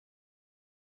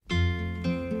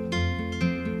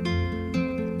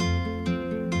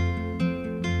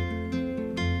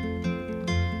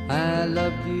I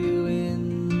loved you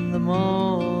in the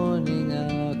morning,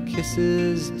 our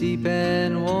kisses deep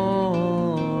and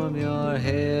warm, your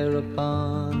hair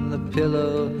upon the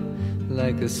pillow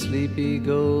like a sleepy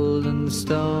golden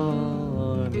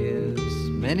storm. Yes,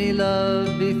 many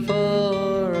love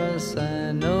before us,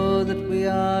 I know that we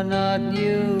are not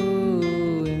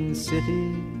new. In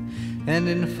city and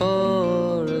in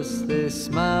forest they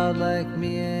smiled like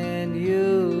me and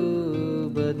you,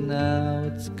 but now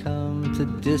it's come to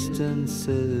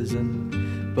distances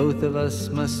and both of us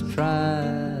must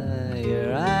try.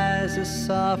 Your eyes are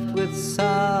soft with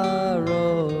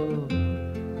sorrow,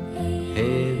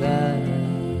 hey,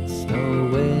 that's no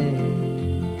way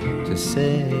to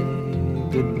say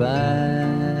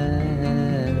goodbye.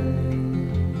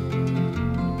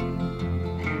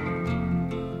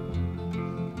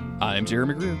 I'm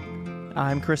Jeremy Greer.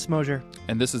 I'm Chris Mosier.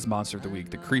 And this is Monster of the Week,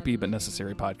 the creepy but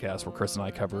necessary podcast where Chris and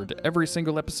I covered every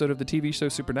single episode of the TV show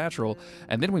Supernatural,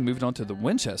 and then we moved on to The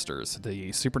Winchesters,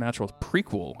 the Supernatural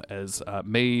prequel as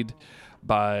made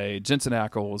by Jensen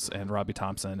Ackles and Robbie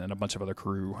Thompson and a bunch of other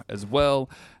crew as well.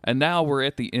 And now we're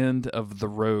at the end of the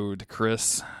road,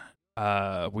 Chris.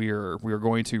 We are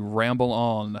going to ramble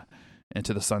on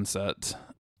into the sunset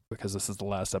because this is the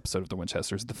last episode of The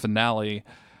Winchesters, the finale.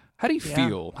 How do you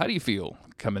feel? How do you feel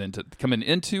coming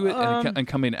into it and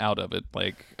coming out of it?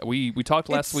 Like we talked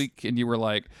last week, and you were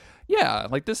like, "Yeah,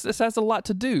 like this has a lot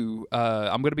to do.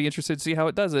 I'm going to be interested to see how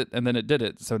it does it," and then it did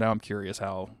it. So now I'm curious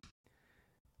how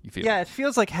you feel. Yeah, it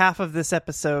feels like half of this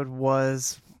episode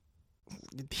was,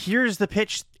 here's the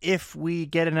pitch if we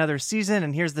get another season,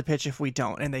 and here's the pitch if we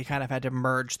don't, and they kind of had to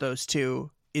merge those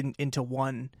two into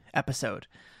one episode.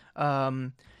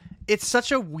 It's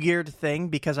such a weird thing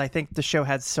because I think the show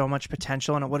had so much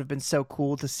potential and it would have been so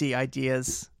cool to see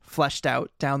ideas fleshed out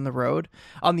down the road.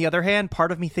 On the other hand,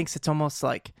 part of me thinks it's almost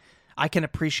like I can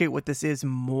appreciate what this is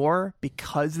more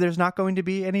because there's not going to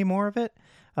be any more of it.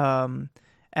 And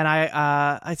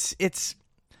it's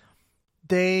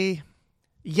they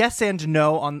yes and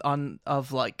no on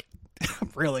of like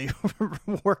really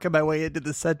working my way into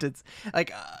the sentence.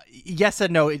 Like yes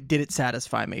and no, did it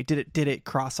satisfy me? Did it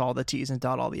cross all the T's and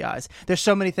dot all the I's? There's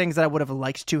so many things that I would have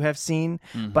liked to have seen,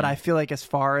 but I feel like as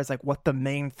far as like what the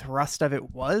main thrust of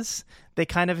it was, they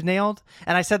kind of nailed.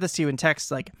 And I said this to you in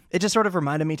text, like it just sort of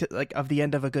reminded me of the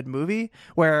end of a good movie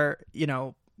where, you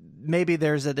know, maybe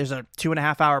there's a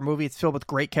 2.5 hour movie. It's filled with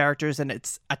great characters and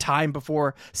it's a time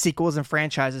before sequels and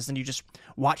franchises, and you just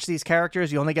watch these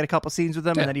characters. You only get a couple scenes with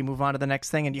them and then you move on to the next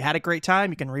thing, and you had a great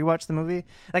time. You can rewatch the movie.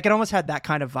 Like it almost had that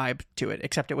kind of vibe to it,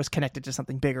 except it was connected to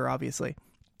something bigger, obviously.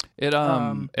 It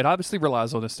obviously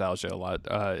relies on nostalgia a lot.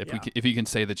 If you can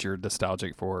say that you're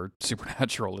nostalgic for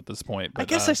Supernatural at this point, but, I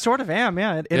guess I sort of am,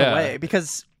 in a way,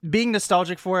 because being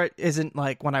nostalgic for it isn't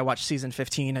like when I watched season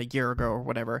 15 a year ago or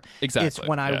whatever. Exactly, it's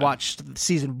when I watched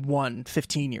season 1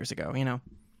 15 years ago. You know,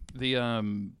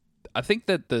 I think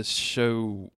that the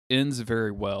show ends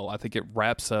very well. I think it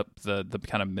wraps up the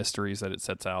kind of mysteries that it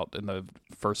sets out in the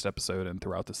first episode and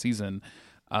throughout the season.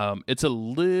 It's a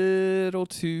little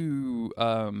too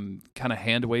kind of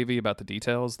hand wavy about the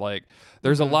details. Like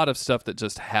there's a lot of stuff that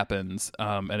just happens,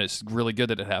 and it's really good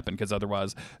that it happened because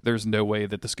otherwise there's no way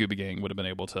that the Scooby Gang would have been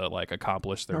able to like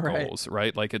accomplish their goals,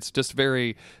 right? Like it's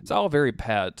all very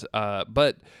pat,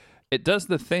 but it does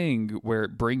the thing where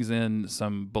it brings in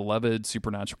some beloved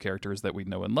supernatural characters that we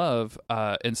know and love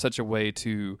in such a way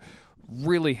to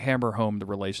really hammer home the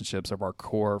relationships of our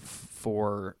core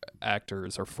four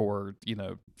actors or four,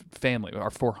 family,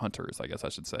 our four hunters, I guess I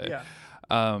should say. Yeah.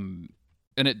 And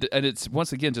it's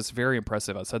once again just very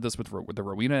impressive. I said this with the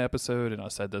Rowena episode, and I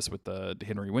said this with the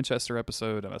Henry Winchester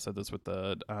episode, and I said this with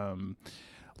the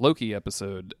Loki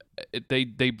episode. They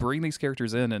bring these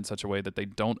characters in such a way that they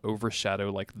don't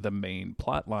overshadow like the main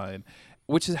plot line,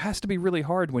 which has to be really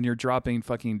hard when you're dropping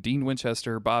fucking Dean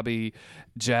Winchester, Bobby,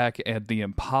 Jack, and the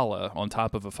Impala on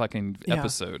top of a fucking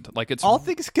episode. Like it's all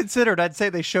things considered, I'd say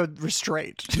they showed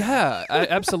restraint. Yeah,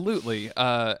 absolutely.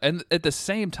 And at the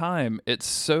same time, it's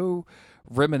so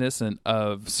reminiscent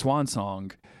of Swan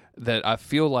Song that I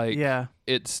feel like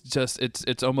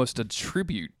it's almost a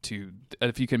tribute to.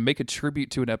 If you can make a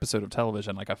tribute to an episode of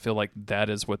television, like I feel like that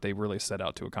is what they really set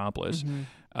out to accomplish.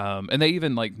 And they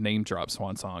even like name drop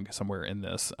Swan Song somewhere in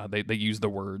this. They use the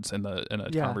words in a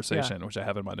conversation, which I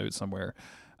have in my notes somewhere.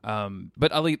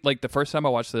 But like the first time I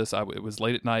watched this, it was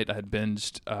late at night. I had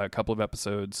binged a couple of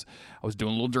episodes. I was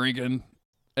doing a little drinking,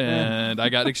 and I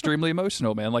got extremely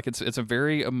emotional, man. Like it's a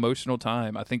very emotional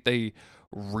time. I think they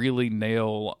really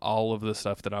nail all of the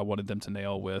stuff that I wanted them to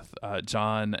nail with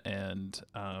John and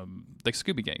the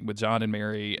Scooby Gang, with John and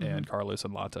Mary and Carlos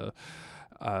and Lata.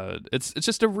 It's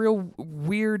just a real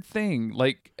weird thing.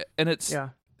 Like, and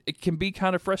it can be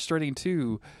kind of frustrating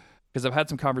too, because I've had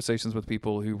some conversations with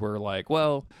people who were like,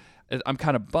 well, I'm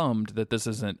kind of bummed that this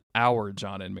isn't our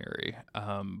John and Mary.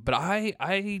 But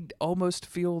I almost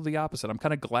feel the opposite. I'm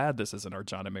kind of glad this isn't our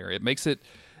John and Mary. It makes it,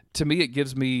 to me, it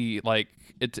gives me like,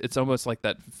 it's almost like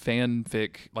that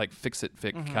fanfic, like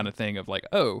fix-it-fic kind of thing of like,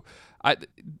 oh,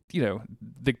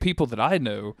 the people that I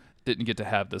know didn't get to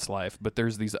have this life, but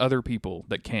there's these other people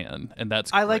that can, and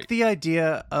that's great. I like the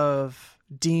idea of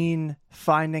Dean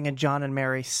finding a John and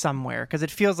Mary somewhere, because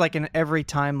it feels like in every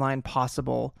timeline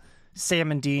possible,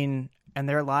 Sam and Dean and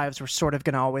their lives were sort of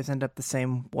going to always end up the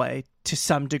same way to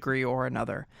some degree or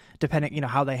another, depending,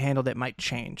 how they handled it might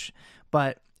change.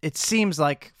 But it seems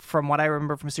like, from what I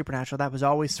remember from Supernatural, that was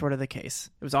always sort of the case.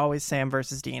 It was always Sam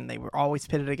versus Dean. They were always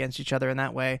pitted against each other in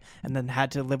that way, and then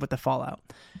had to live with the fallout.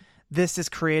 This is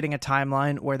creating a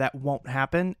timeline where that won't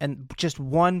happen, and just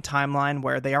one timeline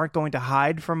where they aren't going to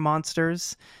hide from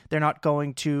monsters. They're not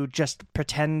going to just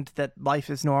pretend that life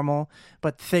is normal,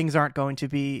 but things aren't going to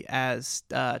be as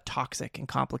toxic and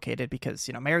complicated because,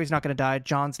 Mary's not going to die.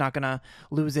 John's not going to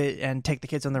lose it and take the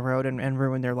kids on the road and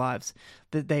ruin their lives.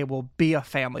 That they will be a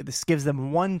family. This gives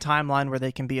them one timeline where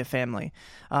they can be a family.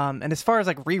 And as far as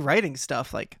like rewriting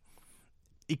stuff, like,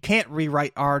 you can't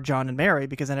rewrite our John and Mary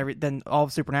because then all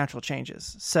of Supernatural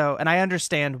changes. So, and I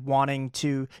understand wanting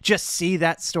to just see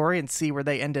that story and see where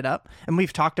they ended up. And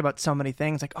we've talked about so many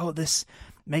things like, oh, this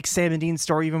makes Sam and Dean's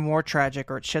story even more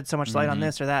tragic, or it sheds so much light on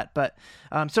this or that. But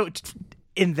so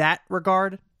in that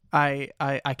regard, I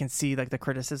can see like the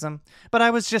criticism. But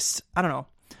I was just, I don't know.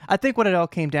 I think what it all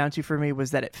came down to for me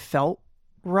was that it felt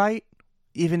right.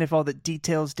 Even if all the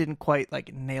details didn't quite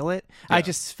like nail it, yeah. I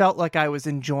just felt like I was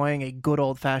enjoying a good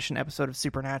old fashioned episode of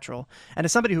Supernatural. And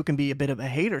as somebody who can be a bit of a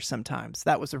hater sometimes,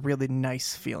 that was a really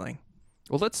nice feeling.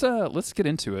 Well, let's get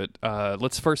into it.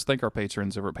 Let's first thank our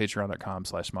patrons over at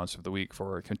patreon.com/Monster of the Week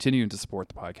for continuing to support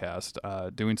the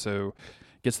podcast. Doing so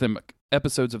gets them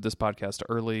episodes of this podcast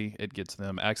early. It gets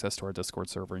them access to our Discord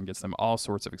server and gets them all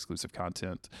sorts of exclusive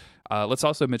content. Let's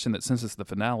also mention that since it's the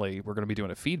finale, we're going to be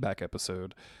doing a feedback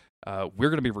episode. We're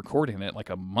going to be recording it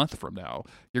like a month from now.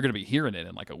 You're going to be hearing it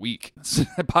in like a week.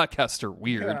 Podcasts are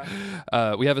weird.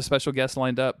 Yeah. We have a special guest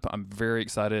lined up. I'm very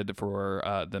excited for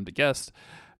them to guest.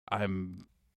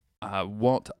 I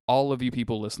want all of you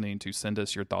people listening to send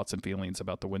us your thoughts and feelings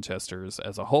about the Winchesters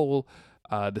as a whole,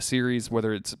 the series,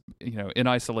 whether it's in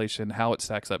isolation, how it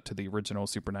stacks up to the original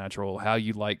Supernatural, how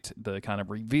you liked the kind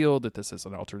of reveal that this is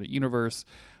an alternate universe,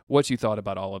 what you thought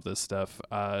about all of this stuff.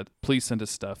 Please send us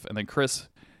stuff. And then Chris,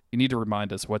 you need to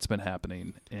remind us what's been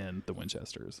happening in the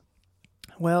Winchesters.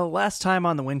 Well, last time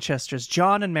on the Winchesters,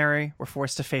 John and Mary were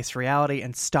forced to face reality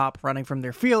and stop running from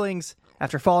their feelings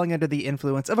after falling under the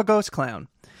influence of a ghost clown.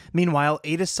 Meanwhile,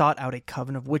 Ada sought out a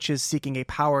coven of witches seeking a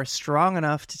power strong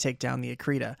enough to take down the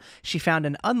Akrita. She found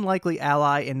an unlikely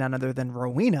ally in none other than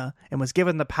Rowena and was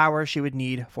given the power she would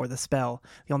need for the spell.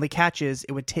 The only catch is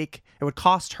it would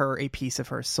cost her a piece of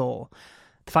her soul.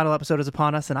 The final episode is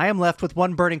upon us, and I am left with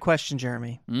one burning question,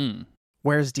 Jeremy.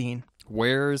 Where's Dean?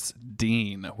 Where's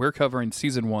Dean? We're covering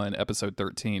Season 1, Episode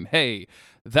 13. Hey,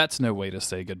 that's no way to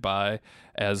say goodbye,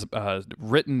 as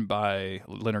written by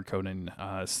Leonard Cohen,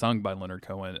 sung by Leonard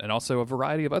Cohen, and also a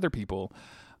variety of other people.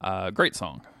 Great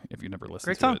song, if you've never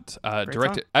listened to it.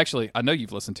 Directed. Actually, I know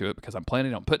you've listened to it because I'm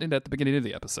planning on putting it at the beginning of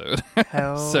the episode.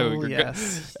 Hell so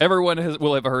yes. Everyone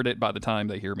will have heard it by the time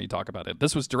they hear me talk about it.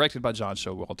 This was directed by John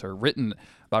Showalter, written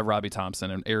by Robbie Thompson,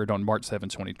 and aired on March 7,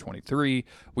 2023.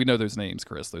 We know those names,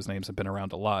 Chris. Those names have been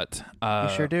around a lot.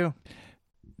 We sure do.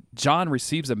 John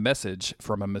receives a message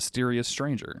from a mysterious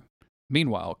stranger.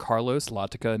 Meanwhile, Carlos,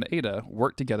 Latika, and Ada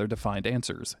work together to find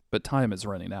answers, but time is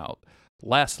running out.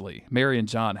 Lastly, Mary and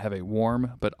John have a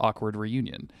warm but awkward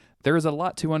reunion. There is a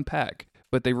lot to unpack,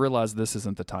 but they realize this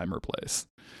isn't the time or place.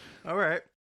 All right.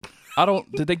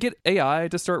 Did they get AI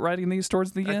to start writing these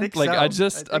towards the end? I think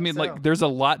so. There's a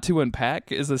lot to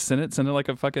unpack. Is a sentence in like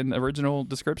a fucking original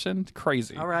description?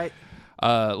 Crazy. All right.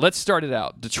 Let's start it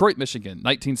out. Detroit, Michigan,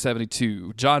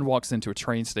 1972. John walks into a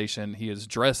train station. He is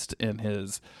dressed in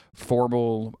his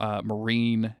formal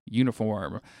Marine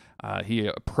uniform. He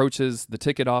approaches the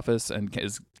ticket office and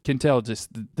can tell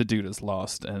just the dude is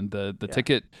lost. And the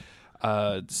ticket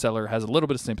seller has a little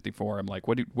bit of sympathy for him. Like,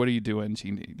 what are you doing?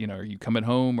 Are you coming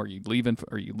home? Are you leaving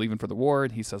for the war?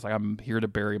 And he says, like, I'm here to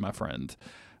bury my friend.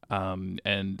 And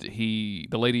the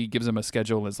lady gives him a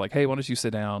schedule and is like, hey, why don't you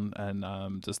sit down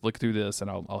and just look through this and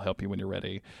I'll help you when you're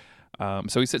ready.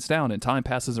 So he sits down and time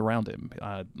passes around him.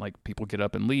 Like people get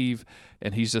up and leave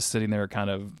and he's just sitting there kind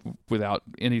of without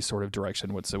any sort of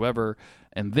direction whatsoever.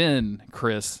 And then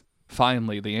Chris,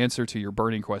 finally, the answer to your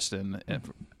burning question: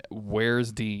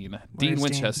 where's Dean? Dean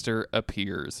Winchester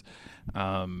appears.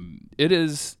 It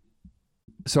is.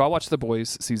 So I watched The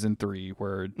Boys season 3,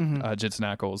 where Jensen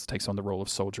Ackles takes on the role of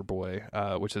Soldier Boy,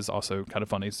 which is also kind of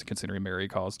funny considering Mary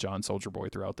calls John Soldier Boy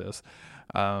throughout this.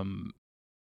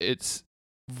 It's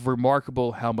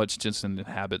remarkable how much Jensen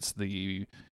inhabits the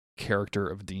character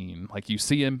of Dean. Like, you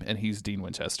see him and he's Dean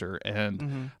Winchester,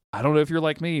 and I don't know if you're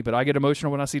like me, but I get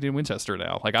emotional when I see Dean Winchester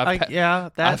now. Like,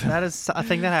 that is a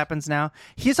thing that happens now.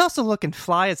 He's also looking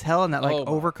fly as hell in that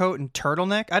overcoat and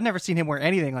turtleneck. I'd never seen him wear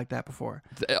anything like that before.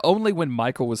 Only when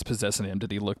Michael was possessing him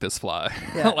did he look this fly.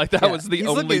 Like, that was the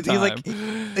only time.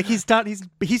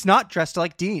 He's not dressed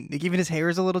like Dean. Like, even his hair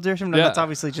is a little different. That's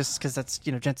obviously just because that's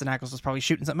Jensen Ackles was probably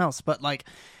shooting something else. But like,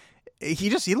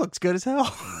 he looks good as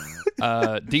hell.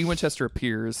 Dean Winchester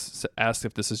appears, asks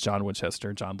if this is John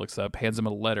Winchester. John looks up, hands him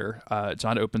a letter.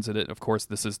 John opens it. Of course,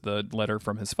 this is the letter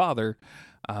from his father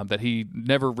that he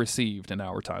never received in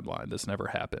our timeline. This never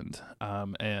happened.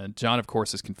 And John, of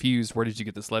course, is confused. Where did you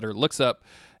get this letter? Looks up.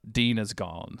 Dean is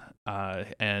gone.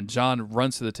 And John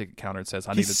runs to the ticket counter and says,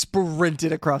 He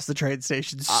sprinted across the train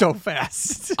station so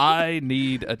fast. I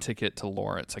need a ticket to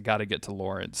Lawrence. I got to get to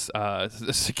Lawrence.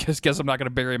 Guess I'm not going to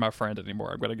bury my friend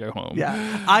anymore. I'm going to go home.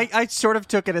 Yeah. I sort of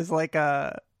took it as like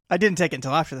I didn't take it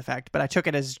until after the fact, but I took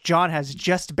it as John has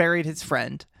just buried his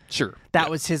friend. Sure. That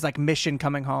was his like mission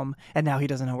coming home, and now he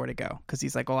doesn't know where to go because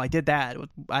he's like, well, I did that.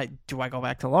 Do I go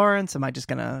back to Lawrence? Am I just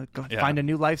gonna go find a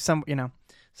new life somewhere?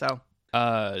 So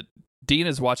Dean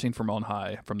is watching from on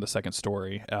high from the second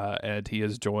story, and he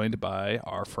is joined by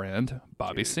our friend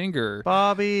Bobby Singer.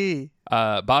 Bobby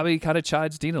kind of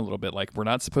chides Dean a little bit, like, we're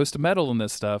not supposed to meddle in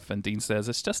this stuff, and Dean says,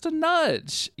 it's just a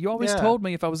nudge. You always told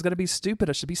me if I was going to be stupid,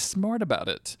 I should be smart about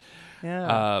it.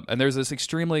 Yeah. And there's this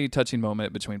extremely touching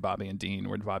moment between Bobby and Dean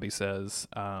where Bobby says,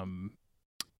 I'll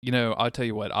tell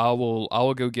you what, I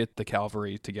will go get the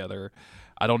cavalry together.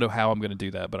 I don't know how I'm going to do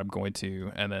that, but I'm going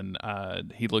to. And then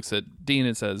he looks at Dean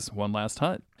and says, one last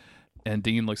hunt. And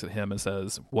Dean looks at him and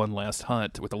says, one last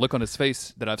hunt, with a look on his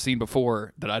face that I've seen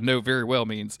before that I know very well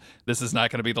means this is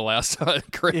not going to be the last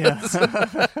hunt, Chris.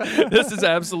 Yeah. This is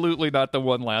absolutely not the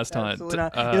one last hunt.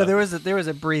 There was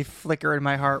a brief flicker in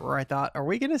my heart where I thought, are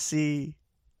we going to see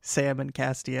Sam and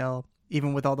Castiel,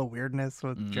 even with all the weirdness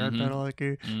with Jared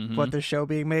Padalecki, what the show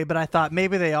being made? But I thought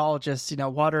maybe they all just,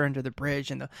 water under the bridge.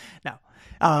 And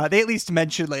they at least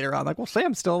mentioned later on, like, well,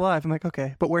 Sam's still alive. I'm like,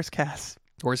 okay, but where's Cass?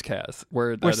 Where's Cass?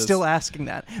 We're still asking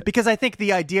that because I think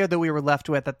the idea that we were left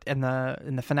with in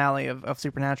the finale of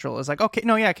Supernatural is like, okay,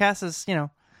 no, yeah, Cass is,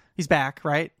 he's back,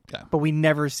 right? Yeah. But we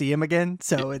never see him again,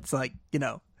 so it's like,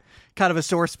 kind of a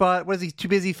sore spot. Was he too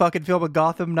busy fucking filming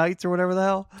Gotham Knights or whatever the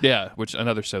hell? Yeah, which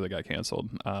another show that got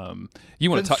canceled. You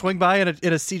want to swing by in a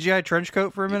CGI trench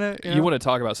coat for a minute? You want to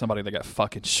talk about somebody that got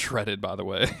fucking shredded? By the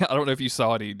way, I don't know if you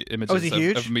saw any images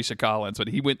of Misha Collins, but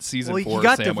he went season 4. He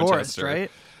got Sam divorced, Winchester.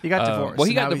 Right? He got divorced. Well,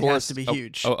 he got divorced he has to be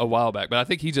huge. a while back, but I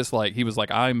think he was like,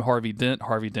 I'm Harvey Dent.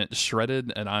 Harvey Dent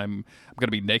shredded, and I'm going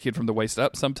to be naked from the waist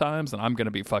up sometimes, and I'm going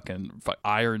to be fucking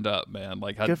ironed up, man.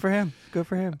 Like, good for him. Good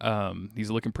for him.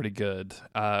 He's looking pretty good.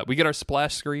 We get our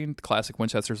splash screen, classic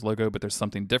Winchester's logo, but there's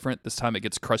something different. This time it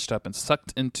gets crushed up and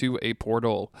sucked into a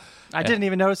portal. I didn't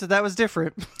even notice that was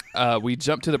different. We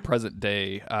jump to the present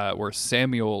day where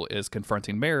Samuel is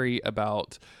confronting Mary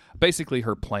about basically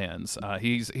her plans.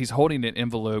 He's holding an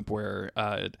envelope where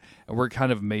we're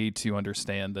kind of made to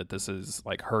understand that this is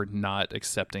like her not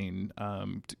accepting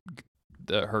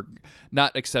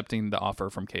the offer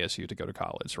from KSU to go to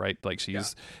college, right? Like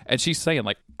she's saying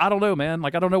like, I don't know, man.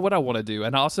 Like, I don't know what I want to do.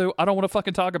 And also I don't want to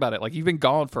fucking talk about it. Like, you've been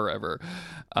gone forever.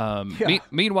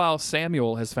 Meanwhile,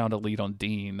 Samuel has found a lead on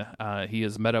Dean. He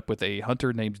has met up with a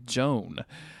hunter named Joan,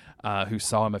 who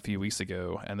saw him a few weeks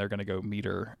ago, and they're going to go meet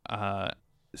her.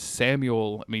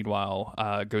 Samuel,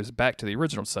 meanwhile, goes back to the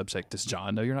original subject. Does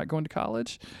John know you're not going to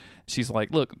college? She's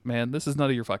like, look, man, this is none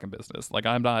of your fucking business. Like,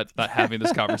 I'm not having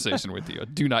this conversation with you. I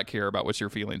do not care about what your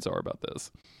feelings are about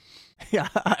this. Yeah,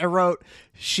 I wrote,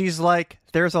 she's like,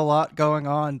 there's a lot going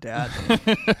on, Dad.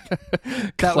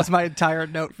 That was my entire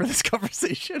note for this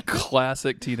conversation.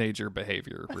 Classic teenager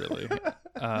behavior, really.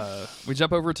 We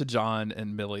jump over to John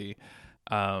and Millie.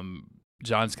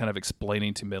 John's kind of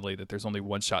explaining to Millie that there's only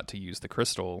one shot to use the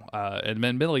crystal. And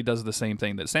then Millie does the same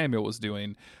thing that Samuel was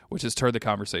doing, which is turn the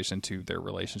conversation to their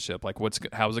relationship. Like,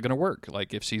 how's it going to work?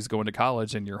 Like, if she's going to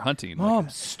college and you're hunting. Mom,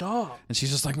 like, stop. And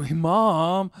she's just like,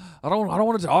 Mom, I don't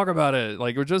want to talk about it.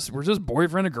 Like, we're just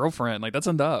boyfriend and girlfriend. Like, that's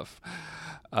enough.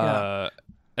 Yeah.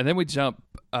 And then we jump.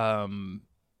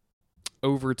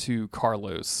 over to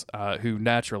Carlos, who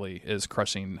naturally is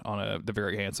crushing on the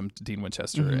very handsome Dean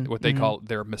Winchester, what they call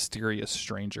their mysterious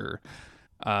stranger.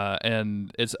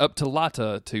 And it's up to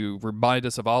Lata to remind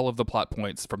us of all of the plot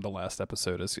points from the last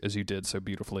episode, as you did so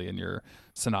beautifully in your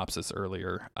synopsis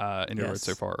earlier, in your words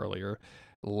so far earlier.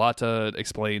 Lata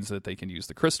explains that they can use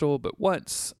the crystal, but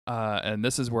once, and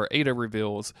this is where Ada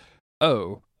reveals,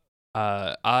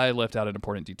 I left out an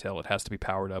important detail. It has to be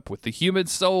powered up with the human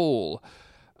soul.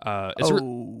 It's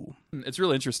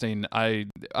really interesting.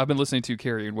 I've been listening to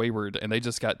Carrie and Wayward, and they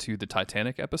just got to the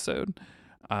Titanic episode,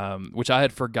 which I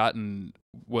had forgotten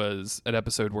was an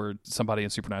episode where somebody in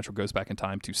Supernatural goes back in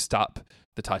time to stop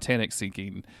the Titanic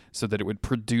sinking so that it would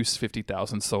produce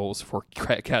 50,000 souls for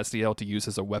Castiel to use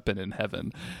as a weapon in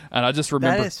heaven. And I just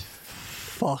remember... That is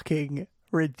fucking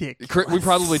ridiculous. We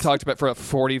probably talked about for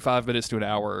 45 minutes to an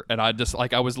hour, and I just,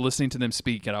 like, I was listening to them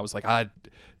speak, and I was like,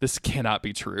 this cannot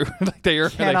be true. Like,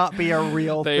 cannot be a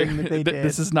real thing that they did.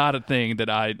 This is not a thing that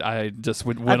I just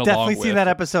went I've along with. I've definitely seen that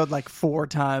episode like 4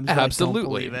 times. Absolutely. I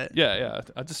don't believe it. Yeah.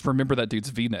 I just remember that dude's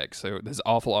V-neck, so his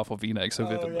awful V-neck so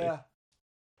vividly.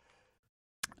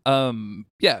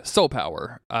 Soul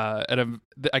power. And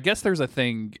I guess there's a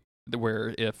thing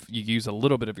where if you use a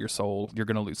little bit of your soul, you're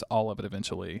going to lose all of it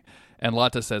eventually. And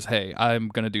Lata says, "Hey, I'm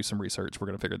going to do some research. We're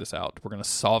going to figure this out. We're going to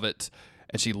solve it."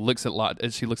 And she looks at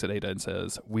Ada and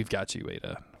says, "We've got you,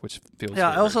 Ada," which feels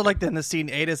I also like that in the scene.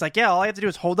 Ada's like, "Yeah, all I have to do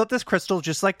is hold up this crystal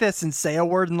just like this and say a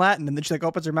word in Latin," and then she like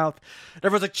opens her mouth. And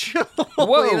everyone's like, "Chill,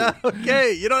 whoa, Ada.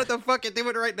 Okay, you don't have to fucking do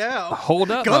it right now.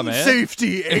 Hold up, gun my man.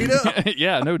 Safety, Ada."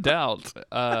 Yeah, no doubt.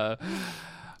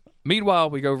 Meanwhile,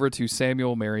 we go over to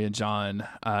Samuel, Mary, and John,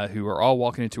 who are all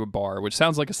walking into a bar, which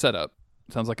sounds like a setup.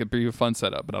 Sounds like it'd be a fun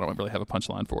setup, but I don't really have a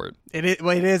punchline for it. It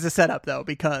is a setup, though,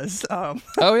 because... Oh,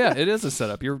 yeah, it is a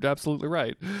setup. You're absolutely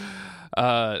right.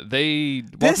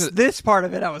 This part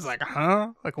of it, I was like,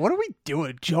 huh? Like, what are we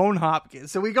doing? Joan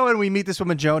Hopkins. So we go and we meet this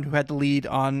woman, Joan, who had the lead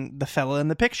on The Fella in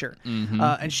the Picture.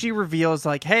 And she reveals,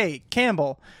 like, "Hey,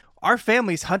 Campbell, our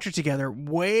families hunted together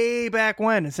way back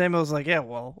when." And Samuel's like, "Yeah,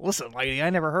 well, listen, lady, I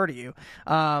never heard of you."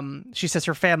 She says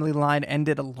her family line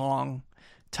ended a long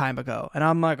time ago. And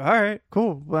I'm like, all right,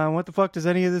 cool. Well, what the fuck does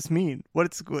any of this mean? We're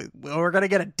going to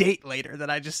get a date later that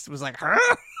I just was like, huh?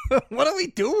 What are we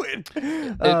doing?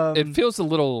 It feels a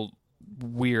little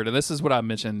weird. And this is what I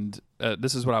mentioned.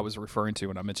 This is what I was referring to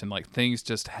when I mentioned, like, things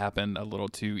just happen a little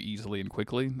too easily and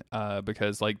quickly.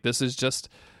 Because, like, this is just...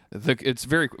 it's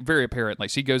very, very apparent. Like,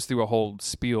 she goes through a whole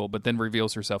spiel, but then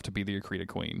reveals herself to be the Akrita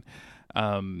Queen.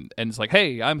 And it's like,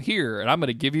 "Hey, I'm here, and I'm going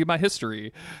to give you my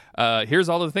history. Here's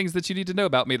all the things that you need to know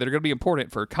about me that are going to be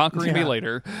important for conquering me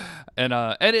later." And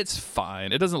it's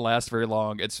fine. It doesn't last very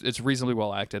long. It's reasonably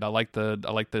well acted. I like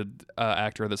the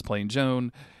actor that's playing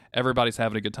Joan. Everybody's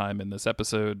having a good time in this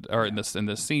episode or in this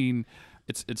scene.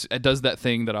 It does that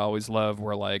thing that I always love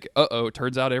where, like,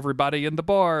 turns out everybody in the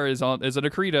bar is an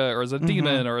Akrita or is a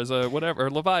demon or is a whatever, or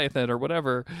Leviathan or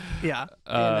whatever. Yeah.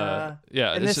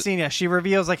 In this scene, she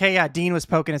reveals, like, "Hey, yeah, Dean was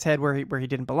poking his head where he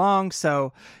didn't belong."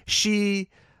 So she,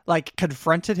 like,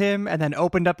 confronted him and then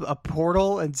opened up a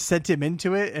portal and sent him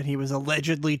into it, and he was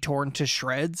allegedly torn to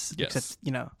shreds. Yes.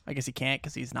 Except, I guess he can't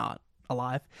because he's not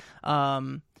alive.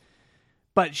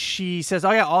 But she says,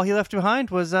 "Oh yeah, all he left behind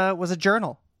was a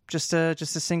journal." Just a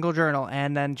single journal.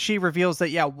 And then she reveals that,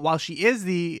 while she is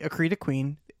the Akrita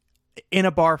Queen in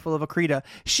a bar full of Akrita,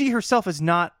 she herself is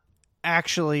not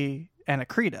actually an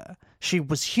Akrita. She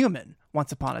was human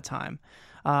once upon a time.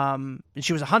 And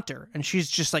she was a hunter, and she's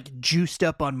just, like, juiced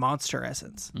up on monster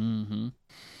essence. Mm-hmm.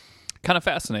 Kind of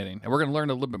fascinating. And we're going to learn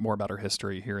a little bit more about her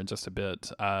history here in just a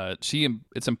bit.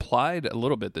 It's implied a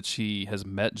little bit that she has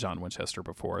met John Winchester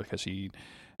before, because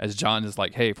as John is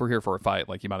like, "Hey, if we're here for a fight,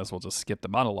 like, you might as well just skip the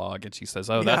monologue." And she says,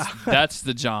 "Oh, that's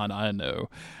the John I know."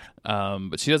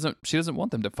 But she doesn't want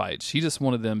them to fight. She just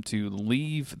wanted them to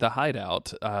leave the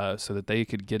hideout so that they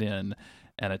could get in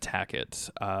and attack it.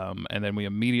 And then we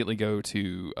immediately go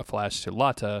to a flash to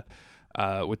Lata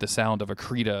with the sound of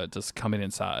Akrita just coming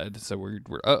inside. So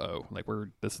we're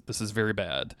this is very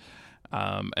bad.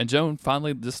 And Joan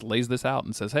finally just lays this out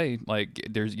and says, "Hey, like,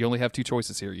 you only have 2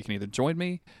 choices here. You can either join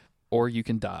me or you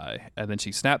can die." And then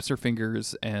she snaps her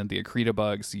fingers, and the Akrita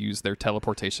bugs use their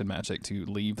teleportation magic to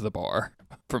leave the bar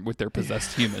with their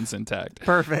possessed humans intact.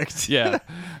 Perfect. Yeah.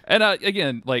 And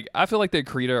again, like, I feel like the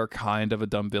Akrita are kind of a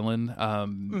dumb villain.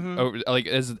 Like,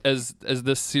 as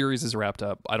this series is wrapped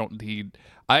up,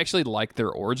 I actually like their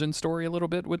origin story a little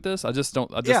bit with this. I just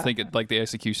think it, like, the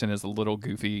execution is a little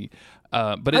goofy.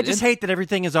 But I just hate that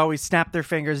everything is always snap their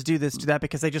fingers, do this, do that,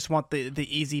 because they just want the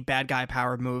easy bad guy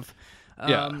power move.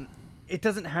 It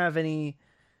doesn't have any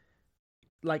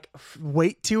like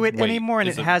weight to it anymore, and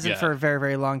it hasn't yeah. for a very,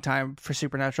 very long time for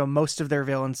Supernatural. Most of their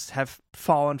villains have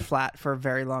fallen flat for a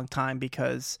very long time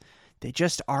because they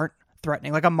just aren't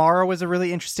threatening. Like Amara was a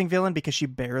really interesting villain because she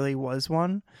barely was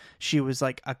one. She was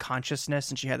like a consciousness,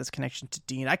 and she had this connection to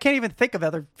Dean. I can't even think of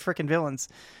other freaking villains.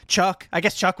 Chuck, I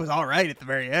guess Chuck was all right at the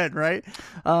very end, right?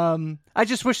 I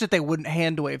just wish that they wouldn't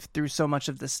hand wave through so much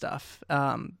of this stuff,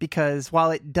 because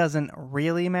while it doesn't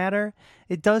really matter,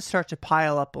 it does start to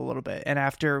pile up a little bit. And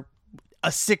after a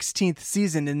 16th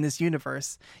season in this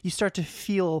universe, you start to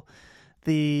feel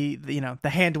the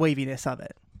hand waviness of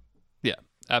it. Yeah,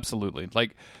 absolutely.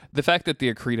 Like the fact that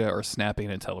the Akrita are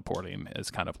snapping and teleporting is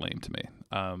kind of lame to me.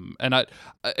 And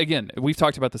again, we've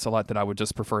talked about this a lot, that I would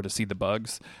just prefer to see the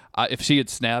bugs. If she had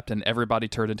snapped and everybody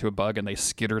turned into a bug and they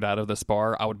skittered out of this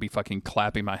bar, I would be fucking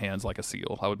clapping my hands like a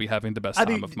seal. I would be having the best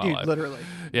time of my life. Literally.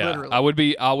 Yeah,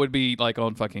 literally. I would be like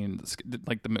on fucking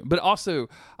like the moon. But also,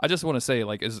 I just want to say,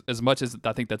 like, as much as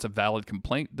I think that's a valid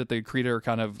complaint that the Akrita are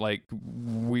kind of like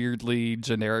weirdly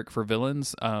generic for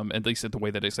villains, at least at the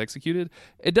way that it's executed,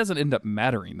 it doesn't end up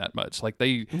mattering that much. Like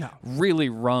they really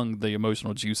wrung the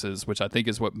emotional juices, which I think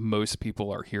is what most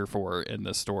people are here for in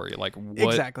this story. Like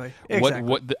what exactly.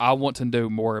 What I want to know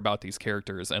more about these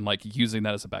characters, and like using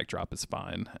that as a backdrop is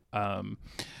fine.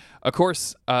 Of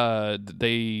course,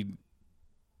 the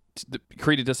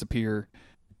Akrita disappear.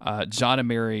 John and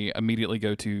Mary immediately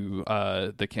go to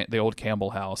the old Campbell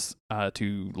house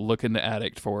to look in the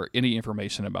attic for any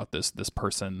information about this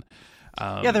person.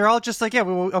 They're all just like,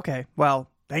 okay, well,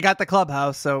 they got the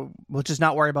clubhouse, so we'll just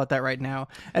not worry about that right now.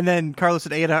 And then Carlos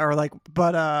and Ada are like,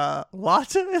 but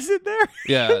Lotta is in there?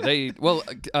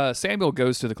 Yeah, Samuel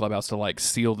goes to the clubhouse to like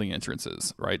seal the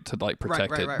entrances, right? To like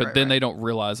protect it. But then they don't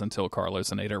realize until Carlos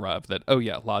and Ada arrive that, oh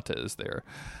yeah, Lotta is there.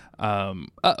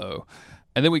 Uh-oh.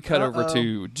 And then we cut over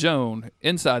to Joan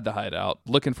inside the hideout,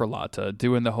 looking for Lotta,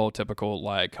 doing the whole typical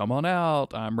like, "Come on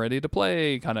out, I'm ready to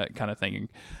play" kind of thing.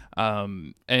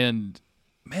 And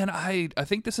man, I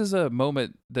think this is a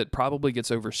moment that probably gets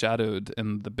overshadowed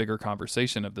in the bigger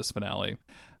conversation of this finale.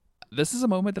 This is a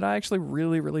moment that I actually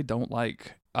really, really don't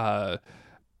like.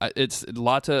 It's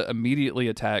Lotta immediately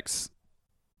attacks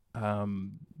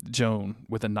Joan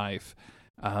with a knife,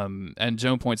 and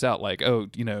Joan points out like, "Oh,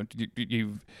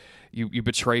 you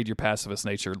betrayed your pacifist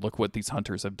nature. Look what these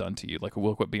hunters have done to you. Like,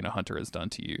 look what being a hunter has done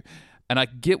to you." And I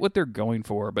get what they're going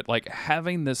for, but like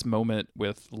having this moment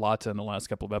with Lotta in the last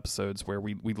couple of episodes where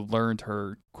we learned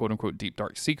her quote unquote deep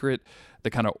dark secret, the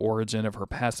kind of origin of her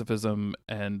pacifism,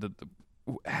 and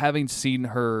having seen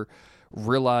her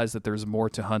realize that there's more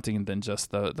to hunting than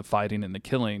just the fighting and the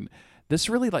killing. This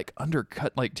really like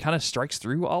undercut, like kind of strikes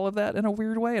through all of that in a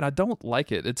weird way, and I don't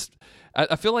like it.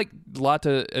 I feel like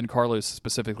Lotta and Carlos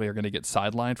specifically are going to get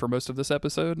sidelined for most of this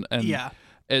episode, and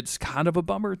it's kind of a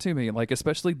bummer to me. Like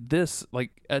especially this, like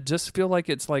I just feel like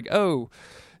it's like, oh,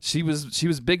 she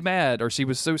was big mad, or she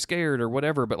was so scared, or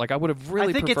whatever. But like I would have really.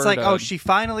 I think it's like, oh, she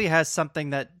finally has something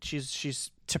that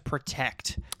she's to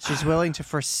protect. She's willing to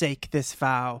forsake this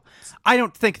vow. I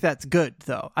don't think that's good,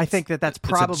 though. I think that's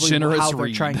probably how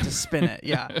they're trying to spin it.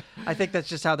 Yeah, I think that's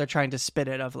just how they're trying to spin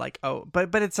it. Of like, oh,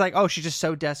 but it's like, oh, she's just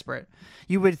so desperate.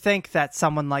 You would think that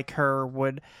someone like her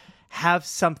would have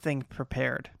something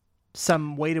prepared.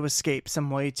 Some way to escape, some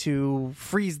way to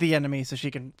freeze the enemy so she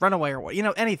can run away, or what,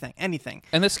 anything.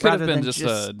 And this could have been just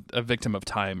a victim of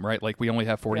time, right? Like we only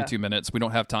have 42 minutes. We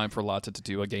don't have time for Lotta to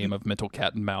do a game of mental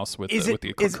cat and mouse with the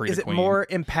Akrita Queen. Is it more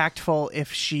impactful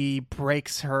if she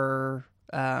breaks her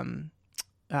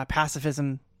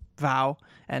pacifism vow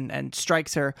and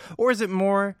strikes her, or is it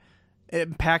more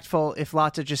impactful if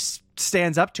Lotta just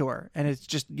stands up to her and it's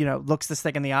just looks this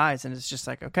thing in the eyes and it's just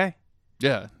like, okay.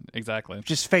 Yeah, exactly.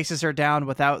 Just faces her down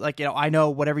without like, I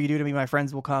know whatever you do to me, my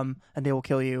friends will come and they will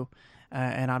kill you,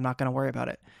 and I'm not going to worry about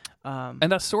it.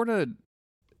 And that's sort of,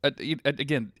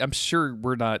 again, I'm sure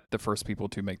we're not the first people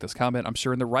to make this comment. I'm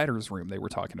sure in the writer's room they were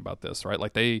talking about this, right?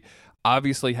 Like they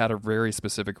obviously had a very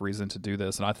specific reason to do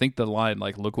this. And I think the line,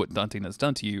 like, "Look what Dunting has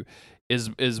done to you,"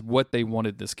 is what they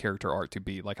wanted this character arc to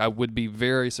be. Like, I would be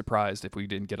very surprised if we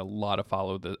didn't get a lot of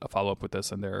follow up with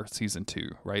this in their season 2,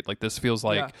 right? Like this feels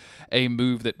like a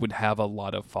move that would have a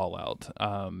lot of fallout.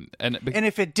 And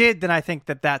if it did, then I think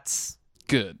that's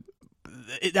good.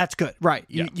 That's good, right?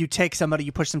 You take somebody,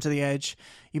 you push them to the edge,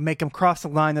 you make them cross the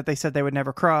line that they said they would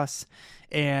never cross,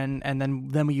 and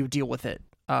then you deal with it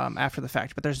after the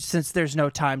fact. But since there's no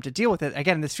time to deal with it,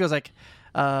 again, this feels like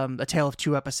a tale of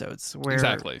 2 episodes. Where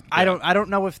exactly. Yeah. I don't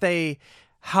know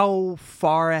how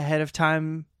far ahead of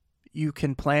time you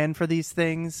can plan for these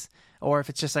things, or if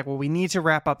it's just like, well, we need to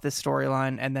wrap up this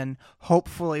storyline, and then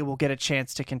hopefully we'll get a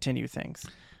chance to continue things.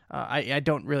 I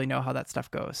don't really know how that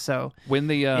stuff goes. So when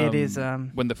the it is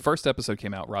when the first episode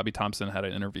came out, Robbie Thompson had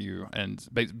an interview and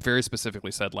very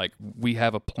specifically said, like, we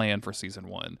have a plan for season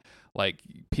 1. Like,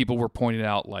 people were pointing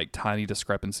out like tiny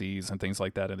discrepancies and things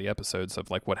like that in the episodes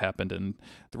of like what happened in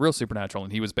the real Supernatural,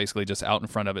 and he was basically just out in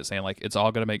front of it saying like it's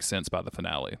all going to make sense by the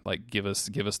finale. Like, give us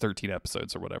 13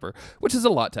 episodes or whatever, which is a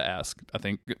lot to ask, I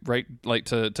think, right? Like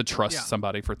to trust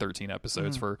somebody for 13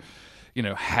 episodes for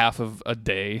half of a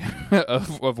day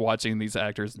of watching these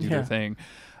actors do their thing.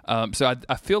 So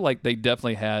I feel like they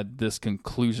definitely had this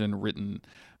conclusion written.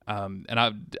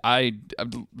 And I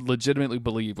legitimately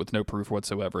believe, with no proof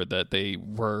whatsoever, that they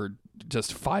were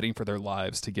just fighting for their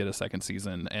lives to get a second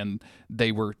season, and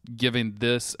they were giving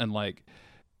this and like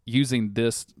using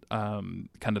this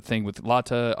kind of thing with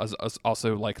Lata, as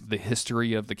also like the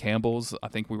history of the Campbells. I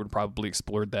think we would probably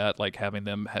explore that, like having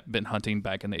them been hunting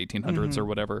back in the 1800s or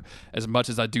whatever. As much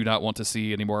as I do not want to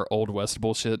see any more Old West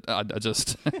bullshit, I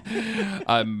just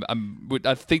I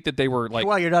think that they were like,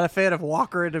 well, you're not a fan of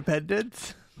Walker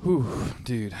Independence? Whew,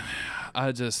 dude,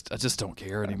 I just don't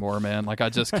care anymore, man. Like, I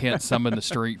just can't summon the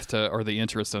strength or the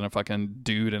interest in a fucking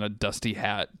dude in a dusty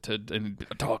hat and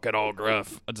talk at all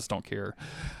gruff. I just don't care.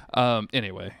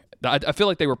 Anyway, I feel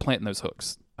like they were planting those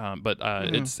hooks. But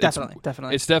it's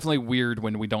definitely weird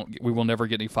when we will never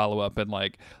get any follow up, and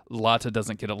like Lata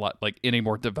doesn't get a lot, like any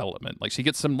more development. Like, she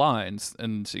gets some lines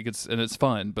and it's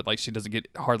fun, but like she doesn't get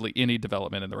hardly any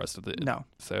development in the rest of the no.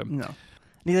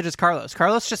 Neither does Carlos.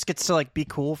 Carlos just gets to like be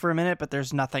cool for a minute, but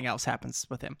there's nothing else happens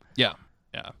with him. Yeah.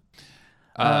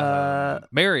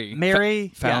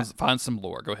 Mary finds some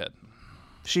lore. Go ahead.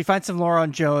 She finds some lore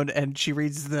on Joan, and she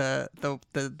reads the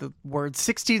word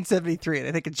 1673, and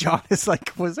I think John is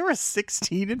like, was there a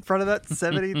 16 in front of that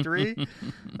 73?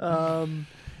 And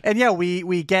yeah,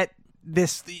 we get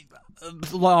this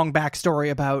long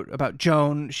backstory about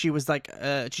Joan. She was like,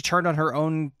 she turned on her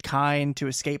own kind to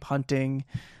escape hunting.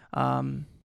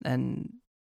 And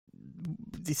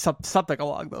something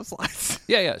along those lines.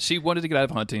 Yeah. She wanted to get out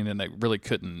of hunting, and they really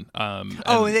couldn't.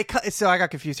 So I got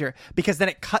confused here, because then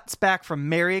it cuts back from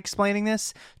Mary explaining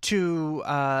this to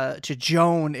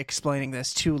Joan explaining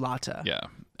this to Lata. Yeah,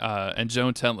 and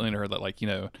Joan telling her that, like,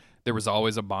 there was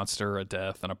always a monster, a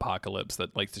death, an apocalypse,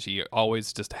 that like she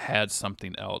always just had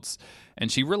something else,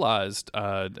 and she realized,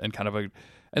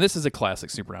 and this is a classic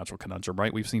Supernatural conundrum,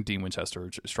 right? We've seen Dean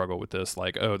Winchester struggle with this,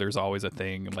 like, oh, there's always a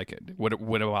thing, like,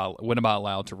 when am I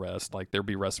allowed to rest? Like, there'll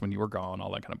be rest when you were gone,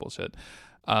 all that kind of bullshit.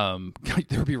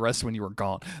 There'll be rest when you were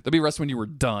gone. There'll be rest when you were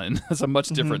done. That's a much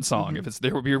different song. If it's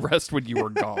there will be rest when you were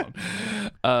gone.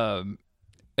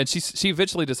 And she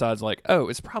eventually decides, like, oh,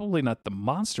 it's probably not the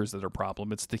monsters that are a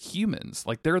problem, it's the humans.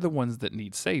 Like, they're the ones that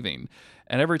need saving.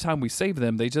 And every time we save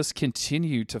them, they just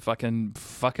continue to fucking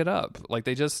fuck it up. Like,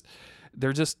 they're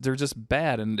just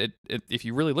bad, and if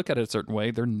you really look at it a certain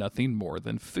way, they're nothing more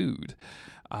than food.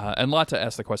 And Lata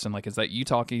asked the question, like, is that you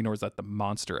talking, or is that the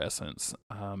monster essence?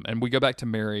 And we go back to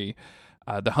Mary.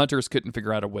 The hunters couldn't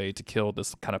figure out a way to kill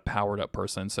this kind of powered up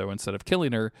person, so instead of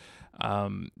killing her,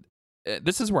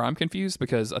 this is where I'm confused,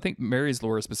 because I think Mary's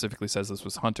lore specifically says this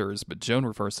was hunters, but Joan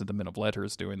refers to the Men of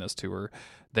Letters doing this to her.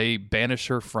 They banished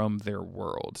her from their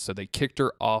world, so they kicked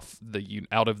her off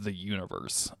out of the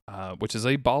universe, which is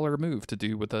a baller move to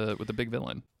do with a big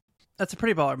villain. That's a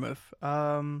pretty baller move.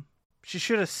 She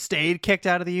should have stayed kicked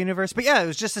out of the universe, but yeah, it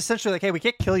was just essentially like, hey, we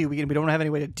can't kill you, we don't have any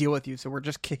way to deal with you, so we're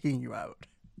just kicking you out.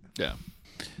 Yeah.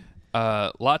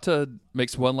 Lata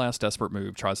makes one last desperate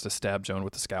move, tries to stab Joan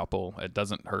with a scalpel. It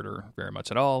doesn't hurt her very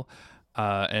much at all.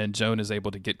 And Joan is able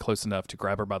to get close enough to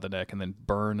grab her by the neck and then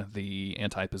burn the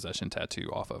anti-possession tattoo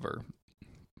off of her.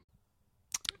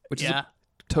 Which is a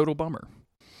total bummer.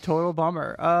 Total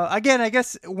bummer. Again, I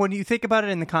guess when you think about it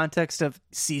in the context of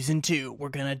season 2, we're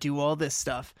going to do all this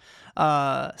stuff.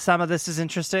 Some of this is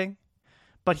interesting.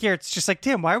 But here it's just like,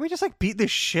 damn, why are we just like beating the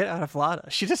shit out of Lana?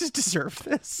 She doesn't deserve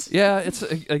this. Yeah, it's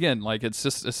again, like, it's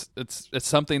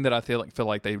something that I feel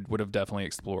like they would have definitely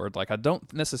explored. Like, I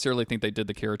don't necessarily think they did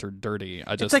the character dirty.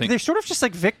 I just think they're sort of just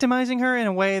like victimizing her in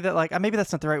a way that, like, maybe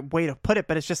that's not the right way to put it,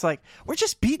 but it's just like, we're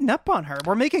just beating up on her.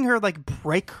 We're making her like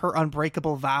break her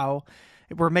unbreakable vow.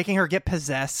 We're making her get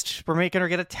possessed. We're making her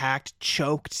get attacked,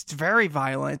 choked. It's very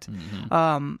violent.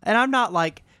 And I'm not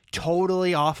like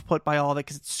totally off put by all of it,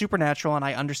 because it's supernatural and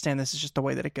I understand this is just the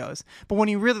way that it goes. But when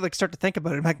you really like start to think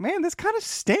about it, I'm like, man, this kind of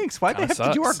stinks. Why'd they have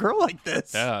to do our girl like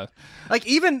this? Yeah. Like,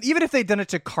 even if they'd done it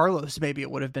to Carlos, maybe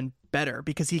it would have been better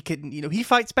because he can, he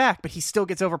fights back, but he still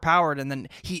gets overpowered, and then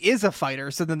he is a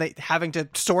fighter. So then they having to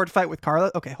sword fight with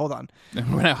Carlos. Okay, hold on. We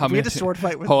had to sword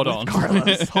fight with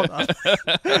Carlos. Hold on.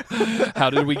 How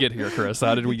did we get here, Chris?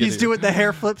 How did we get He's here? doing the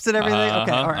hair flips and everything.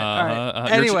 Okay, all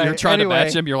right. Anyway, you're trying to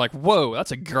match him. You're like, whoa,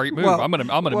 that's a great move. I'm gonna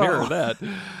mirror that.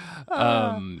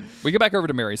 We get back over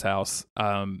to Mary's house.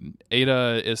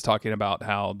 Ada is talking about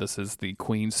how this is the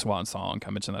Queen's swan song. I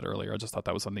mentioned that earlier. I just thought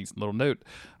that was a neat little note.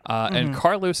 And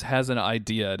Carlos has an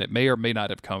idea, and it may or may not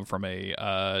have come from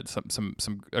a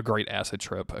great acid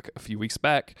trip a few weeks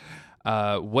back.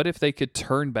 What if they could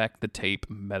turn back the tape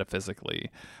metaphysically?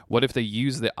 What if they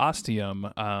use the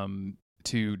ostium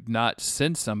to not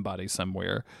send somebody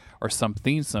somewhere or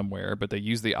something somewhere, but they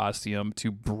use the ostium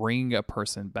to bring a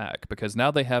person back? Because now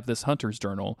they have this hunter's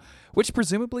journal, which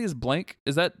presumably is blank.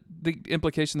 Is that the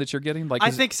implication that you're getting? Like,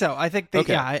 I think so. I think they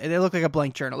look like a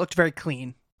blank journal. It looked very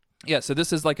clean. Yeah, so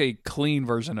this is like a clean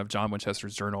version of John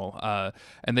Winchester's journal,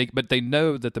 but they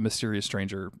know that the mysterious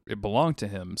stranger, it belonged to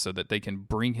him, so that they can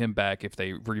bring him back if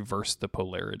they reverse the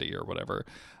polarity or whatever.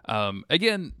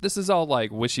 Again, this is all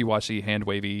like wishy-washy,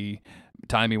 hand-wavy,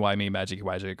 timey-wimey,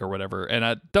 magic-wagic or whatever,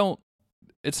 and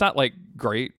it's not like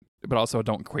great, but also I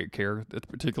don't quite care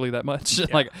particularly that much.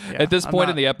 At this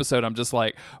point in the episode, I'm just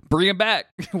like, bring him back.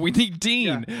 We need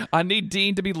Dean. Yeah. I need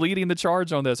Dean to be leading the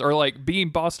charge on this, or like being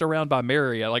bossed around by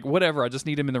Mary. Like whatever. I just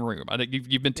need him in the room.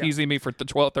 You've been teasing me for the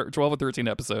 12 or 13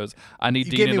 episodes. I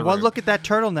need Dean in the room. You gave me one look at that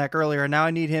turtleneck earlier, and now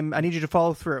I need him. I need you to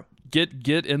follow through.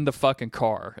 Get in the fucking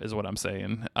car is what I'm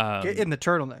saying. Get in the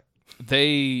turtleneck.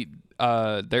 They're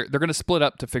going to split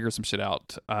up to figure some shit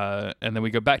out, and then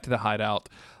we go back to the hideout.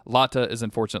 Lotta is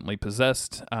unfortunately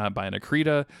possessed by an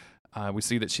Akrita. We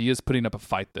see that she is putting up a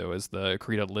fight, though, as the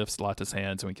Akrita lifts Lotta's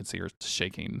hands, and we can see her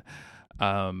shaking.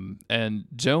 And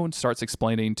Joan starts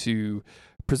explaining to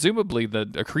presumably the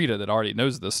Akrita that already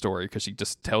knows this story, because she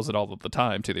just tells it all of the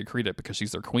time to the Akrita because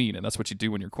she's their queen, and that's what you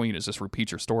do when you're queen, is just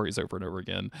repeat your stories over and over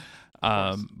again.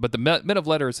 But the Men of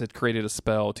Letters had created a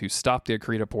spell to stop the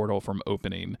Akrita portal from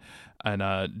opening,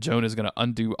 and Joan is going to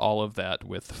undo all of that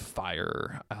with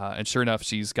fire. And sure enough,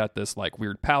 she's got this like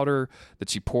weird powder that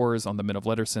she pours on the Men of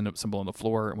Letters symbol on the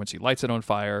floor, and when she lights it on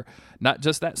fire, not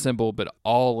just that symbol, but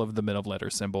all of the Men of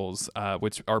Letters symbols,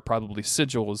 which are probably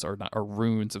sigils or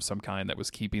runes of some kind that was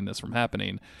keeping this from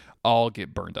happening, all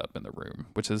get burned up in the room,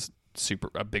 which is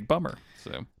a big bummer.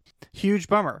 So huge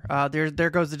bummer. There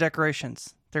goes the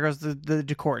decorations. There goes the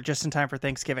decor just in time for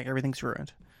Thanksgiving. Everything's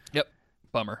ruined. Yep,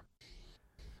 bummer.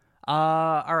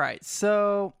 All right.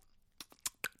 So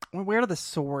where do the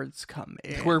swords come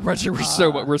in?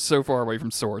 We're so far away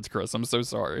from swords, Chris. I'm so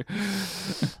sorry.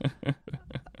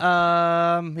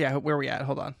 Yeah. Where are we at?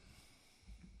 Hold on.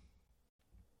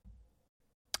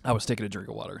 I was taking a drink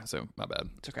of water, so my bad.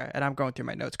 It's okay. And I'm going through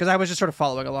my notes because I was just sort of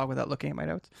following along without looking at my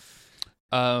notes.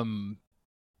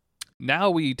 Now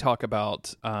we talk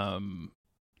about the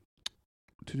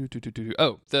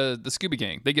Scooby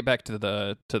Gang. They get back to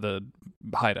the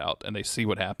hideout and they see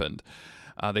what happened.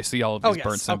 They see all of these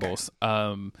burnt symbols.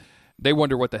 Okay. They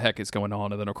wonder what the heck is going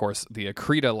on, and then of course the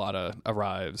Akrita Lotta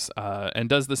arrives and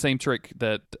does the same trick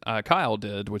that Kyle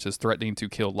did, which is threatening to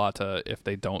kill Lotta if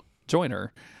they don't join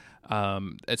her.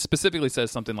 It specifically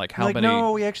says something like, "How many?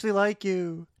 No, we actually like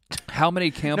you. How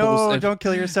many Campbells? No, don't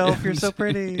kill yourself. You're so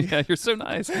pretty. Yeah, you're so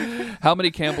nice. How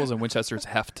many Campbells and Winchesters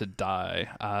have to die?"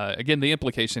 Again, the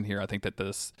implication here, I think that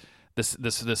this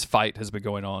fight has been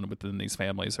going on within these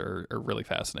families are really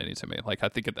fascinating to me. Like, I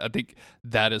think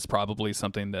that is probably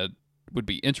something that would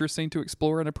be interesting to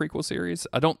explore in a prequel series.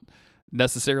 I don't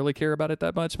necessarily care about it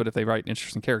that much, but if they write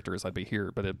interesting characters, I'd be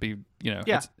here. But it'd be,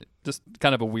 it's just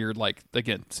kind of a weird, like,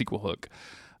 again, sequel hook.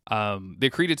 The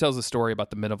Akrita tells a story about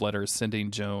the Men of Letters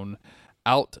sending Joan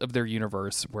out of their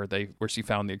universe where she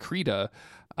found the Akrita,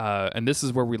 and this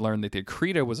is where we learn that the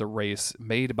Akrita was a race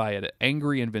made by an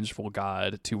angry and vengeful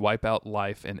god to wipe out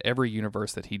life in every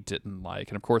universe that he didn't like.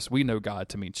 And of course, we know God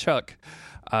to mean Chuck,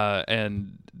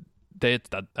 and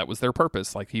that was their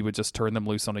purpose. Like, he would just turn them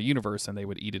loose on a universe and they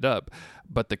would eat it up.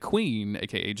 But the Queen,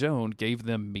 aka Joan, gave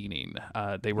them meaning.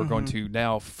 They were going to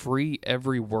now free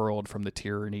every world from the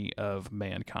tyranny of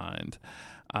mankind.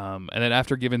 And then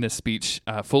after giving this speech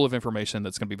full of information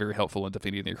that's going to be very helpful in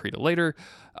defeating the Akrita later,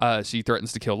 she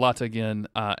threatens to kill Lotta again.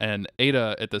 And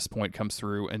Ada at this point comes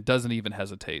through and doesn't even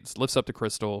hesitate. Lifts up the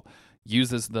crystal,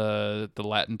 uses the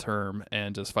Latin term,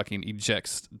 and just fucking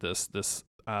ejects this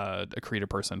Akrita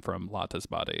person from Lotta's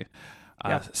body,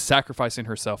 sacrificing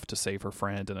herself to save her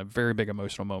friend in a very big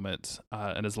emotional moment.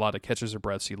 And as Lotta catches her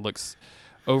breath, she looks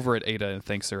over at Ada and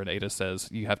thanks her, and Ada says,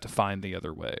 "You have to find the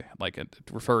other way," like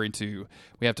referring to,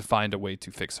 we have to find a way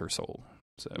to fix her soul.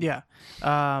 So Yeah,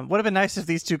 would have been nice if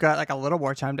these two got like a little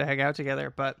more time to hang out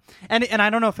together. But and I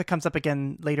don't know if it comes up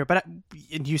again later. But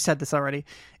and you said this already.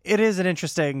 It is an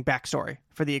interesting backstory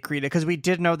for the Akrita because we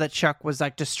did know that Chuck was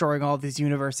like destroying all of these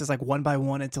universes like one by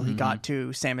one until he got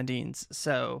to Sam and Dean's.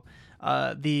 So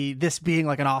this being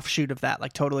like an offshoot of that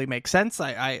like totally makes sense.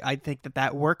 I think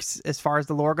that works as far as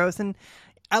the lore goes. And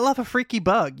I love a freaky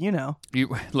bug, you know.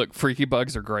 Look, freaky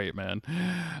bugs are great, man.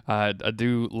 I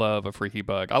do love a freaky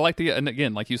bug. I like and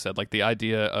again, like you said, like the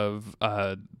idea of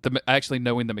actually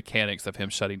knowing the mechanics of him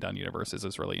shutting down universes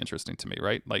is really interesting to me,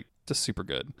 right? Like, just super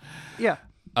good. Yeah.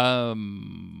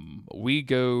 We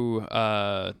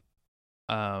go.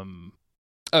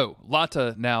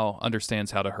 Lata now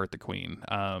understands how to hurt the queen.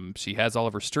 She has all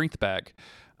of her strength back.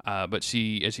 But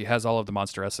she has all of the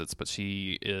monster essence, but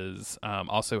she is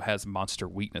also has monster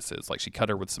weaknesses. Like she cut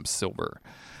her with some silver.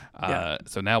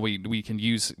 So now we can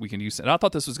use. And I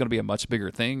thought this was going to be a much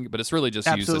bigger thing, but it's really just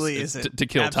Absolutely used isn't. to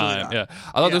kill Absolutely time. not. Yeah,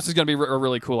 I thought this was going to be a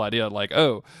really cool idea. Like,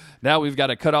 oh, now we've got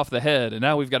to cut off the head, and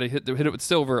now we've got to hit it with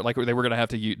silver. Like they were going to have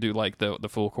to do like the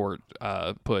full court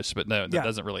push, but no, that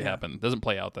doesn't really happen. It doesn't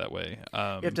play out that way. You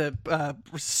have to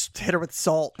hit her with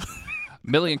salt.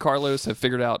 Millie and Carlos have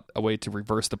figured out a way to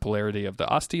reverse the polarity of the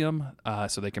ostium,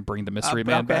 so they can bring the mystery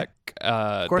man back.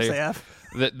 Of course they have.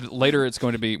 Later, it's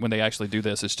going to be when they actually do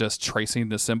this. It's just tracing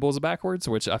the symbols backwards,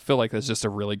 which I feel like that's just a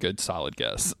really good, solid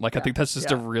guess. Like I think that's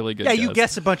just a really good. Yeah, guess. you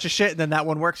guess a bunch of shit, and then that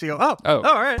one works. You go, all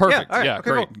right, perfect. Yeah, all right, yeah okay,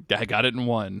 great. Cool. I got it in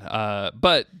one.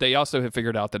 But they also have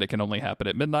figured out that it can only happen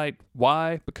at midnight.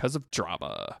 Why? Because of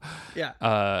drama. Yeah.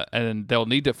 And they'll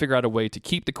need to figure out a way to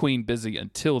keep the queen busy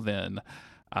until then.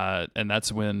 And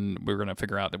that's when we're going to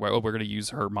figure out that we're going to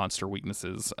use her monster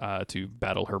weaknesses to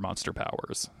battle her monster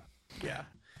powers. Yeah.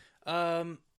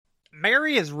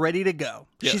 Mary is ready to go.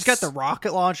 Yes. She's got the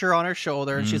rocket launcher on her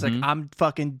shoulder, and she's like, I'm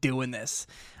fucking doing this.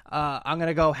 I'm going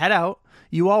to go head out.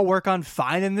 You all work on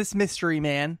finding this mystery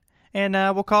man, and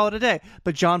we'll call it a day.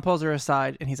 But John pulls her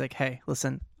aside, and he's like, hey,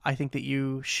 listen, I think that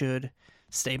you should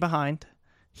stay behind.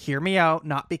 Hear me out,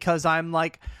 not because I'm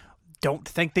like... don't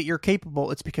think that you're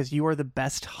capable. It's because you are the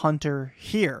best hunter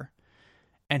here.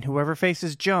 And whoever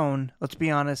faces Joan, let's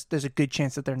be honest, there's a good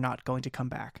chance that they're not going to come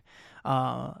back.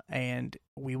 And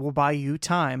we will buy you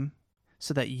time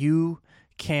so that you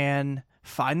can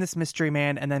find this mystery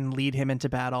man and then lead him into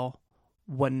battle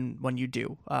when you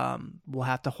do. We'll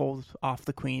have to hold off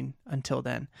the queen until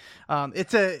then. I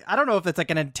don't know if it's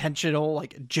like an intentional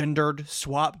like gendered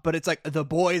swap, but it's like the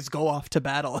boys go off to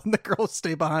battle and the girls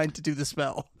stay behind to do the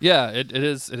spell. Yeah, it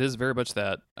is very much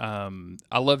that.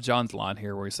 I love John's line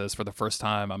here where he says, for the first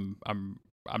time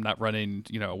I'm not running,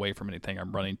 away from anything.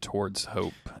 I'm running towards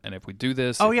hope. And if we do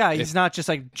this, he's not just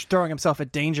like throwing himself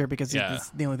at danger because it's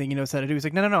the only thing he knows how to do. He's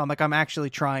like, no. I'm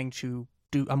actually trying to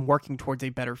I'm working towards a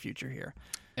better future here.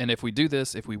 And if we do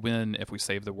this, if we win, if we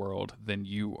save the world, then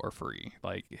you are free.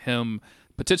 Like him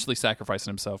potentially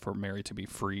sacrificing himself for Mary to be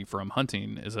free from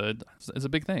hunting is a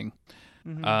big thing.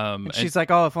 Mm-hmm. And she's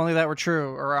like, oh, if only that were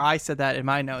true. Or I said that in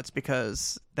my notes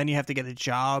because then you have to get a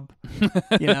job,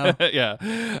 yeah.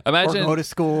 Imagine or go to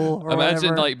school. Or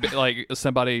imagine whatever. like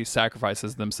somebody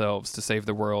sacrifices themselves to save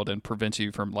the world and prevent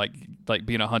you from like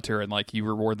being a hunter, and like you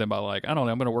reward them by like, I don't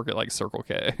know, I'm going to work at like Circle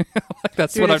K. Like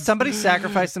that's Dude, what if somebody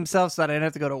sacrificed themselves so that I didn't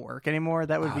have to go to work anymore,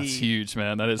 that would be huge,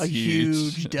 man. That is a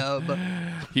huge dub.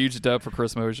 Huge dub for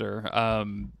Chris Mosier.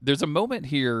 There's a moment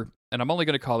here, and I'm only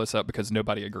going to call this up because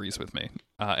nobody agrees with me,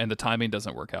 and the timing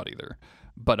doesn't work out either.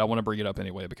 But I want to bring it up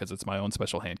anyway because it's my own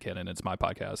special hand cannon. It's my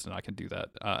podcast, and I can do that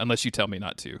unless you tell me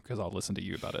not to, because I'll listen to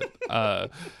you about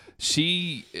it.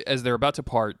 She, as they're about to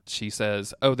part, she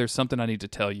says, "Oh, there's something I need to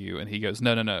tell you," and he goes,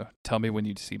 "No. Tell me when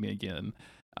you see me again."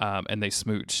 And they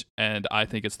smooch, and I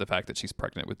think it's the fact that she's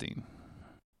pregnant with Dean.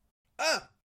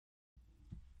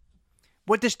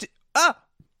 What does?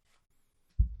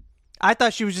 I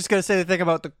thought she was just gonna say the thing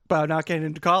about not getting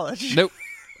into college. Nope.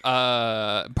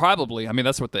 Probably. I mean,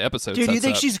 that's what the episode. Dude, sets you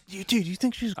think up. you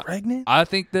think she's pregnant? I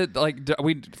think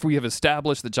that we have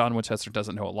established that John Winchester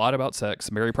doesn't know a lot about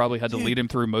sex. Mary probably had to lead him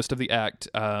through most of the act.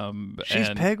 She's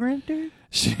pregnant, dude.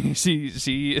 She is.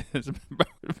 She's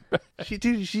pregnant,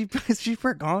 dude.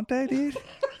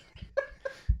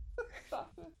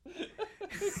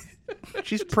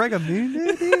 She's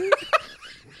pregnant, dude.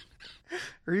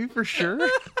 Are you for sure?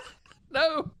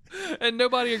 No, and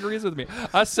nobody agrees with me.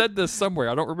 I said this somewhere.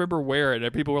 I don't remember where,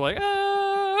 and people were like,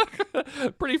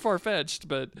 pretty far-fetched,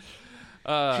 but...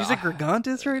 she's a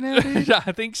Gregantis right now, dude?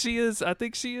 I think she is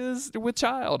with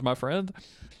child, my friend.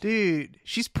 Dude,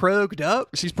 she's progged up.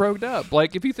 She's progged up.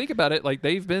 Like, if you think about it, like,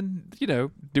 they've been,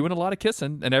 doing a lot of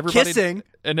kissing, and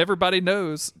everybody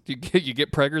knows you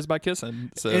get preggers by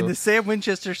kissing. So In the Sam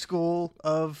Winchester School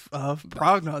of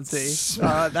Pregnancy,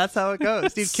 that's how it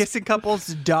goes. Dude,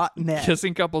 kissingcouples.net.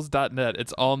 Kissingcouples.net.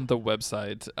 It's on the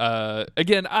website.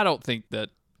 Again, I don't think that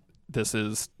this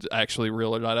is actually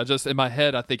real or not. I just, in my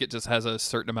head, I think it just has a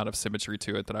certain amount of symmetry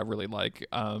to it that I really like.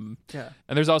 And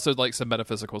there's also like some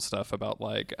metaphysical stuff about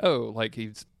like, like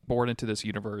he's born into this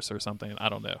universe or something. I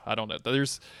don't know.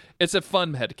 It's a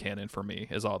fun headcanon for me,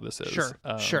 is all this is.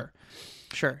 Sure.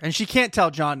 And she can't tell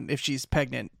John if she's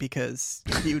pregnant because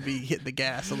he would be hitting the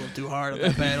gas a little too hard on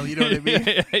that battle. You know what I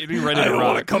mean? He'd be ready to I rock.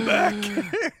 want to come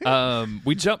back.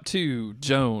 We jump to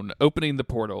Joan opening the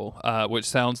portal, which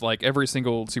sounds like every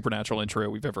single Supernatural intro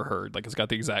we've ever heard. Like, it's got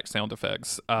the exact sound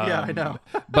effects. I know.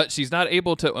 But she's not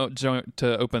able to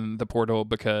open the portal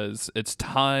because it's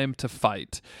time to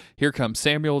fight. Here come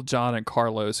Samuel, John, and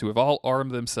Carlos, who have all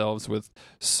armed themselves with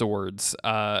swords.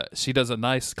 She does a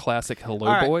nice classic "Hello,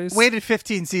 All right, boys." Waited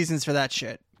 15 seasons for that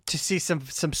shit to see some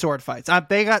sword fights.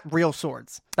 They got real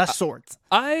swords. That's swords.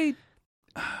 I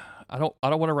don't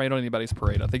want to rain on anybody's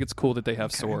parade. I think it's cool that they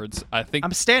have swords.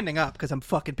 I'm standing up because I'm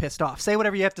fucking pissed off. Say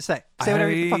whatever you have to say. Say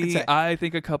whatever you fucking say. I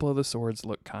think a couple of the swords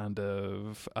look kind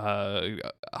of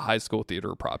high school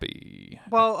theater proppy.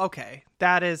 Well, okay,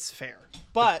 that is fair,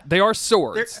 but they are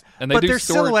swords, and their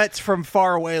silhouettes from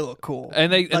far away look cool.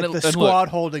 And the squad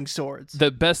holding swords.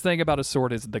 The best thing about a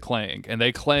sword is the clang, and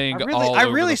they clang all I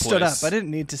over really the place. stood up. I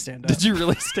didn't need to stand up. Did you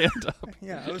really stand up?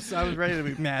 Yeah, I was ready to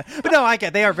be mad. But no, I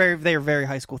get they are very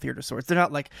high school theater swords. They're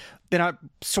not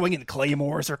swinging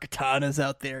claymores or katanas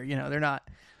out there. They're not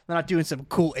doing some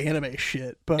cool anime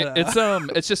shit. But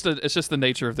it's just the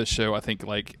nature of this show, I think.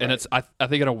 Like, and it's I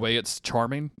think in a way it's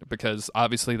charming because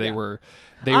obviously they were.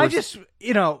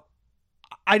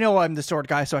 I know I'm the sword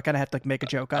guy, so I kind of have to make a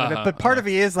joke out of it. But part of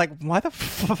me is like, why the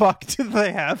fuck do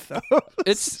they have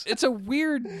those? It's a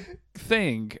weird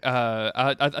thing.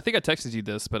 I think I texted you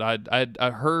this, but I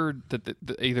heard that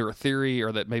either a theory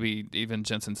or that maybe even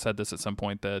Jensen said this at some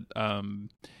point that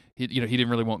he didn't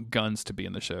really want guns to be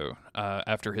in the show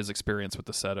after his experience with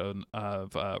the set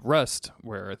of Rust,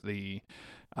 where the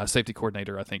safety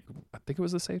coordinator, I think it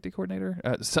was the safety coordinator,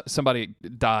 somebody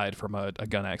died from a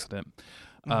gun accident.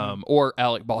 Or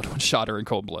Alec Baldwin shot her in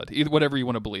cold blood. Either, whatever you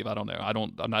want to believe, I don't know. I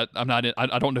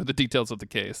don't know the details of the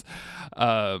case.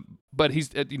 But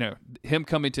he's, him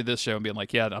coming to this show and being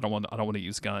like, yeah, I don't want to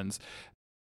use guns.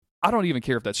 I don't even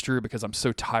care if that's true because I'm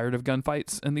so tired of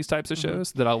gunfights in these types of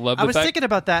shows that I love the I was thinking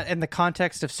about that in the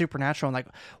context of Supernatural. And like,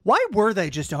 why were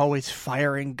they just always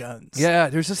firing guns? Yeah,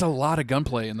 there's just a lot of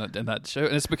gunplay in that show.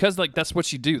 And it's because, like, that's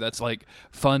what you do. That's, like,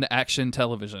 fun action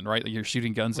television, right? Like, you're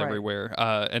shooting guns everywhere.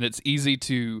 And it's easy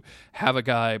to have a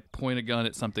guy point a gun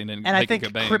at something and I make think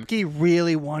it go bang. Kripke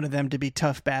really wanted them to be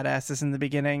tough badasses in the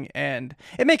beginning. And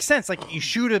it makes sense. Like, you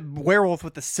shoot a werewolf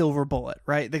with a silver bullet,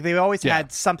 right? Like, they always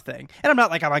had something. And I'm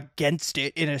not like I'm against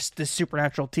it in this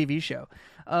Supernatural TV show.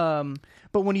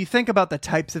 But when you think about the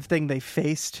types of thing they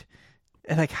faced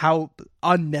and like how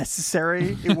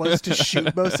unnecessary it was to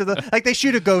shoot most of them, like they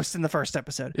shoot a ghost in the first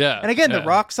episode. Yeah. And again, the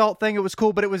rock salt thing, it was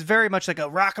cool, but it was very much like a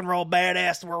rock and roll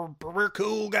badass, we're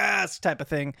cool guys type of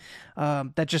thing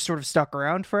that just sort of stuck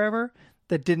around forever.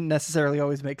 That didn't necessarily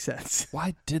always make sense.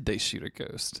 Why did they shoot a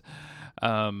ghost?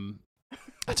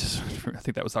 I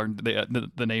think that was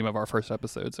the name of our first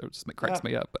episode, so it just cracks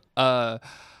me up.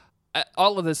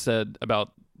 All of this said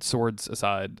about swords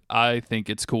aside, I think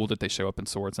it's cool that they show up in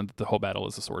swords and that the whole battle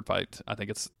is a sword fight. I think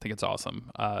it's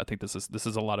awesome. I think this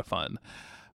is a lot of fun.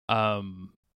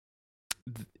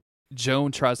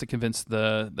 Joan tries to convince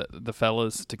the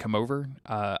fellas to come over.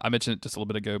 I mentioned it just a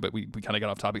little bit ago, but we kind of got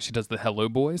off topic. She does the "Hello,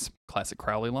 boys," classic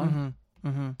Crowley line. Mm-hmm.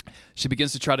 Mm-hmm. She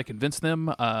begins to try to convince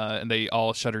them, and they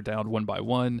all shut her down one by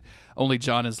one. Only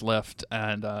John is left,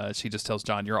 and she just tells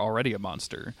John, "You're already a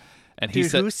monster." And he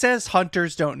who says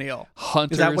hunters don't kneel?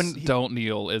 Hunters don't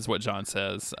kneel is what John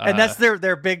says, and that's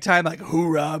their big time like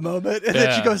hoorah moment. And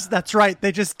then she goes, "That's right,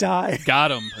 they just die." Got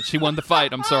him. She won the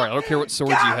fight. I'm sorry. I don't care what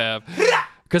swords you have.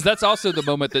 Because that's also the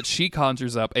moment that she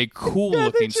conjures up a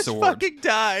cool-looking sword. Fucking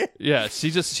die. Yeah, she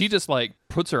just like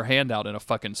puts her hand out and a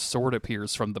fucking sword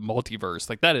appears from the multiverse.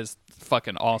 Like, that is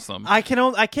fucking awesome. I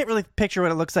can't really picture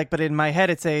what it looks like, but in my head,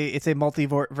 it's a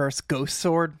multiverse ghost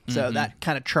sword. So that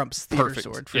kind of trumps theater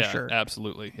sword for sure.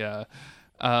 Absolutely. Yeah.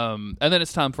 And then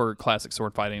it's time for classic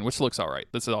sword fighting, which looks all right.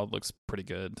 This all looks pretty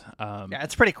good. Yeah,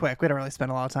 it's pretty quick. We don't really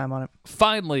spend a lot of time on it.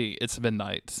 Finally, it's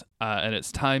midnight, and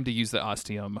it's time to use the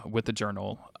ostium with the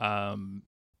journal.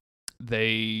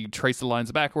 They trace the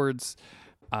lines backwards.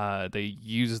 They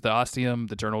use the ostium.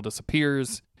 The journal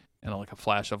disappears. And like a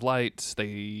flash of light,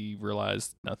 they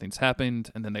realize nothing's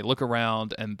happened. And then they look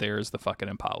around, and there's the fucking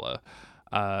Impala.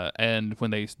 And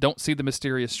when they don't see the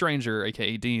mysterious stranger,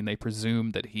 aka Dean, they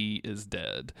presume that he is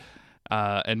dead.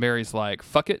 And Mary's like,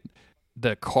 fuck it.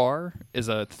 The car is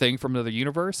a thing from another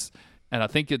universe. And I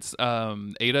think it's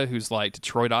Ada who's like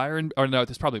Detroit Iron. Or no,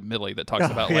 it's probably Millie that talks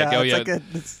about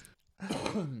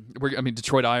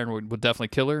Detroit Iron would definitely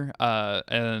kill her.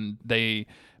 And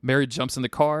Mary jumps in the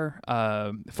car.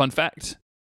 Fun fact,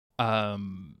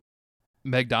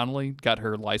 Meg Donnelly got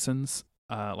her license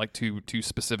to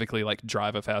specifically like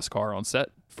drive a fast car on set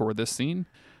for this scene.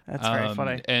 That's very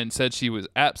funny. And said she was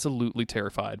absolutely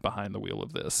terrified behind the wheel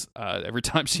of this. Every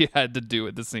time she had to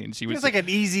do the scene, she was... It was like an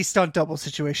easy stunt double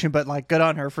situation, but like good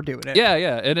on her for doing it. Yeah,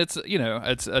 and it's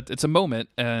it's a moment,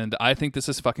 and I think this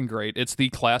is fucking great. It's the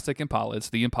classic Impala. It's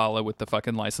the Impala with the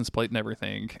fucking license plate and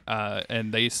everything.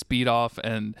 And they speed off,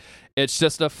 and it's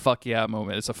just a fuck yeah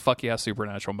moment. It's a fuck yeah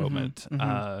supernatural moment.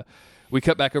 We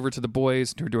cut back over to the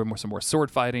boys who are doing some more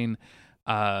sword fighting.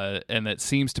 And it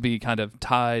seems to be kind of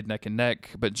tied neck and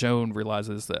neck, but Joan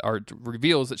realizes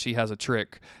reveals that she has a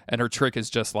trick, and her trick is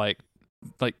just like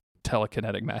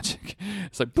telekinetic magic.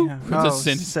 It's like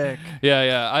boop, sick.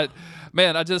 Yeah.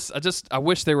 I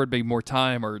wish there would be more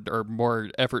time or more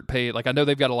effort paid. Like I know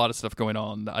they've got a lot of stuff going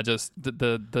on. I just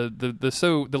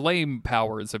the lame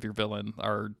powers of your villain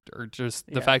are just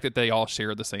the fact that they all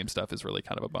share the same stuff is really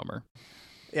kind of a bummer.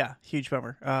 Yeah, huge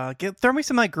bummer. Throw me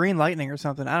some like green lightning or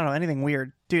something. I don't know, anything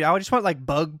weird, dude. I would just want like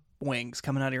bug wings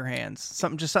coming out of your hands.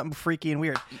 Something freaky and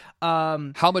weird.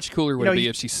 How much cooler would it be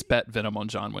if she spat venom on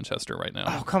John Winchester right now?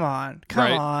 Oh, come on.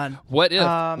 What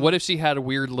if she had a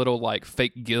weird little like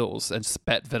fake gills and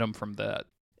spat venom from that?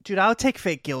 Dude, I would take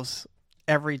fake gills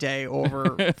every day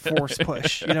over force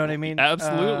push. You know what I mean?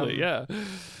 Absolutely, yeah.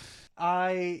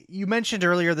 You mentioned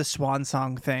earlier the swan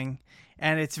song thing,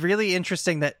 and it's really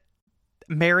interesting that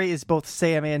Mary is both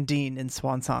Sam and Dean in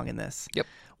Swan Song in this. Yep.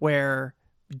 Where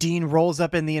Dean rolls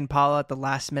up in the Impala at the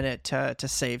last minute to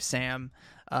save Sam,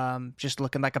 just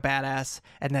looking like a badass.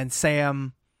 And then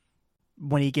Sam,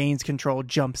 when he gains control,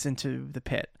 jumps into the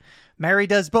pit. Mary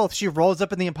does both. She rolls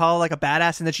up in the Impala like a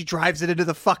badass, and then she drives it into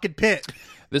the fucking pit.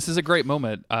 This is a great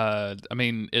moment.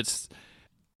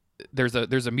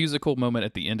 There's a musical moment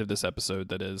at the end of this episode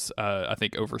that is I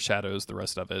think overshadows the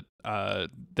rest of it.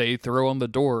 They throw on the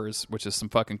Doors, which is some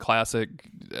fucking classic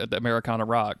Americana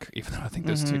rock, even though I think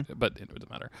those two, but it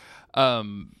doesn't matter.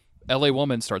 LA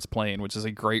Woman starts playing, which is a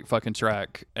great fucking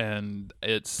track, and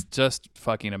it's just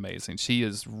fucking amazing. She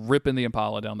is ripping the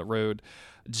Impala down the road.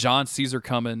 John sees her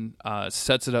coming,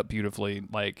 sets it up beautifully,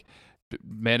 like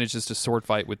manages to sword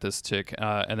fight with this chick,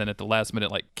 and then at the last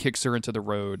minute like kicks her into the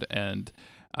road, and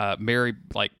Mary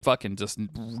like fucking just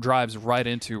drives right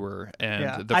into her,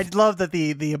 and I love that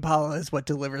the Impala is what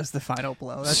delivers the final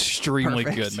blow. That's extremely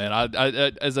perfect. Good, man.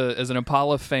 I as an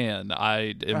Impala fan,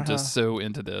 I am just so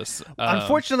into this.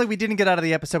 Unfortunately, we didn't get out of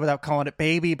the episode without calling it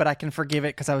baby, but I can forgive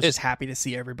it because I was just happy to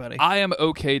see everybody. I am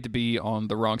okay to be on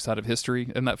the wrong side of history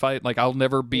in that fight. Like I'll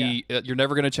never be. Yeah. You're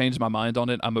never going to change my mind on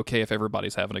it. I'm okay if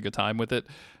everybody's having a good time with it.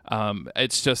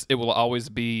 It's just it will always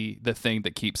be the thing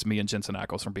that keeps me and Jensen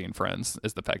Ackles from being friends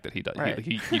is the fact that he does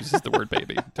he uses the word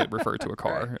baby to refer to a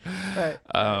car. Right.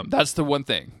 That's the one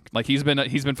thing. Like he's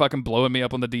been fucking blowing me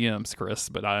up on the DMs, Chris,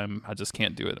 but I just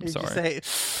can't do it. I'm sorry.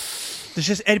 There's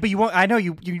just but you won't. I know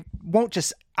you won't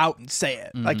just out and say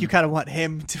it. Mm-hmm. Like you kind of want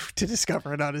him to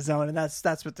discover it on his own, and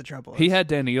that's what the trouble is. He had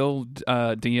Danielle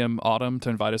DM Autumn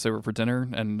to invite us over for dinner,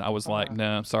 and I was like,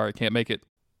 no, sorry, can't make it.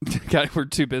 We're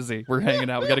too busy. We're hanging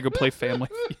out. We got to go play Family.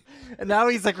 And now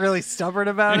he's like really stubborn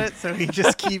about it, so he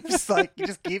just keeps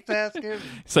asking.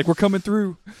 He's like, we're coming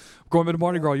through. We're going to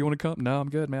Mardi Gras. You want to come? No, I'm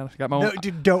good, man. I got my own. No,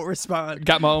 dude, don't respond.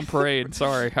 Got my own parade.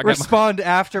 Sorry. Respond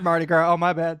after Mardi Gras. Oh,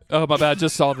 my bad. Oh, my bad.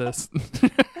 Just saw this.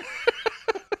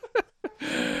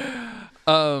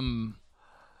 Oh,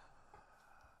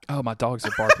 my dogs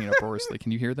are barking uproariously.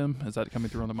 Can you hear them? Is that coming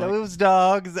through on the mic? Those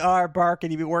dogs are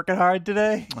barking. You been working hard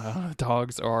today?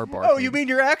 Dogs are barking. Oh, you mean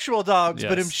your actual dogs?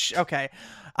 Yes. But okay,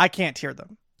 I can't hear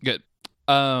them. Good.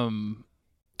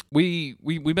 We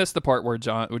missed the part where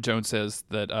Joan says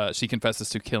that she confesses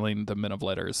to killing the men of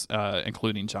letters,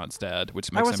 including John's dad,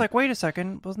 which makes I was like, wait a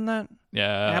second, wasn't that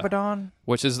Abaddon?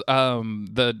 Which is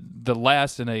the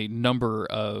last in a number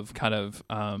of kind of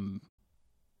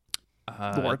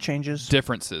lore changes,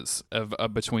 differences of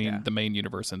between the main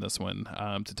universe and this one,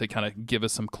 to kind of give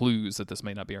us some clues that this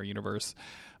may not be our universe.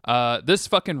 This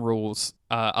fucking rules.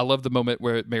 I love the moment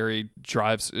where Mary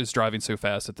is driving so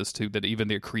fast at this tube that even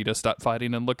the Akrita stop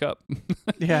fighting and look up.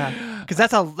 Yeah, because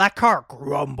that car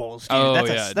grumbles, dude. Oh,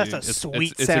 That's dude. a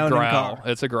sweet it's sounding a growl. car.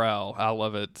 It's a growl. I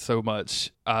love it so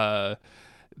much.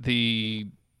 The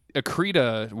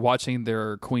Akrita watching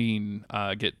their queen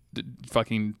get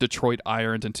fucking Detroit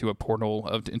ironed into a portal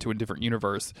into a different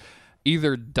universe,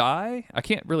 either die. I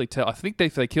can't really tell. I think they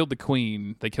killed the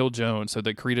queen. They killed Joan, so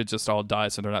the Akrita just all die,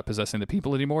 so they're not possessing the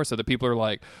people anymore. So the people are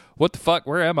like, "What the fuck?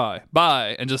 Where am I?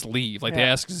 Bye," and just leave. Like they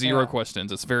ask zero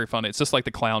questions. It's very funny. It's just like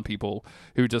the clown people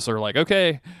who just are like,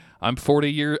 "Okay, I'm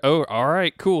 40 years. Oh, all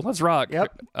right, cool. Let's rock."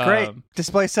 Yep, great.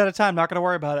 Display set of time. Not going to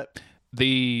worry about it.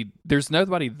 There's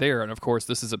nobody there, and of course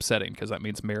this is upsetting because that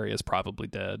means Mary is probably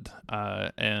dead.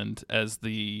 And as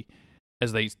they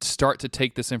start to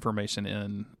take this information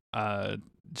in,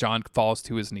 John falls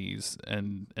to his knees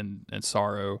and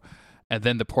sorrow, and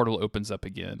then the portal opens up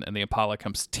again, and the Impala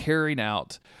comes tearing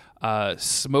out,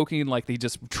 smoking like they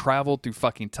just traveled through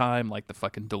fucking time, like the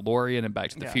fucking DeLorean and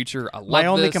Back to the Future. I love My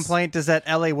only this. complaint is that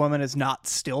LA Woman is not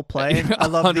still playing. I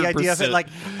love the idea of it, 100%. like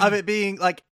of it being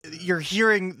like you're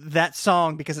hearing that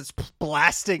song because it's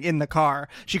blasting in the car.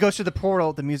 She goes through the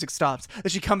portal, the music stops, then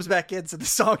she comes back in, so the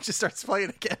song just starts playing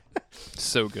again.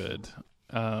 So good,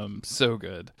 so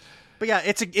good. But yeah,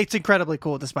 it's incredibly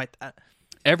cool despite that.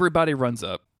 Everybody runs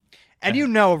up. And you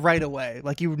know right away,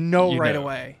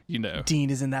 away, Dean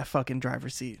is in that fucking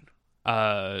driver's seat.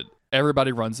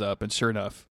 Everybody runs up, and sure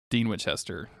enough, Dean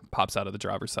Winchester pops out of the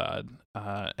driver's side,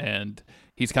 and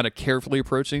he's kind of carefully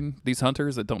approaching these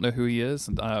hunters that don't know who he is.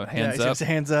 Hands up,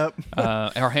 hands up,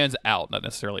 or hands out, not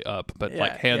necessarily up, but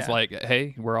like hands like,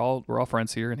 "Hey, we're all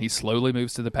friends here." And he slowly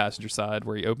moves to the passenger side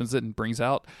where he opens it and brings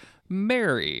out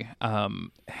Mary,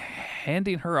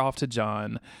 handing her off to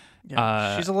John.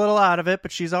 Yeah, she's a little out of it,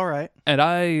 but she's all right. And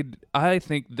I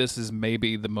think this is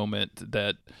maybe the moment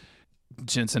that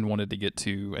Jensen wanted to get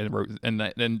to and wrote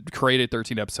and created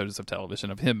 13 episodes of television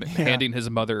of him handing his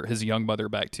young mother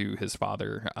back to his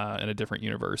father in a different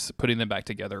universe, putting them back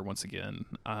together once again.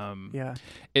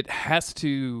 It has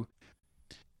to.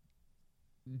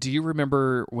 Do you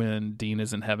remember when Dean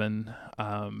is in heaven,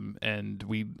 and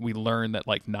we learn that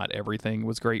like not everything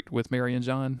was great with Mary and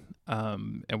John,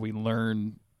 and we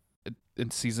learn in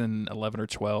season 11 or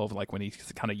 12, like when he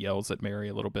kind of yells at Mary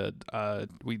a little bit,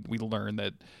 we learn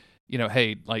that,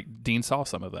 hey, like Dean saw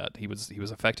some of that. He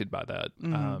was affected by that.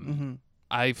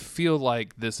 I feel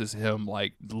like this is him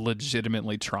like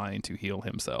legitimately trying to heal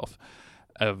himself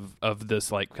of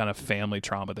this like kind of family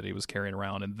trauma that he was carrying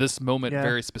around. And this moment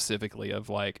very specifically of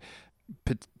like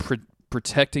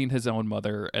protecting his own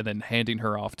mother and then handing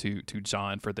her off to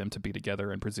John for them to be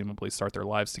together and presumably start their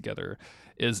lives together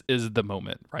is the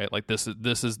moment, right? Like this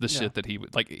is the shit that he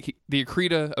would like. The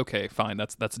Akrita, okay, fine,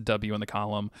 that's a W in the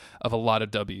column of a lot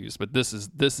of W's, but this is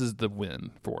the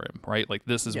win for him, right? Like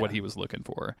this is what he was looking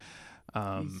for.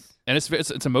 And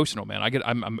it's emotional, man.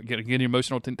 I'm getting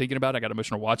emotional thinking about it. I got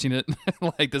emotional watching it.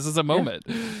 Like this is a moment.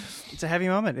 It's a heavy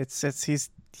moment. He's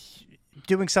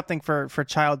doing something for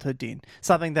childhood Dean,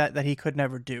 something that he could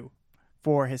never do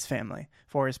for his family,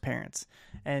 for his parents.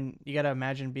 And you got to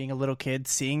imagine being a little kid,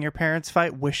 seeing your parents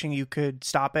fight, wishing you could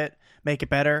stop it, make it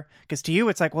better. Because to you,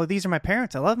 it's like, well, these are my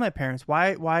parents. I love my parents.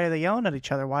 Why are they yelling at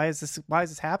each other? Why is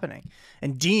this happening?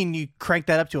 And Dean, you crank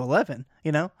that up to 11,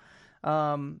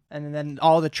 and then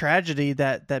all the tragedy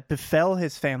that befell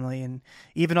his family, and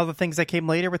even all the things that came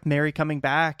later with Mary coming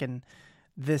back. And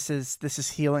this is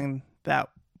healing that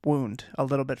wound a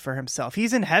little bit for himself.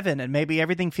 He's in heaven, and maybe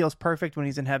everything feels perfect when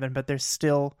he's in heaven, but there's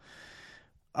still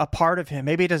a part of him.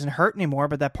 Maybe it doesn't hurt anymore,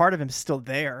 but that part of him is still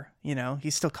there.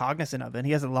 He's still cognizant of it.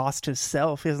 He hasn't lost his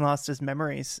self. He hasn't lost his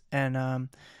memories. And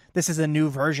this is a new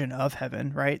version of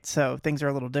heaven, right? So things are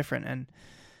a little different, and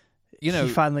he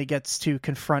finally gets to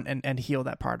confront and heal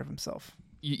that part of himself.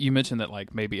 You mentioned that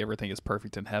like maybe everything is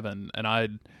perfect in heaven, and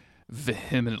I'd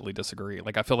vehemently disagree.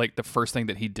 Like I feel like the first thing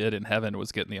that he did in heaven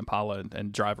was get in the Impala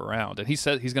and drive around, and he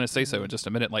said he's going to say so in just a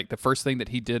minute. Like the first thing that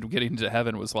he did getting into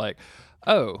heaven was like,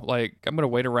 oh, like I'm going to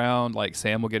wait around, like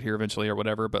Sam will get here eventually or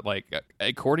whatever. But like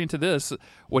according to this,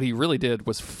 what he really did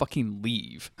was fucking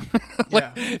leave.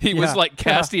 He was like,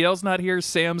 Castiel's not here,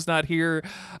 Sam's not here,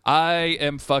 I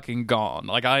am fucking gone.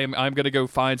 Like I'm going to go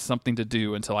find something to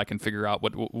do until I can figure out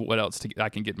what else I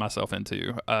can get myself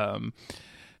into.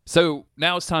 So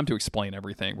now it's time to explain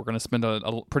everything. We're going to spend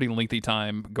a pretty lengthy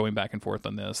time going back and forth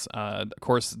on this. Of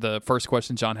course, the first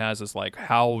question John has is like,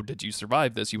 how did you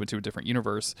survive this? You went to a different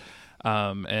universe.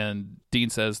 And Dean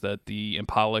says that the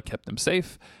Impala kept them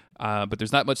safe. But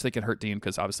there's not much that can hurt Dean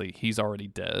because obviously he's already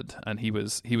dead. And he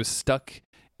was stuck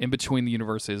in between the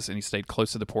universes, and he stayed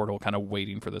close to the portal, kind of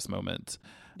waiting for this moment.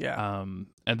 Yeah.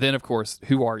 And then, of course,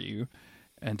 who are you?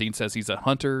 And Dean says he's a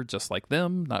hunter just like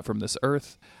them, not from this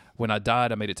earth. When I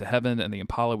died, I made it to heaven, and the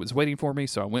Impala was waiting for me,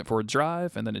 so I went for a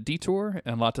drive and then a detour.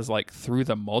 And Lata's like, through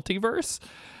the multiverse?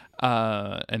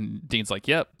 And Dean's like,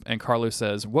 yep. And Carlos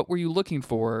says, what were you looking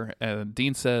for? And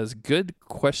Dean says, good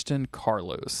question,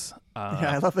 Carlos.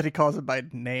 Yeah, I love that he calls him by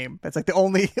name. That's like the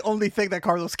only thing that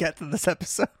Carlos gets in this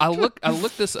episode. I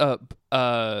looked this up.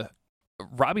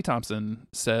 Robbie Thompson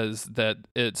says that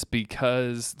it's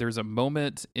because there's a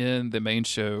moment in the main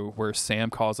show where Sam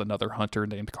calls another hunter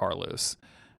named Carlos.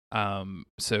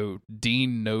 So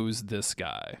Dean knows this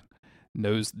guy,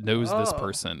 knows this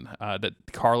person, that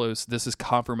Carlos, this is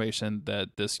confirmation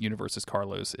that this universe is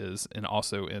Carlos is, and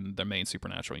also in the main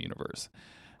Supernatural universe.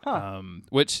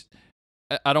 Which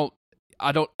I don't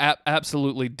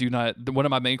absolutely do not. One of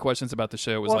my main questions about the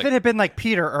show was if it had been like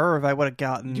Peter Irv, I would have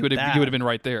gotten you would have been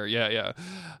right there. Yeah.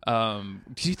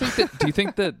 Do you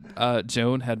think that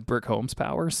Joan had Brooke Holmes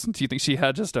powers? Do you think she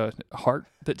had just a heart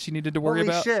that she needed to worry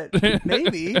about? Shit.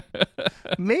 Maybe.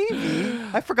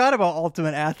 I forgot about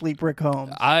Ultimate Athlete Brooke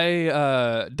Holmes.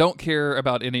 I don't care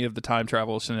about any of the time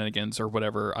travel shenanigans or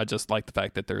whatever. I just like the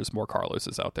fact that there's more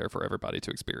Carloses out there for everybody to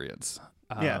experience.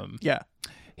 Yeah.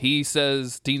 Dean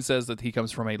says that he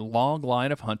comes from a long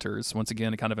line of hunters, once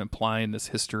again kind of implying this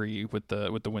history with the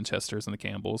Winchesters and the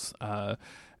Campbells,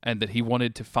 and that he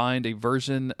wanted to find a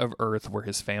version of Earth where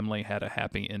his family had a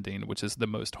happy ending, which is the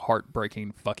most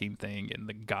heartbreaking fucking thing in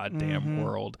the goddamn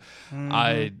world.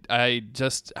 I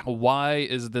just, why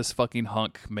is this fucking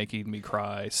hunk making me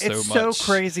cry so much? It's so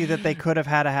crazy that they could have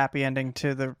had a happy ending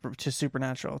to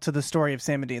Supernatural, to the story of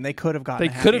Sam and Dean. They could have gotten.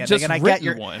 They could have just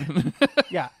written one.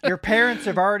 Yeah, your parents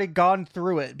have already gone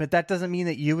through it, but that doesn't mean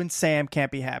that you and Sam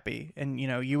can't be happy, and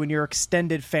you and your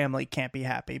extended family can't be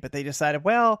happy. But they decided,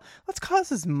 well, let's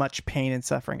cause as much pain and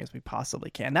suffering as we possibly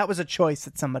can. That was a choice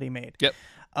that somebody made. Yep.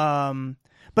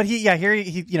 But he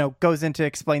goes into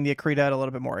explain the Akrita a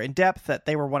little bit more in depth, that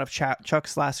they were one of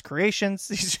Chuck's last creations.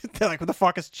 They're like, what the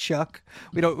fuck is Chuck?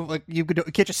 We don't like you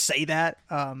can't just say that.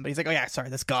 But he's like, oh yeah, sorry,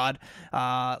 that's God.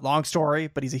 Long story,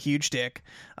 but he's a huge dick.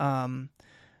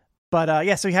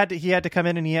 So he had to come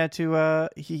in and he had to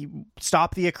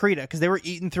stop the Akrita because they were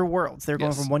eating through worlds. They were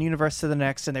going from one universe to the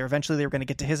next, and they were going to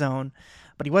get to his own.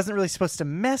 But he wasn't really supposed to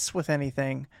mess with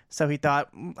anything, so he thought,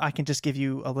 I can just give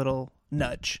you a little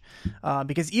nudge.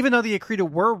 Because even though the Akrita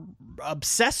were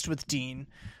obsessed with Dean,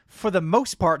 for the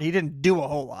most part, he didn't do a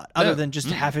whole lot other than just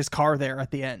have his car there at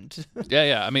the end.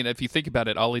 Yeah. I mean, if you think about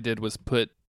it, all he did was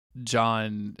put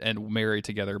John and Mary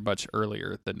together much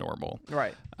earlier than normal,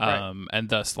 right? And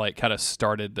thus like kind of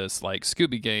started this like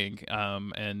Scooby Gang,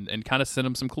 and kind of sent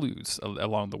him some clues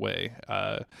along the way.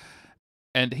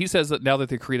 And he says that now that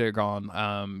the Akrita are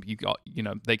gone,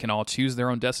 they can all choose their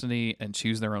own destiny and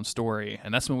choose their own story.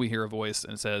 And that's when we hear a voice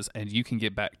and it says, "And you can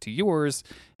get back to yours."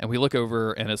 And we look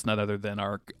over, and it's none other than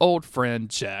our old friend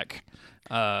Jack,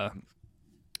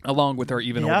 along with our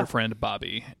even older friend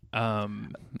Bobby.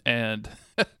 And I'm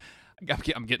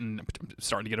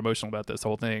starting to get emotional about this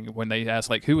whole thing when they ask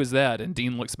like, who is that? And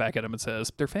Dean looks back at him and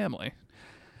says, their family.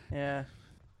 Yeah.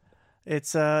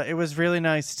 It was really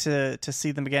nice to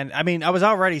see them again. I mean, I was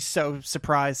already so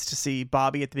surprised to see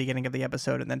Bobby at the beginning of the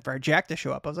episode, and then for Jack to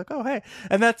show up, I was like, oh, hey.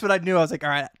 And that's what I knew. I was like, all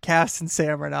right, Cass and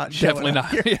Sam are not definitely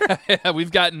not. Yeah, we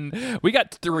got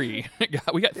 3.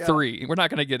 We got 3. We're not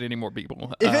going to get any more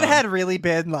people. If it had really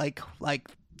been like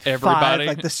everybody, 5,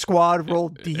 like the squad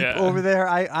rolled deep over there,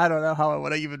 I don't know how I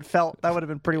would have even felt. That would have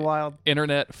been pretty wild.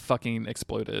 Internet fucking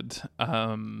exploded.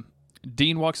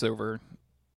 Dean walks over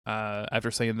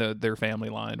after saying their family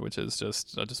line, which is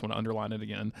just, I just want to underline it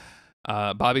again.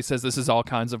 Bobby says this is all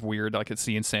kinds of weird. I could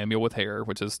see in Samuel with hair,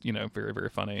 which is, very, very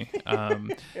funny.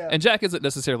 And Jack isn't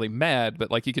necessarily mad,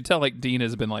 but like you could tell like Dean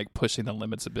has been like pushing the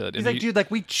limits a bit. He's like, dude,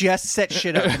 like we just set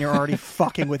shit up and you're already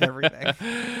fucking with everything.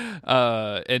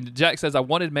 And Jack says, I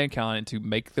wanted mankind to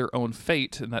make their own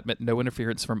fate, and that meant no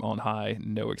interference from on high,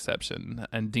 no exception.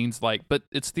 And Dean's like, but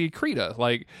it's the Akrita.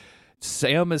 Like,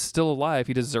 Sam is still alive.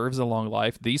 He deserves a long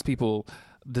life. These people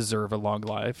deserve a long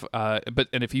life. And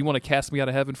if you want to cast me out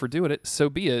of heaven for doing it, so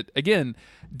be it. Again,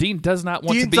 Dean does not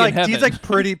want to be in heaven. Dean's like,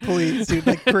 pretty please, dude.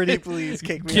 Like, pretty please,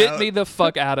 kick me out. Get me the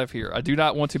fuck out of here. I do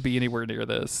not want to be anywhere near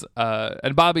this.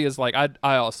 And Bobby is like,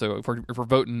 I also, if we're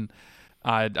voting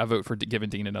I vote for giving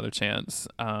Dean another chance.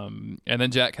 And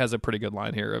then Jack has a pretty good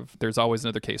line here of, "There's always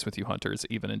another case with you hunters,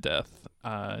 even in death."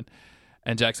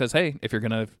 And Jack says, "Hey, if you're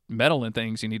going to meddle in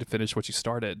things, you need to finish what you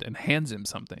started," and hands him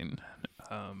something.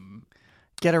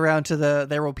 Get around to the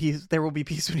there will be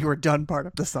peace when you are done part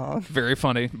of the song. Very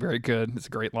funny. Very good. It's a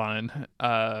great line.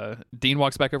 Dean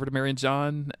walks back over to Mary and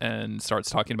John and starts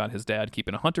talking about his dad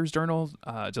keeping a hunter's journal,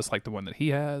 just like the one that he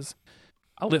has.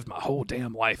 "I lived my whole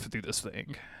damn life through this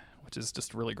thing," which is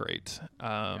just really great.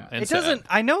 And it doesn't.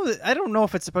 I don't know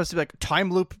if it's supposed to be like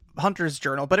time loop hunter's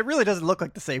journal, but it really doesn't look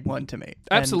like the same one to me.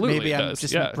 Absolutely, and maybe I'm does.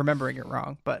 just Yeah. remembering it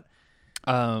wrong, but.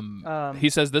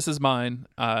 He says, "This is mine.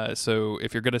 So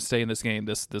if you're going to stay in this game,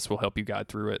 this will help you guide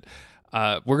through it."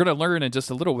 We're going to learn in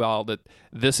just a little while that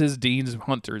this is Dean's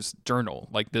hunter's journal.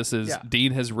 Like this is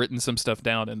Dean has written some stuff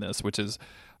down in this, which is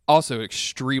also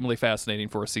extremely fascinating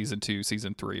for a season 2,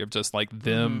 season 3 of just like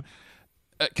them.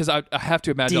 Because I have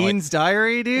to imagine Dean's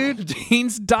diary, dude.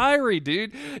 Dean's diary,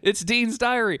 dude. It's Dean's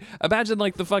diary. Imagine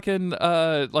like the fucking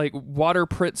like water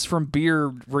prints from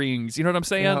beer rings. You know what I'm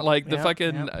saying? Yep, Like the yep,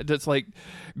 fucking just like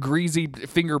greasy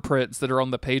fingerprints that are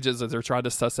on the pages as they're trying to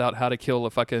suss out how to kill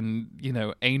a fucking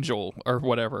angel or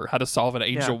whatever, how to solve an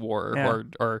angel war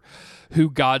or who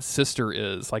God's sister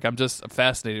is. Like I'm just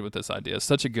fascinated with this idea. It's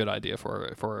such a good idea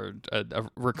for a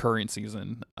recurring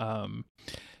season.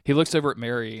 He looks over at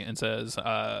Mary and says,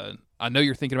 "I know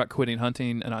you're thinking about quitting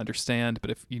hunting, and I understand,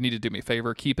 but if you need to do me a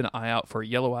favor, keep an eye out for a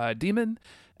yellow-eyed demon,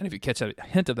 and if you catch a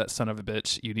hint of that son of a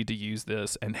bitch, you need to use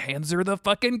this," and hands her the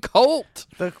fucking Colt.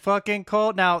 The fucking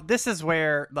Colt. Now, this is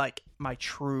where, like, my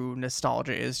true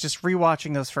nostalgia is. Just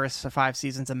rewatching those first 5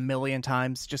 seasons a million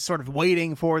times, just sort of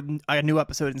waiting for a new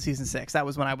episode in season 6. That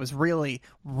was when I was really,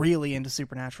 really into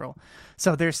Supernatural.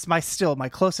 So there's my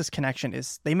closest connection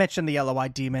is they mentioned the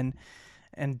yellow-eyed demon,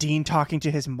 and Dean talking to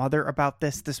his mother about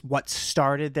this what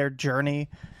started their journey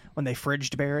when they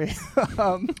fridged Barry.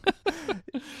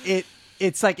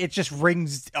 It's like it just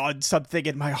rings on something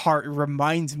in my heart. It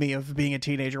reminds me of being a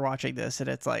teenager watching this, and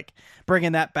it's like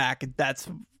bringing that back. That's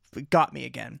got me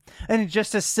again. And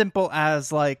just as simple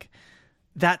as like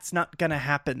that's not gonna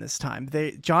happen this time.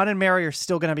 John and Mary are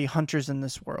still gonna be hunters in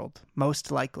this world,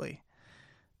 most likely,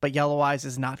 but Yellow Eyes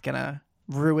is not gonna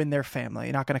ruin their family,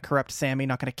 not going to corrupt Sammy,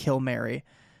 not going to kill Mary,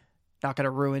 not going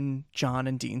to ruin John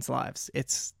and Dean's lives.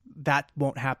 That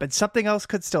won't happen. Something else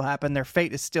could still happen. Their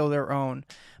fate is still their own,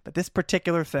 but this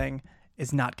particular thing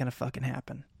is not going to fucking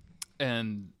happen.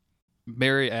 And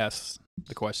Mary asks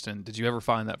the question, "Did you ever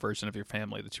find that version of your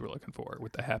family that you were looking for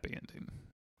with the happy ending?"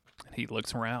 And he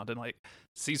looks around and like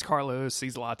sees Carlos,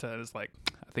 sees Lata, and is like,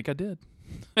 "I think I did."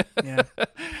 Yeah.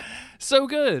 So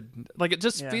good. Like it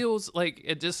just feels like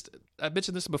I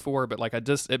mentioned this before, but like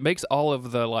it makes all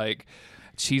of the like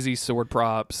cheesy sword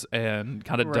props and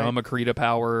kind of dumb Akrita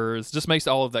powers, just makes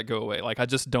all of that go away. Like I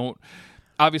just don't,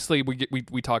 obviously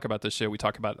we talk about this show, we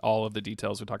talk about all of the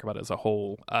details, we talk about it as a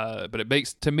whole, but it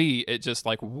makes, to me, it just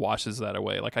like washes that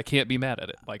away. Like I can't be mad at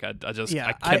it. Like I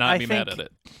cannot be mad at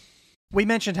it. We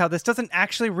mentioned how this doesn't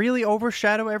actually really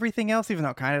overshadow everything else, even though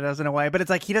it kind of does in a way. But it's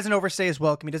like he doesn't overstay his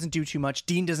welcome. He doesn't do too much.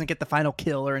 Dean doesn't get the final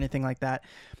kill or anything like that.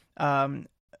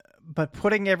 But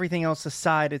putting everything else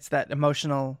aside, it's that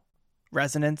emotional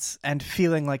resonance and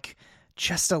feeling like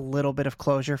just a little bit of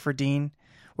closure for Dean,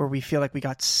 where we feel like we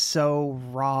got so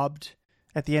robbed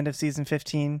at the end of season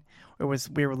 15.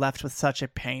 We were left with such a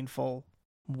painful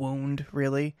wound,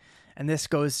 really. And this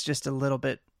goes just a little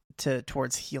bit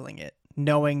towards healing it.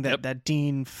 Knowing that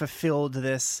Dean fulfilled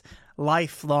this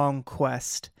lifelong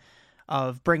quest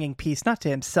of bringing peace, not to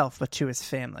himself, but to his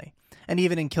family. And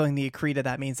even in killing the Akrita,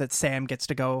 that means that Sam gets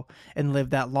to go and live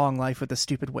that long life with a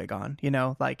stupid wig on.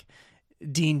 Like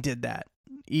Dean did that.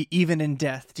 Even in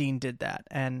death, Dean did that.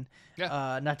 And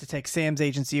not to take Sam's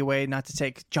agency away, not to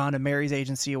take John and Mary's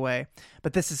agency away,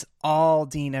 but this is all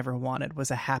Dean ever wanted,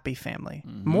 was a happy family.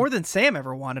 Mm-hmm. More than Sam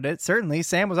ever wanted it, certainly.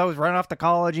 Sam was always running off to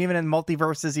college. Even in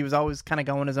multiverses, he was always kind of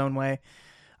going his own way.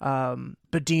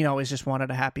 But Dean always just wanted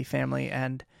a happy family,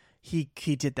 and he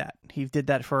did that. He did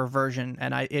that for a version,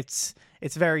 and it's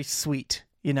very sweet,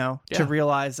 to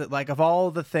realize that, like, of all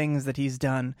the things that he's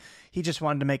done, he just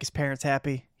wanted to make his parents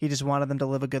happy. He just wanted them to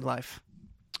live a good life.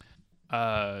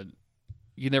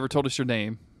 You never told us your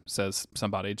name, says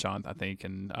somebody, John, I think,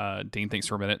 and Dean thinks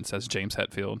for a minute and says James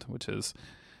Hetfield, which is,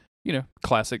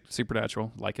 classic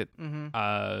Supernatural, like it.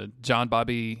 Mm-hmm. Dean,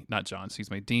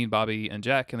 Bobby, and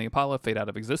Jack and the Apollo fade out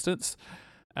of existence,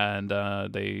 and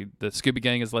the Scooby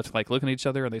Gang is left like looking at each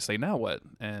other, and they say, "Now what?"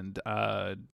 And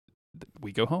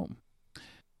we go home.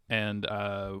 And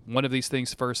one of these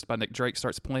things first by Nick Drake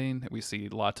starts playing. We see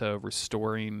Lata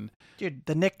restoring. Dude,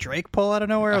 the Nick Drake pull out of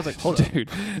nowhere. I was like, hold on. Dude,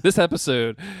 this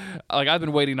episode, like I've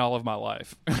been waiting all of my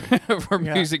life for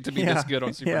music to be this good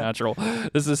on Supernatural.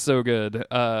 This is so good.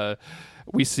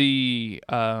 We see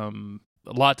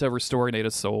Lata restoring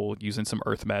Ada's soul using some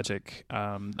earth magic.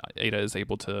 Ada is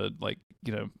able to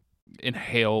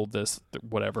inhale this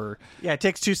whatever. Yeah, it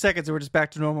takes 2 seconds and we're just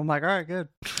back to normal. I'm like, all right, good.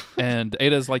 And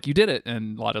Ada's like, you did it.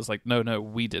 And Lata's like, no,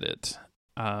 we did it.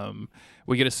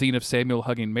 We get a scene of Samuel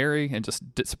hugging Mary and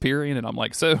just disappearing. And I'm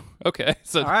like, so, okay.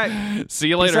 So, all right. See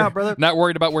you later. Peace out, brother. Not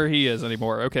worried about where he is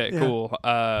anymore. Okay, cool.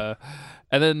 And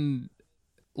then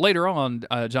later on,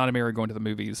 John and Mary are going to the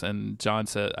movies, and John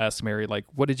asks Mary, like,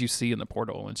 what did you see in the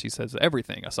portal? And she says,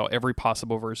 everything. I saw every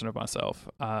possible version of myself,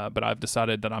 but I've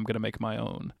decided that I'm going to make my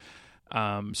own.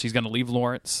 She's going to leave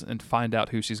Lawrence and find out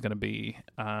who she's going to be.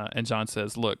 And John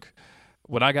says, look,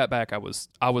 when I got back, I was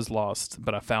lost,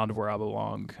 but I found where I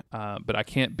belong. But I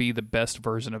can't be the best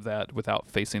version of that without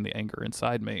facing the anger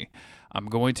inside me. I'm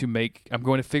going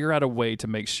to figure out a way to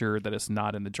make sure that it's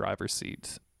not in the driver's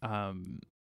seat.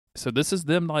 So this is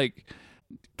them like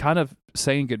kind of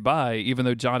saying goodbye, even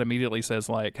though John immediately says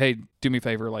like, hey, do me a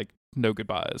favor, like no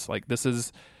goodbyes. Like this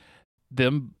is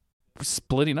them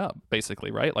splitting up basically,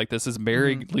 right? Like this is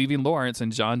Mary leaving Lawrence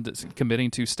and John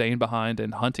committing to staying behind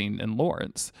and hunting in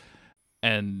Lawrence.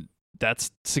 And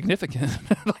that's significant.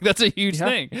 Like that's a huge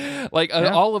thing. Like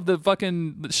all of the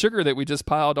fucking sugar that we just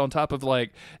piled on top of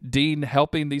like Dean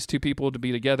helping these two people to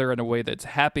be together in a way that's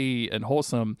happy and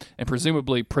wholesome and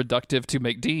presumably productive to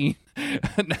make Dean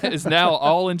is now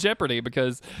all in jeopardy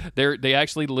because they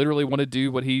actually literally want to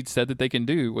do what he said that they can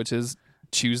do, which is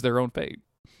choose their own fate.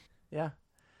 Yeah.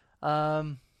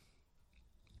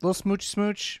 Little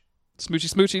smooch.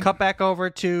 Smoochy. Cut back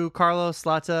over to Carlos,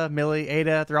 Lata, Millie,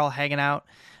 Ada. They're all hanging out.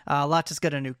 Lata's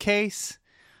got a new case.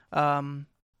 John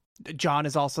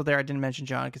is also there. I didn't mention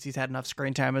John because he's had enough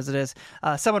screen time as it is.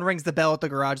 Someone rings the bell at the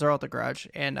garage. They're all at the garage.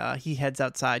 And he heads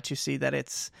outside to see that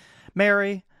it's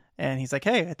Mary. And he's like,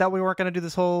 hey, I thought we weren't going to do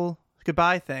this whole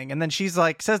goodbye thing. And then she's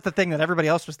like, says the thing that everybody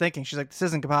else was thinking. She's like, this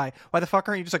isn't goodbye. Why the fuck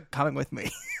aren't you just like coming with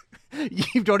me?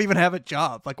 You don't even have a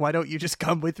job. Like, why don't you just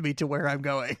come with me to where I'm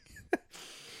going?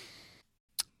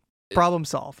 Problem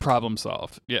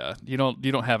solved. Yeah. You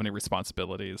don't have any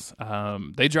responsibilities.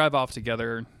 They drive off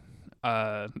together.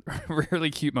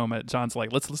 Really cute moment. John's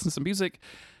like, let's listen to some music.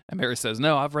 And Mary says,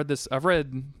 no, I've read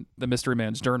the Mystery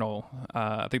Man's journal.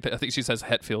 I think she says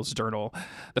Hetfield's journal.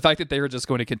 The fact that they were just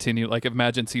going to continue, like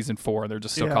imagine season 4 and they're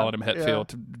just still calling him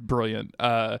Hetfield. Yeah. Brilliant.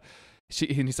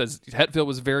 He says Hetfield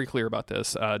was very clear about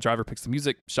this. Driver picks the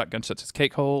music, shotgun shuts his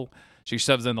cake hole. She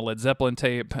shoves in the Led Zeppelin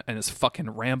tape and is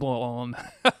fucking rambling on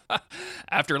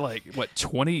after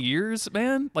 20 years,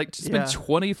 man? Like it's been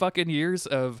 20 fucking years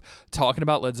of talking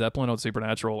about Led Zeppelin on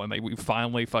Supernatural and we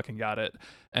finally fucking got it.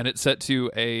 And it's set to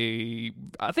a,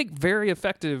 I think, very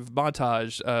effective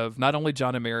montage of not only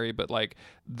John and Mary, but like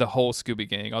the whole Scooby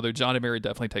Gang. Although John and Mary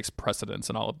definitely takes precedence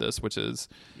in all of this, which is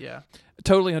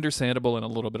totally understandable and a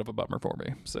little bit of a bummer for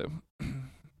me. So,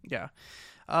 yeah.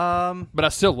 But I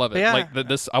still love it. Yeah. Like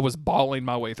this, I was bawling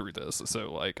my way through this.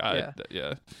 So like, I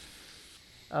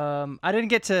didn't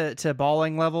get to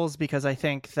bawling levels because I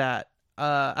think that,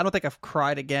 I don't think I've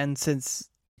cried again since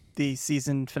the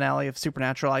season finale of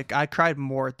Supernatural. I cried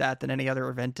more at that than any other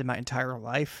event in my entire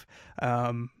life.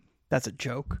 That's a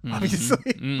joke,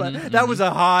 obviously, but that was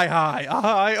a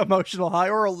high emotional high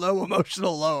or a low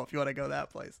emotional low, if you want to go that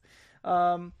place.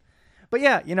 But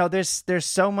yeah, there's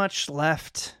so much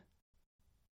left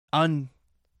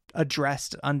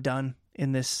unaddressed, undone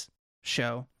in this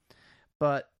show.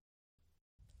 But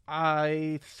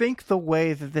I think the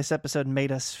way that this episode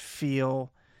made us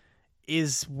feel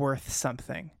is worth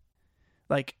something.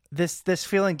 Like this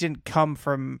feeling didn't come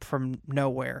from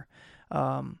nowhere.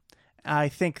 I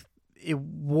think it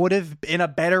would have, in a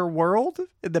better world,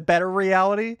 in the better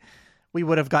reality, we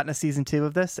would have gotten a season 2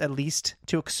 of this, at least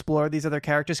to explore these other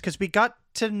characters. Cause we got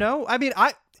to know,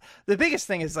 the biggest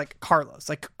thing is like Carlos.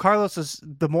 Like Carlos is,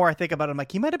 the more I think about him,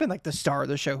 like he might have been like the star of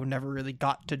the show who never really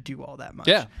got to do all that much.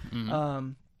 Yeah.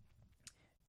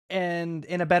 And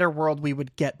in a better world, we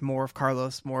would get more of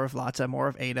Carlos, more of Lata, more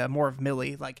of Ada, more of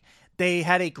Millie. Like they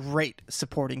had a great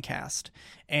supporting cast,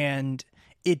 and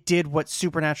it did what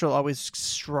Supernatural always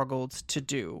struggled to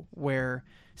do, where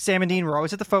Sam and Dean were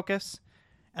always at the focus,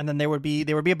 and then there would be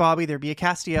a Bobby, there'd be a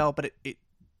Castiel, but it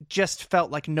just felt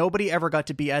like nobody ever got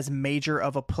to be as major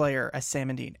of a player as Sam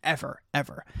and Dean ever.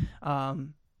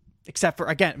 Except for,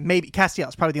 again, maybe Castiel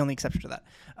is probably the only exception to that.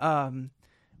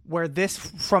 Where this,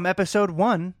 from episode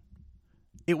 1,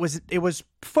 it was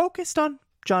focused on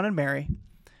John and Mary,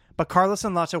 But Carlos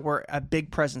and Lata were a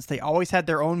big presence. They always had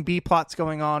their own B plots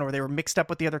going on, or they were mixed up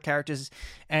with the other characters,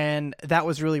 and that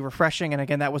was really refreshing. And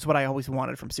again, that was what I always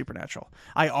wanted from Supernatural.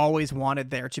 I always wanted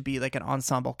there to be like an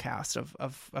ensemble cast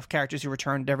of characters who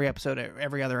returned every episode,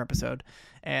 every other episode,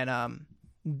 and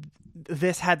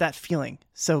this had that feeling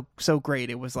so great.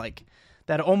 It was like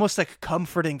that almost like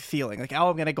comforting feeling. Like, oh,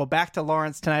 I'm going to go back to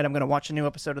Lawrence tonight. I'm going to watch a new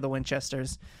episode of The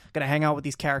Winchesters. Going to hang out with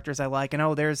these characters I like. And,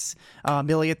 oh, there's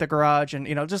Millie at the garage. And,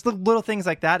 just little things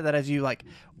like that as you, like,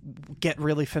 get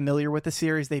really familiar with the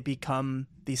series, they become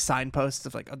these signposts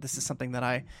of, like, oh, this is something that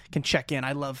I can check in.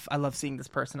 I love seeing this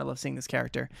person. I love seeing this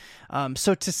character.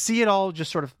 So to see it all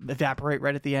just sort of evaporate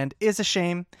right at the end is a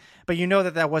shame. But you know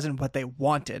that wasn't what they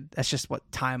wanted. That's just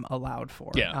what time allowed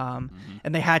for. Yeah.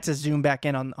 And they had to zoom back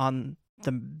in on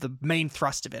the main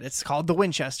thrust of it. It's called The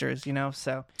Winchesters,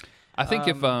 so I think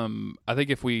if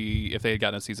they had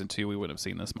gotten a season 2, we would have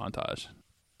seen this montage.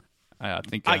 I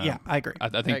think I agree.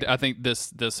 I think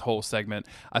this whole segment,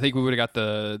 I think we would have got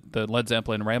the Led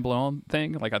Zeppelin Ramble On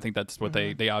thing. Like, I think that's what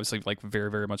they obviously like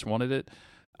very, very much wanted it.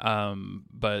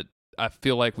 But I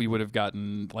feel like we would have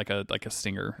gotten like a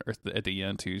stinger at the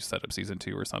end to set up season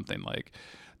 2 or something. Like,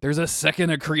 there's a second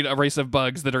a race of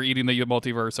bugs that are eating the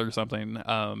multiverse or something.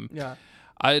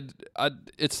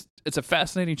 It's a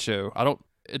fascinating show.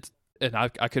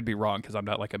 I could be wrong because I'm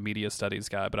not like a media studies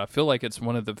guy, but I feel like it's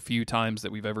one of the few times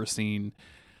that we've ever seen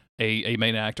a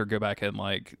main actor go back and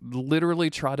like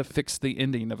literally try to fix the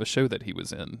ending of a show that he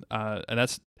was in. And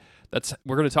that's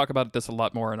we're going to talk about this a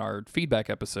lot more in our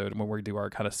feedback episode when we do our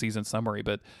kind of season summary.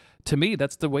 But to me,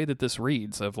 that's the way that this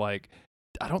reads of like,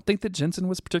 I don't think that Jensen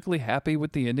was particularly happy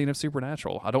with the ending of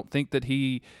Supernatural. I don't think that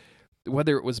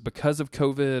whether it was because of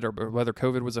COVID or whether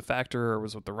COVID was a factor or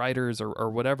was with the writers or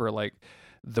whatever, like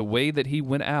the way that he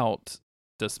went out,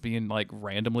 just being like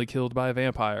randomly killed by a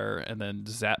vampire and then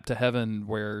zapped to heaven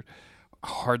where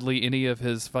hardly any of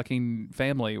his fucking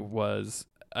family was.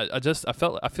 I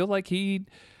feel like he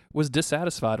was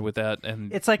dissatisfied with that,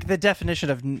 and it's like the definition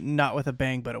of not with a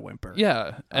bang but a whimper.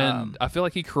 Yeah, and I feel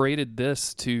like he created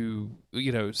this to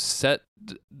set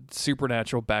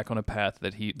Supernatural back on a path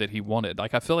that he wanted.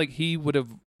 Like, I feel like he would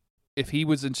have, if he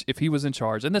was in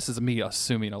charge, and this is me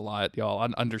assuming a lot, y'all. I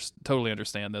totally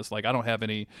understand this. Like, I don't have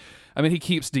any. I mean, he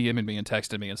keeps DMing me and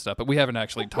texting me and stuff, but we haven't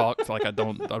actually talked. Like, I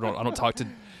don't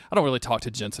really talk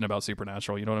to Jensen about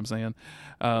Supernatural. You know what I'm saying?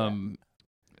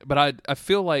 But I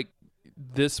feel like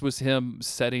this was him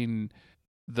setting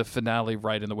the finale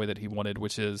right in the way that he wanted,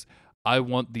 which is, I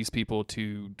want these people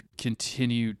to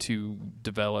continue to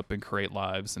develop and create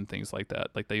lives and things like that.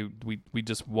 Like we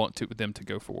just want them to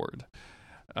go forward.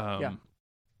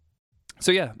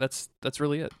 So yeah, that's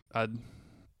really it. I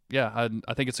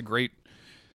think it's a great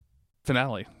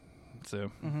finale.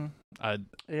 So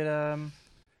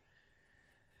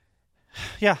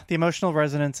the emotional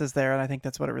resonance is there, and I think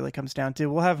that's what it really comes down to.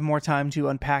 We'll have more time to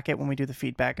unpack it when we do the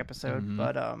feedback episode,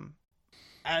 but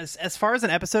as far as an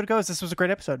episode goes, this was a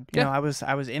great episode. You know, I was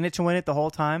in it to win it the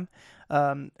whole time,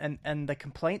 and the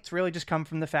complaints really just come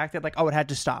from the fact that, like, it had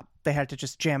to stop. They had to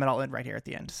just jam it all in right here at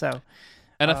the end. So.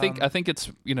 And I think it's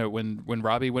when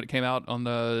Robbie came out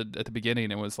at the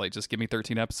beginning and was like, just give me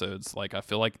 13 episodes. Like, I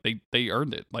feel like they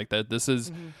earned it. Like, that this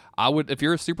is if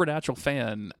you're a Supernatural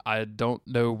fan, I don't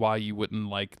know why you wouldn't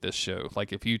like this show.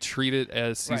 Like, if you treat it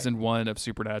as season 1 of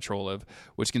Supernatural,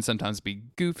 which can sometimes be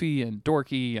goofy and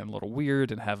dorky and a little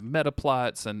weird and have meta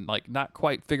plots and like not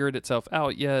quite figured itself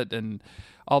out yet and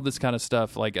all this kind of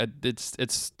stuff. Like,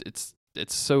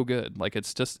 it's so good. Like,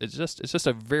 it's just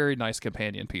a very nice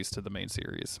companion piece to the main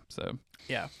series. So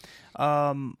yeah,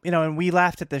 and we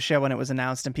laughed at the show when it was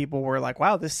announced, and people were like,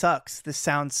 "Wow, this sucks. This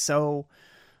sounds so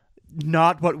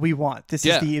not what we want. This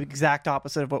is the exact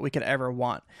opposite of what we could ever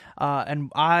want." And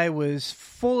I was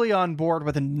fully on board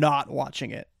with not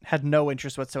watching it. Had no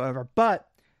interest whatsoever. But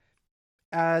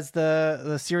as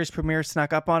the series premiere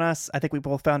snuck up on us, I think we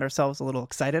both found ourselves a little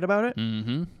excited about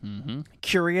it.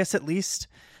 Curious, at least.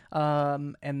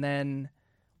 And then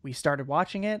we started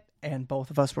watching it, and both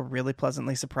of us were really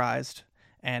pleasantly surprised.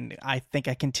 And I think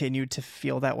I continued to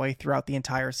feel that way throughout the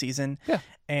entire season. Yeah.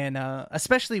 And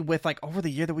especially with, like, over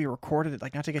the year that we recorded it,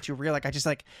 like, not to get you real, like,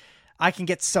 I can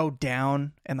get so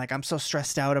down and, like, I'm so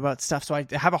stressed out about stuff. So I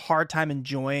have a hard time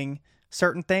enjoying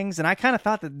certain things. And I kind of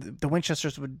thought that the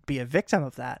Winchesters would be a victim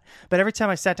of that. But every time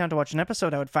I sat down to watch an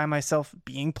episode, I would find myself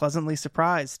being pleasantly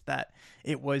surprised that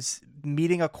it was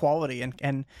meeting a quality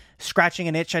and scratching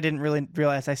an itch I didn't really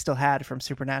realize I still had from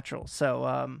Supernatural.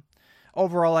 So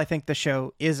overall, I think the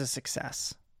show is a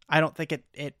success. I don't think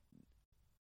it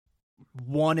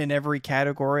won in every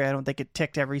category. I don't think it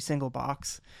ticked every single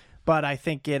box. but I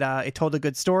think it told a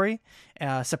good story,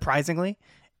 surprisingly,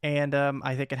 and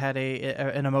I think it had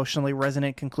an emotionally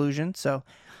resonant conclusion. So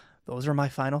those are my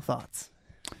final thoughts.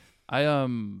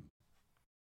 I'm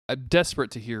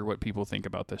desperate to hear what people think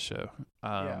about this show.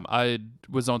 I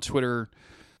was on Twitter.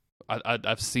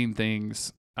 I've seen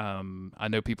things. I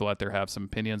know people out there have some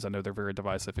opinions. I know they're very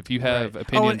divisive. If you have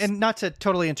opinions, and not to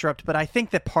totally interrupt, but I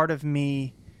think that part of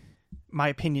my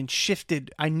opinion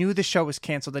shifted. I knew the show was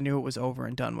canceled. I knew it was over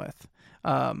and done with.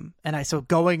 So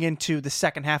going into the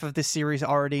second half of this series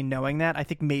already knowing that, I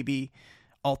think maybe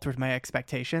altered my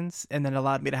expectations and then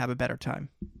allowed me to have a better time.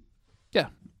 Yeah.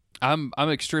 I'm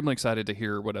extremely excited to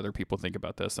hear what other people think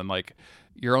about this and like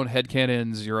your own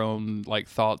headcanons, your own like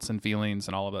thoughts and feelings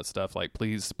and all of that stuff. Like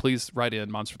please write in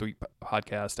Monster of the Week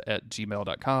podcast at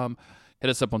gmail.com. Hit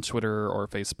us up on Twitter or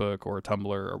Facebook or Tumblr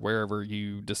or wherever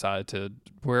you decide to,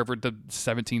 wherever the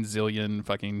 17 zillion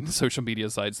fucking social media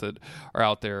sites that are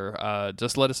out there.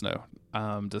 Just let us know.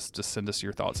 Just send us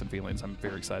your thoughts and feelings. I'm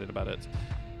very excited about it.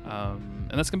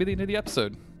 And that's going to be the end of the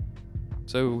episode.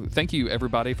 So thank you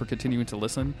everybody for continuing to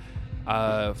listen.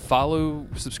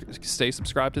 Stay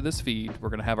subscribed to this feed. We're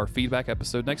going to have our feedback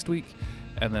episode next week.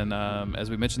 And then,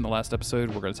 as we mentioned in the last episode,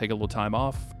 we're going to take a little time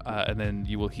off. And then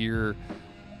you will hear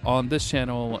on this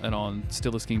channel and on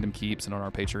Still As Kingdom Keeps and on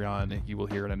our Patreon, you will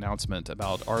hear an announcement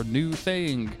about our new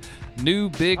thing. New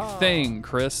big thing,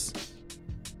 Chris.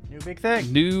 New big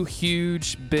thing. New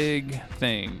huge big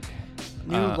thing.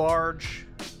 New large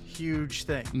huge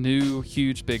thing. New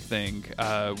huge big thing.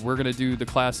 We're going to do the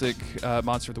classic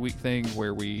Monster of the Week thing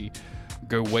where we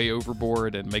go way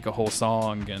overboard and make a whole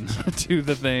song and do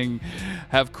the thing,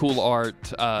 have cool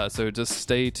art. So just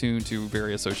stay tuned to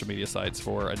various social media sites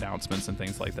for announcements and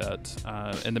things like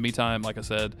that. In the meantime, like I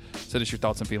said, send us your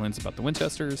thoughts and feelings about the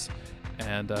Winchesters,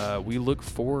 and we look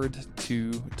forward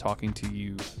to talking to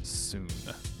you soon.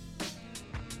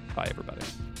 Bye, everybody.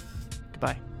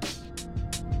 Goodbye.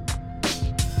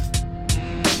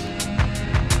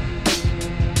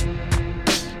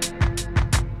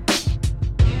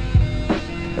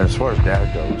 As far as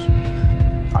Dad goes,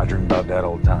 I dream about Dad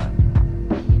all the time.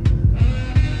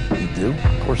 You do?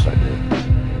 Of course I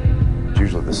do. It's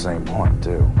usually the same one,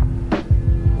 too.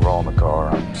 We're all in the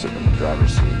car, I'm sitting in the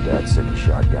driver's seat, Dad's sitting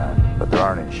shotgun, but there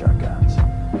aren't any shotguns.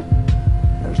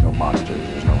 There's no monsters,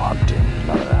 there's no hunting, there's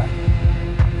none of that.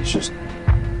 It's just,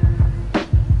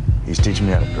 he's teaching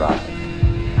me how to drive.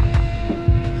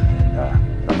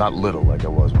 And, I'm not little like I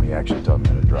was when he actually taught me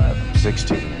how to drive. I'm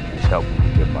 16 and he's helping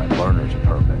me get my learner's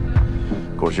permit.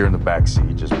 Of course, you're in the back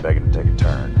seat just begging to take a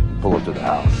turn. Pull up to the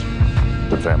house,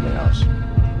 the family house.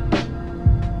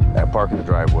 I park in the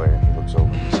driveway and he looks over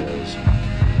and he says,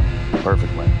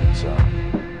 "Perfect landing, son."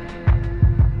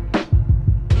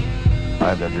 I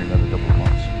had that dream every couple of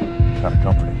months. Kind of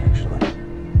comforting, actually.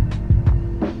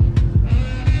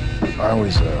 I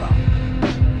always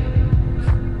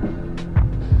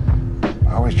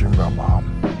dream about Mom.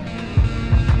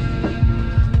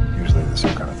 Usually the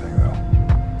same kind of thing, though.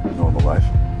 Normal life.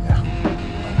 Yeah,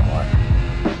 normal life.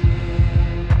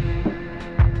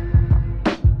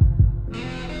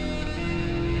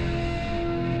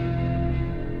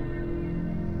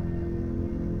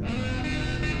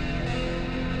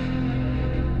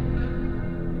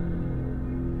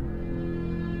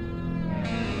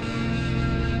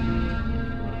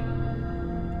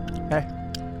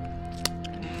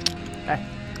 Hey.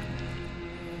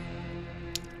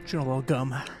 Chewing a little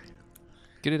gum.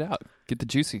 Get it out. Get the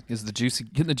juicy. Get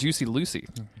the juicy Lucy.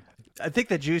 I think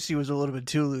that juicy was a little bit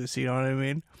too loose. You know what I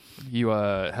mean? You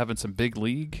having some big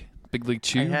league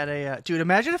chew? I had a dude.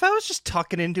 Imagine if I was just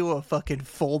tucking into a fucking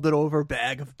folded over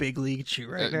bag of Big League Chew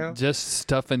right now. Just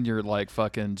stuffing your like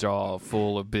fucking jaw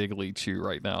full of Big League Chew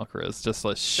right now, Chris. Just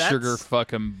a sugar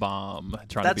fucking bomb.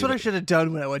 That's what I should have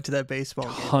done when I went to that baseball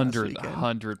game.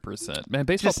 100%. Man,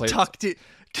 baseball just players. Tucked it.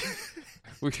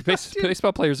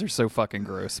 Baseball players are so fucking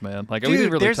gross, man. Like, dude, we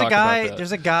didn't really talk about that.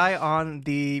 There's a guy on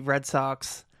the Red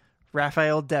Sox,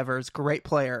 Rafael Devers, great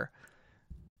player.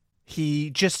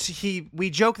 We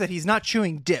joke that he's not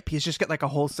chewing dip. He's just got like a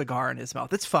whole cigar in his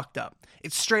mouth. It's fucked up.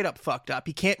 It's straight up fucked up.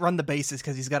 He can't run the bases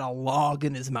because he's got a log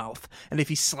in his mouth. And if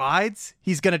he slides,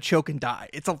 he's going to choke and die.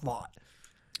 It's a lot.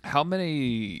 How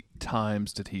many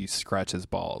times did he scratch his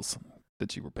balls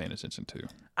that you were paying attention to?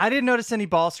 I didn't notice any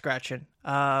ball scratching.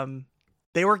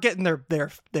 They were getting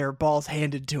their balls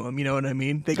handed to them. You know what I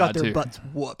mean? They got their butts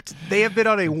whooped. They have been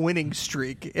on a winning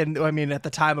streak. And I mean, at the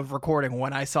time of recording,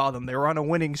 when I saw them, they were on a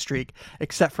winning streak,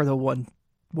 except for the one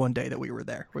day that we were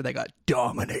there where they got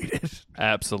dominated.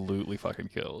 Absolutely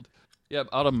fucking killed. Yep.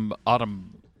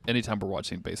 Autumn anytime we're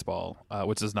watching baseball,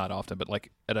 which is not often, but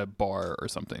like at a bar or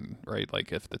something, right?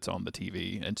 Like if it's on the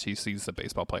TV and she sees the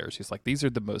baseball player, she's like, these are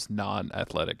the most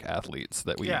non-athletic athletes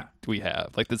that we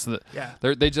have. Like this is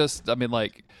they just, I mean,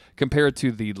 like compared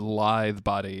to the lithe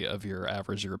body of your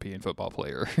average European football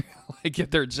player, like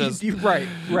they're just right.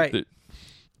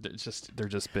 They're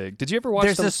just big. Did you ever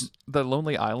watch the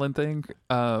Lonely Island thing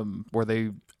where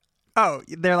they? Oh,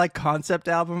 they're like concept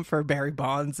album for Barry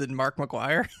Bonds and Mark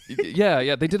McGwire.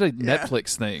 Yeah. They did a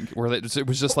Netflix thing where it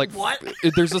was just like what?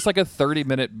 There's just like a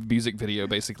 30-minute music video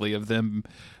basically of them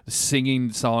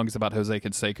singing songs about Jose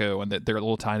Canseco and their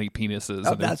little tiny penises.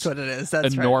 Oh, and that's what it is.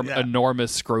 That's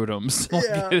enormous scrotums.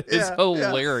 It's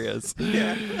hilarious.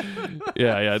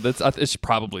 Yeah. It's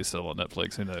probably still on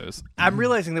Netflix. Who knows? I'm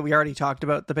realizing that we already talked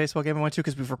about the baseball game I went to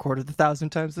because we've recorded 1,000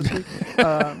 times this week.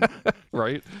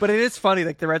 Right. But it is funny.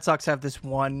 Like the Red Sox have this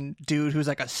one dude who's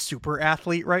like a super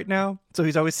athlete right now. So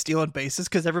he's always stealing bases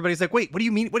because everybody's like, wait, what do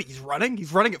you mean? What, he's running?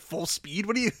 He's running at full speed?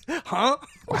 What do you, huh?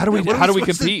 How do we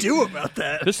compete? To do about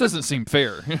that? This doesn't seem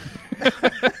fair.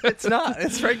 It's not.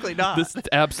 It's frankly not. This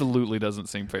absolutely doesn't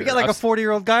seem fair. You got like a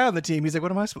 40-year-old guy on the team. He's like,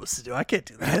 what am I supposed to do? I can't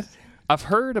do that. I've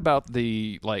heard about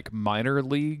the like minor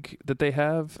league that they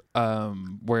have,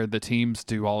 where the teams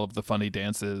do all of the funny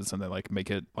dances and they like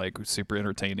make it like super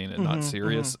entertaining and not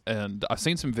serious. And I've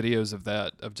seen some videos of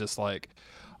that, of just like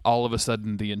all of a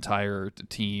sudden the entire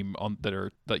team that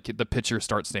are like the pitcher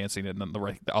starts dancing and then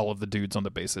all of the dudes on the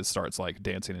bases starts like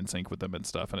dancing in sync with them and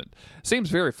stuff. And it seems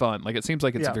very fun. Like it seems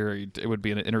like it would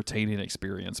be an entertaining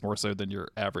experience more so than your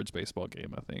average baseball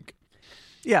game, I think.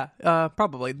 Yeah,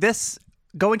 probably.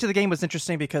 Going to the game was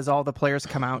interesting because all the players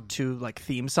come out to like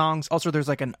theme songs. Also, there's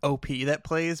like an OP that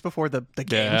plays before the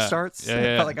game starts.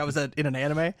 I felt like I was in an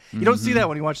anime. You don't see that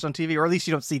when you watch it on TV, or at least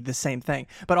you don't see the same thing.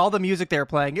 But all the music they were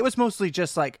playing, it was mostly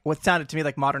just like what sounded to me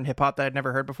like modern hip hop that I'd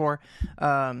never heard before.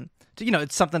 So,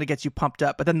 it's something that gets you pumped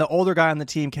up. But then the older guy on the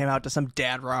team came out to some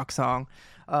dad rock song.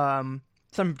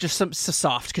 Some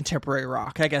soft contemporary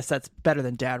rock. I guess that's better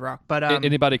than dad rock. But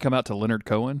anybody come out to Leonard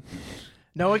Cohen?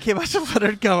 No one came out to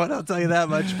Leonard Cohen, I'll tell you that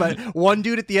much. But one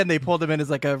dude at the end, they pulled him in as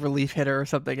like a relief hitter or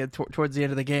something towards the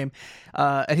end of the game.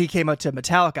 And he came out to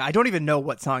Metallica. I don't even know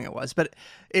what song it was, but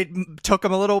it took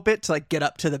him a little bit to like get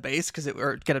up to the base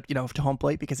or get up, to home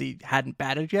plate because he hadn't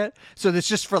batted yet. So it's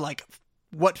just for like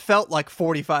what felt like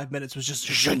 45 minutes was just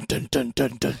dun, dun, dun,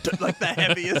 dun, dun, dun, like the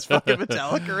heaviest fucking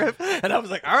Metallica riff. And I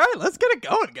was like, all right, let's get it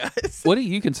going, guys. What do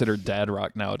you consider dad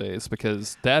rock nowadays?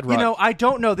 Because dad rock... I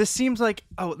don't know. This seems like...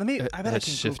 I bet I can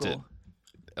shifted Google.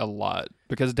 A lot.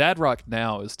 Because dad rock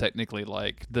now is technically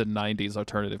like the 90s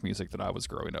alternative music that I was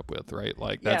growing up with, right?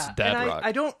 Like that's dad rock.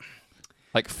 I don't...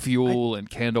 Like Fuel and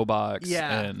Candlebox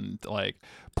and like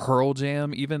Pearl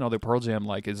Jam even, although Pearl Jam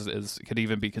like is could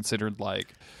even be considered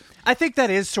like... I think that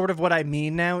is sort of what I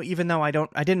mean now, even though I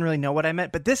didn't really know what I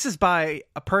meant. But this is by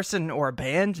a person or a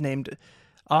band named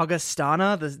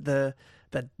Augustana. The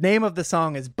name of the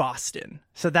song is Boston,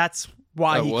 so that's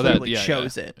why he clearly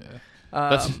chose it. Yeah.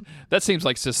 That seems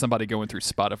like just somebody going through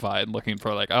Spotify and looking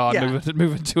for like, I'm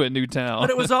moving to a new town. But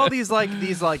it was all these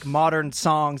modern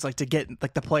songs like to get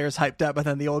like the players hyped up, and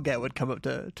then the old guy would come up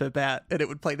to bat and it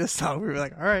would play this song. We were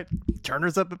like, all right,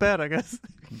 Turner's up at bat, I guess.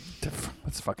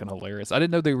 That's fucking hilarious. I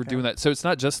didn't know they were doing that. So it's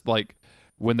not just like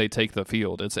when they take the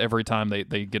field, it's every time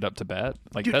they get up to bat.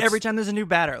 Like, dude, every time there's a new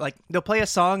batter, like they'll play a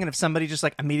song, and if somebody just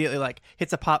like immediately like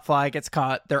hits a pop fly, gets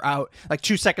caught, they're out. Like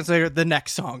 2 seconds later, the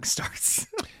next song starts.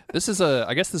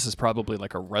 I guess this is probably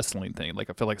like a wrestling thing. Like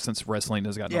I feel like since wrestling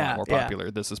has gotten a lot more popular,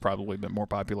 this has probably been more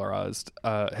popularized.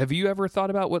 Have you ever thought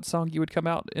about what song you would come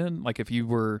out in? Like if you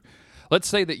were, let's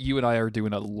say that you and I are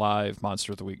doing a live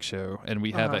Monster of the Week show, and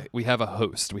we have a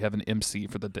host, we have an MC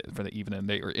for the evening.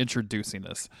 They are introducing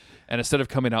us, and instead of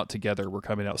coming out together, we're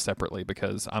coming out separately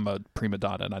because I'm a prima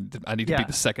donna and I need to be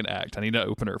the second act. I need an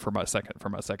opener for my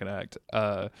second act.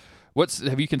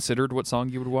 Have you considered what song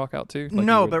you would walk out to?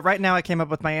 Like but right now I came up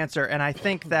with my answer, and I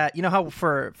think that how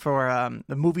for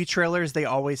the movie trailers they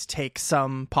always take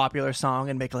some popular song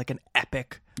and make like an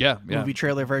epic movie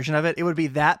trailer version of it. It would be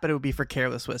that, but it would be for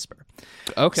Careless Whisper.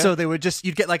 Okay. So they would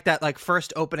you'd get like that like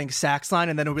first opening sax line,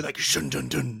 and then it would be like shun dun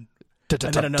dun.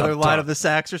 And then another line of the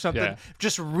sax or something. Yeah.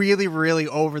 Just really, really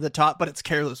over the top, but it's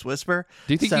Careless Whisper.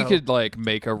 Do you think you could like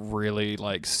make a really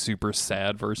like super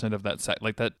sad version of that sax,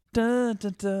 like that? Dun,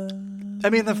 dun, dun, I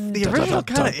mean, the original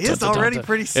kind of is already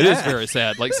pretty sad. It is very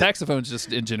sad. Like saxophones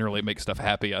just in generally make stuff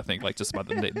happy, I think, like just about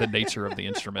the nature of the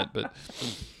instrument. But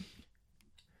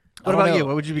what about you?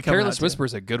 What would you be coming Careless out to? Whisper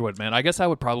is a good one, man. I guess I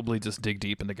would probably just dig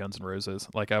deep into Guns N' Roses.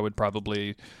 Like I would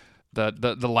probably...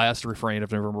 The last refrain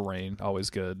of November Rain, always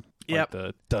good. Yep. Like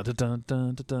the dun dun dun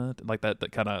dun dun, dun, like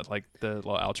that kind of like the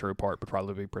little outro part would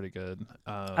probably be pretty good.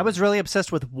 I was really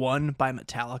obsessed with One by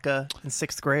Metallica in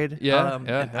 6th grade. Yeah,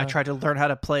 and I tried to learn how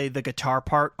to play the guitar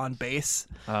part on bass.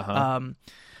 Uh-huh.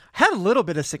 Had a little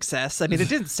bit of success. I mean, it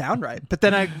didn't sound right, but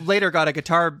then I later got a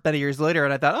guitar many years later,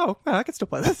 and I thought, oh, well, I can still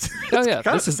play this. Oh yeah,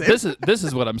 It's this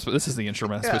is what this is the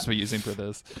instrument I'm supposed to be using for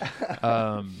this.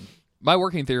 My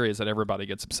working theory is that everybody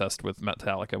gets obsessed with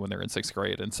Metallica when they're in 6th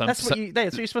grade, and that's what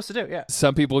you're supposed to do. Yeah.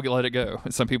 some people let it go.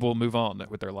 Some people move on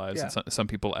with their lives, Yeah. and some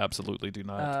people absolutely do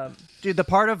not. Dude, the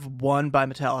part of One by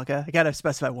Metallica, I gotta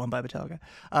specify One by Metallica.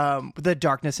 The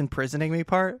darkness imprisoning me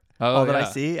part. Oh, all that I yeah.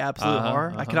 see, absolute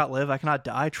horror. I cannot live, I cannot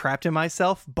die, trapped in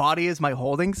myself. Body is my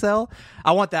holding cell.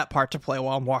 I want that part to play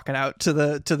while I'm walking out to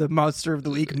the Monster of the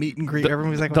Week meet and greet.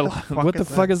 Everyone's like, what the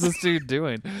fuck is this dude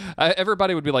doing?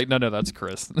 Everybody would be like, no, that's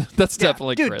Chris. That's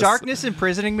definitely dude, Chris. darkness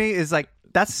imprisoning me is like,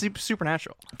 that's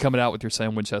supernatural. Coming out with your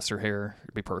Sam Winchester hair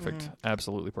would be perfect. Mm.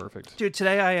 Absolutely perfect. Dude,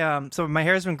 today so my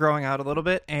hair's been growing out a little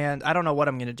bit, and I don't know what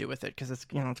I'm gonna do with it because it's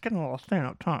it's getting a little thin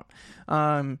up top.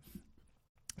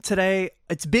 Today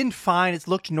it's been fine. It's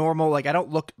looked normal. Like I don't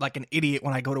look like an idiot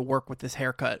when I go to work with this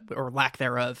haircut or lack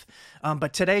thereof.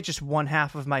 But today, just one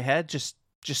half of my head just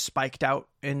spiked out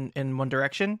in one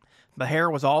direction. The hair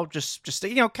was all just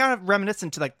kind of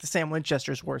reminiscent to like the Sam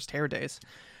Winchester's worst hair days,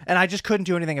 and I just couldn't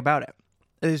do anything about it.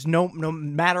 There's no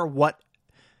matter what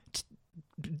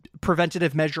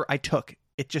preventative measure I took,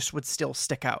 it just would still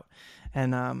stick out.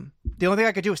 And the only thing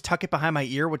I could do was tuck it behind my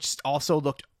ear, which also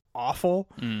looked awful.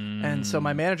 And so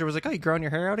my manager was like, "Oh, you growing your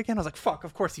hair out again?" I was like, "Fuck,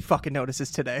 of course he fucking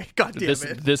notices today." God damn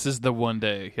it. This is the one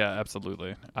day. Yeah,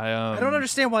 absolutely. I don't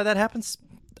understand why that happens.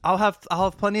 I'll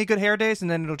have plenty of good hair days,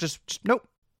 and then it'll just nope.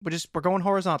 We're going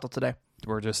horizontal today.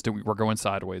 We're going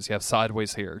sideways. You have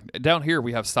sideways hair. Down here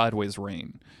we have sideways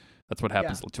rain. That's what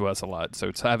happens to us a lot.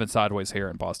 So having sideways hair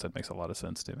in Boston makes a lot of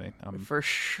sense to me. For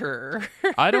sure.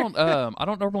 I don't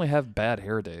normally have bad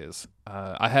hair days.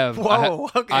 I have.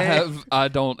 Okay. I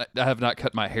have not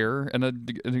cut my hair in an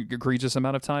egregious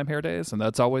amount of time. Hair days, and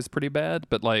that's always pretty bad.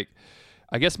 But like,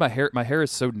 I guess my hair is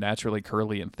so naturally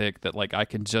curly and thick that like I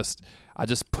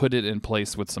just put it in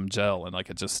place with some gel and like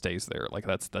it just stays there. Like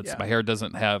that's my hair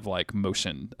doesn't have like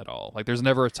motion at all. Like there's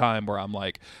never a time where I'm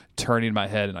like turning my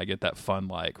head and I get that fun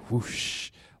like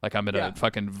whoosh, like I'm in a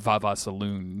fucking Vava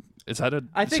Saloon. Is that a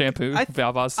shampoo?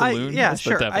 Vava Saloon?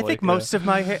 Sure. I think most of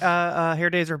my hair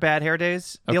days are bad hair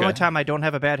days. The only time I don't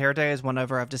have a bad hair day is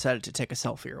whenever I've decided to take a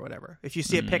selfie or whatever. If you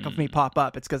see a pic of me pop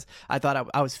up, it's because I thought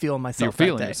I was feeling myself. You're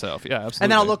feeling yourself, yeah, absolutely.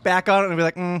 And then I'll look back on it and be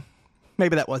like,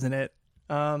 maybe that wasn't it.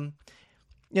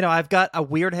 I've got a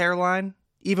weird hairline.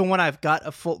 Even when I've got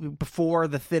before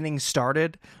the thinning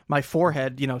started, my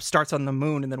forehead, starts on the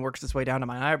moon and then works its way down to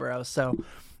my eyebrows. So,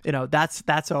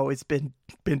 that's always been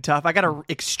tough. I got an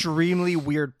extremely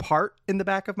weird part in the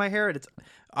back of my hair.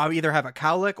 I'll either have a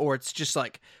cowlick or it's just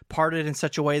like parted in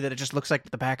such a way that it just looks like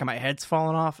the back of my head's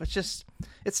falling off.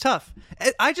 It's tough.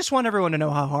 I just want everyone to know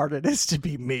how hard it is to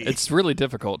be me. It's really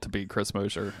difficult to be Chris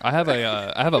Mosher. I have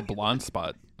a blonde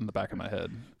spot in the back of my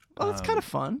head. Well, it's kind of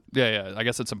fun. Yeah. I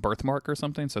guess it's a birthmark or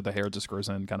something, so the hair just grows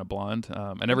in kind of blonde.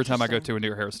 And every time I go to a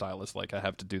new hairstylist, like I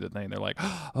have to do the thing. They're like,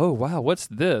 "Oh wow, what's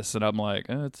this?" And I'm like,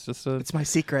 "It's my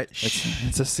secret.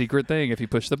 It's a secret thing. If you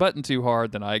push the button too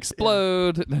hard, then I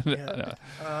explode."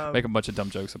 Make a bunch of dumb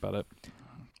jokes about it.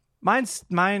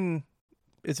 Mine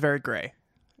is very gray,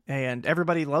 and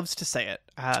everybody loves to say it.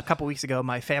 A couple weeks ago,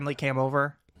 my family came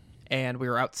over, and we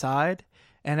were outside.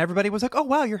 And everybody was like, "Oh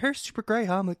wow, your hair's super gray,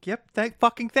 huh?" I'm like, "Yep,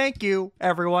 thank you,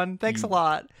 everyone. Thanks a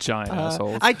lot." Giant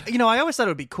assholes. I always thought it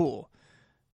would be cool,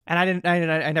 and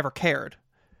I never cared.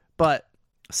 But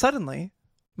suddenly,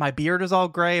 my beard is all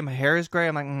gray, my hair is gray.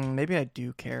 I'm like, maybe I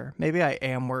do care. Maybe I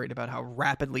am worried about how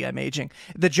rapidly I'm aging.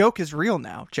 The joke is real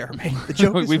now, Jeremy. The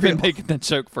joke is We've real. been making that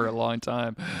joke for a long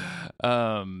time.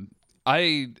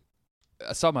 I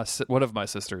saw one of my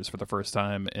sisters for the first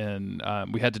time, and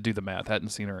we had to do the math. I hadn't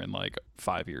seen her in like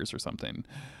 5 years or something,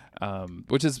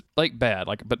 which is like bad.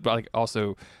 But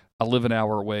also, I live an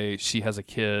hour away. She has a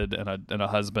kid and a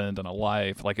husband and a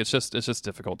life. Like it's just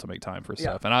difficult to make time for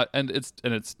stuff. And it's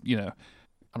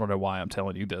I don't know why I'm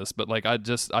telling you this, but like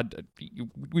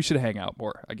we should hang out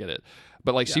more. I get it,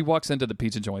 but like she walks into the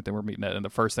pizza joint that we're meeting at, and the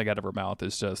first thing out of her mouth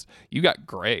is just, "You got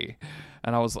gray,"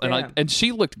 And I was, Damn. and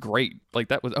she looked great. Like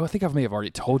that was. Oh, I think I may have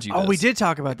already told you. Oh, this. we did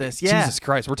talk about this. Yeah. Jesus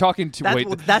Christ, we're talking to wait.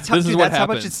 That's how. This Dude, is what that's how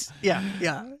much happens. it's.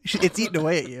 Yeah. It's eating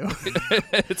away at you.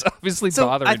 It's obviously So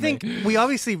bothering I think me. we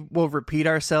obviously will repeat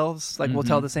ourselves. Like we'll Mm-hmm.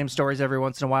 tell the same stories every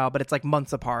once in a while, but it's like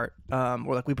months apart.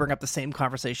 Or like we bring up the same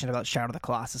conversation about Shadow of the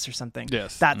Colossus or something.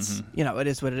 Yes. That's it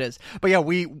is what it is. But yeah,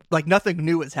 we like nothing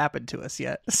new has happened to us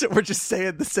yet, so we're just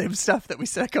saying the same stuff that we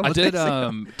said a couple I did. days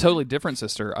ago. Totally Different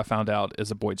Sister. I found out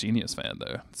is a Boy Genius fan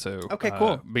though. So Okay,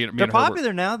 cool. Me They're and her were-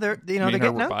 popular now. They're me they're and her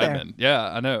getting were out there. vibing.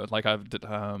 Yeah, I know. Like I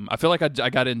feel like I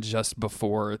got in just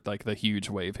before like the huge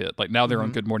wave hit. Like now they're Mm-hmm.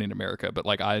 on Good Morning America, but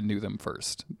like I knew them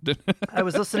first. I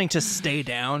was listening to "Stay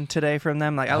Down" today from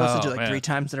them. Like I listened to it like man. 3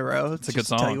 times in a row. It's a good to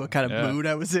tell song. you what kind of Yeah. mood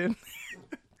I was in.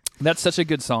 That's such a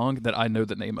good song that I know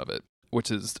the name of it, which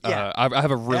is Yeah. I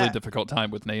have a really Yeah. difficult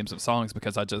time with names of songs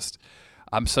because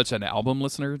I'm such an album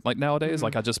listener like nowadays. Mm-hmm.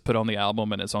 Like I just put on the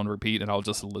album and it's on repeat and I'll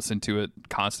just listen to it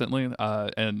constantly.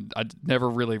 And I never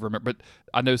really remember, but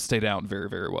I know "Stay Down" very,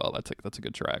 very well. That's a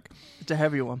good track. It's a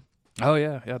heavy one. Oh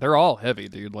yeah, they're all heavy,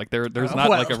 dude. Like there's not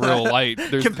well, like a real light.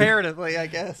 There's Comparatively, I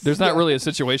guess. there's not really a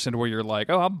situation where you're like,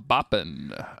 oh, I'm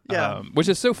bopping. Yeah. Which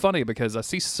is so funny because I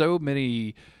see so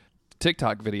many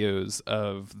TikTok videos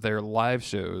of their live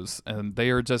shows and they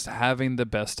are just having the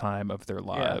best time of their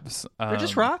lives. They're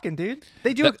just rocking, dude.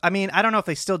 They do. I mean, I don't know if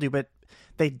they still do, but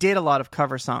they did a lot of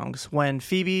cover songs. When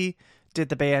Phoebe did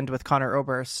the band with Connor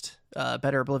Oberst,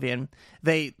 Better Oblivion,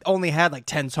 they only had like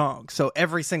 10 songs. So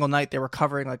every single night they were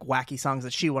covering like wacky songs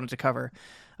that she wanted to cover.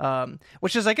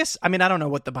 Which is, I guess, I mean, I don't know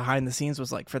what the behind the scenes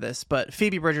was like for this, but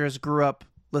Phoebe Bridgers grew up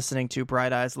listening to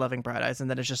Bright Eyes, loving Bright Eyes, and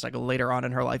then it's just like later on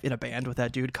in her life in a band with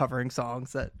that dude covering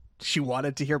songs that she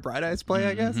wanted to hear Bright Eyes play,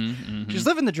 I guess. She's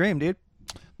living the dream, dude.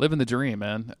 Living the dream,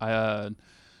 man.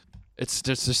 It's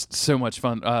just so much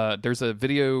fun. There's a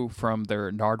video from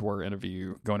their Nardwuar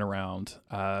interview going around,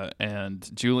 and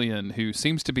Julian, who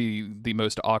seems to be the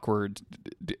most awkward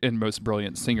and most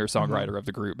brilliant singer-songwriter of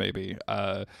the group, maybe,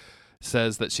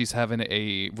 says that she's having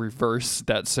a reverse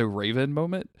 "That's So Raven"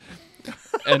 moment.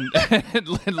 And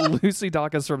Lucy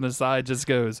Dacus from the side just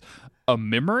goes, "A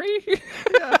memory?"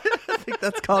 I think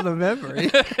that's called a memory.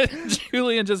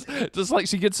 Julian just like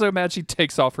she gets so mad she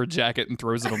takes off her jacket and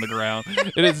throws it on the ground.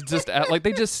 It is just like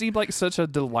they just seem like such a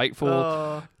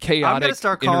delightful, chaotic. I'm gonna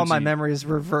start calling my energy. memories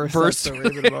reverse. Verse- That's the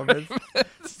Raven moments.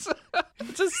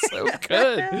 It's just so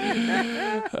good.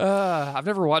 I've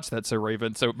never watched that, so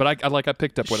Raven. So, but I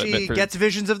picked up what it meant She for. gets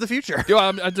visions of the future. You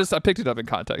know, I picked it up in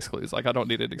context clues. Like I don't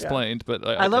need it explained, but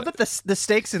I love that the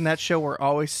stakes in that show were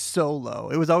always so low.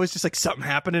 It was always just like something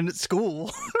happening at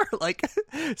school, or like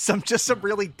some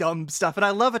really dumb stuff. And I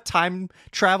love a time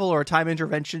travel or a time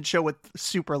intervention show with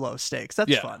super low stakes.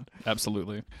 That's fun.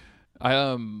 Absolutely.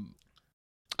 I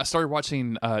started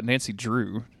watching Nancy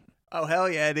Drew Oh hell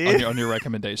yeah, dude! on your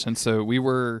recommendation. So we've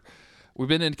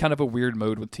been in kind of a weird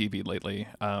mode with TV lately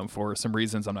for some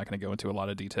reasons I'm not going to go into a lot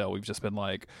of detail. We've just been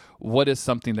like, what is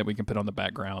something that we can put on the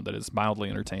background that is mildly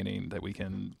entertaining that we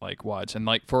can like watch? And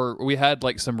like we had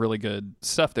like some really good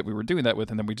stuff that we were doing that with,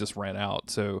 and then we just ran out.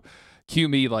 So cue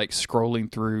me like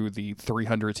scrolling through the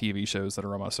 300 TV shows that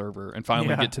are on my server and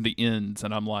finally get to the ends,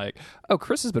 and I'm like, oh,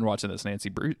 Chris has been watching this Nancy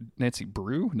Drew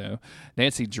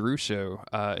show,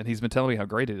 and he's been telling me how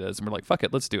great it is, and we're like, fuck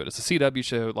it, let's do it. It's a CW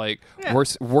show. Like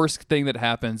worst thing that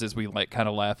happens is we like kind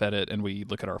of laugh at it and we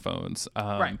look at our phones.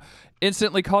 Right.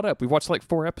 Instantly caught up. We watched like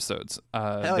 4 episodes.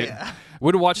 Hell yeah.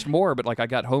 Would have watched more, but like I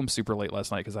got home super late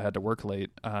last night because I had to work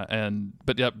late,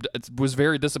 but it was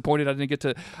very disappointed I didn't get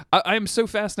to. I am so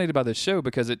fascinated by this show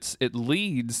because it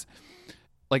leads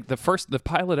like the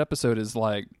pilot episode is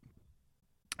like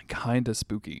kind of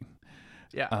spooky.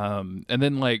 Yeah. And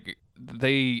then like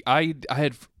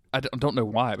I don't know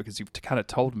why, because you've kind of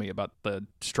told me about the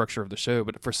structure of the show,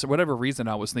 but for whatever reason,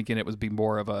 I was thinking it would be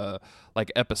more of a like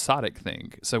episodic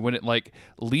thing. So when it like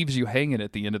leaves you hanging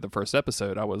at the end of the first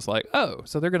episode, I was like, oh,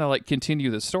 so they're going to like continue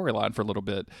the storyline for a little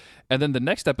bit. And then the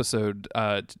next episode,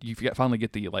 you finally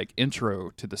get the like intro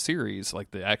to the series,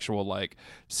 like the actual like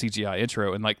CGI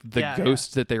intro, and like the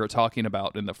ghost that they were talking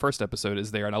about in the first episode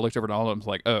is there. And I looked over at all of them and was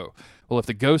like, oh, well, if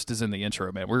the ghost is in the intro,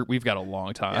 man, we've got a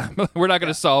long time. We're not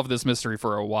going to solve this mystery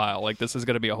for a while. Like this is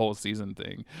going to be a whole season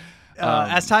thing.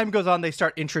 As time goes on, they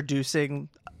start introducing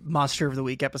Monster of the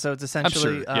Week episodes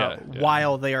essentially,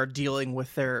 while they are dealing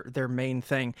with their main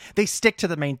thing. They stick to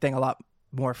the main thing a lot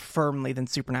more firmly than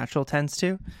Supernatural tends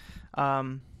to,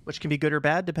 which can be good or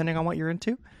bad depending on what you're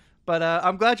into. But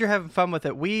I'm glad you're having fun with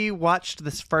it. We watched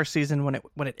this first season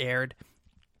when it aired.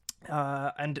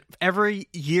 And every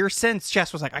year since,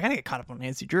 Jess was like, I gotta get caught up on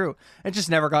Nancy Drew, and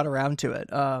just never got around to it.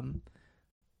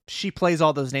 she plays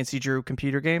all those Nancy Drew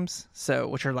computer games,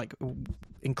 which are like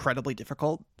incredibly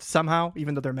difficult somehow,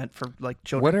 even though they're meant for like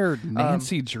children. What are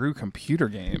Nancy Drew computer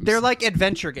games? They're like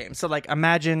adventure games. So like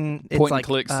imagine it's point like and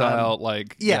click style,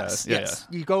 like yes. Yeah.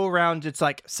 You go around. It's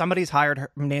like somebody's hired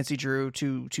Nancy Drew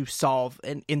to solve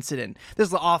an incident.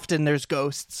 There's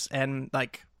ghosts and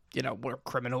like we're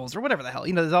criminals or whatever the hell.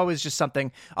 There's always just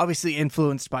something obviously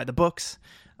influenced by the books.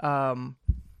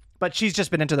 But she's just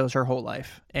been into those her whole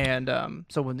life, and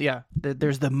so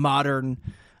there's the modern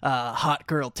hot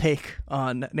girl take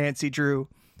on Nancy Drew.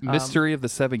 Mystery of the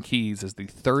Seven Keys is the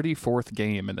 34th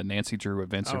game in the Nancy Drew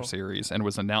Adventure series and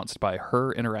was announced by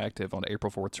Her Interactive on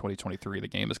April 4th, 2023. The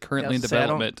game is currently in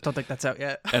development. I don't think that's out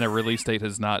yet. And a release date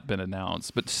has not been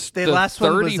announced. But the last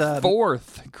one was,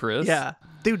 34th, Chris. Yeah.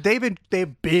 Dude,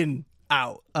 they've been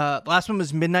out. Last one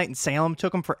was Midnight in Salem.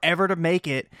 Took them forever to make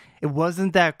it. It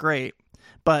wasn't that great.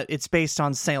 But it's based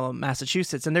on Salem,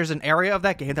 Massachusetts, and there's an area of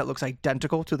that game that looks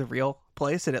identical to the real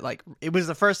place. And it was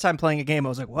the first time playing a game. I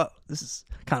was like, "Whoa, this is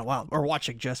kind of wild." Or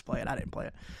watching Jess play it. I didn't play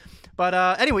it, but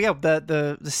anyway, yeah.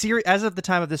 The series, as of the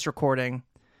time of this recording,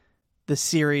 the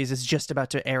series is just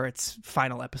about to air its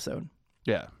final episode.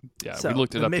 Yeah. So we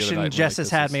looked it the up. mission the other night, Jess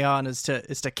has had me on is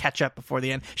to catch up before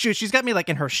the end. She's got me like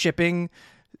in her shipping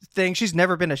thing. She's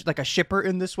never been a shipper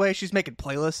in this way. She's making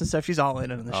playlists and stuff. She's all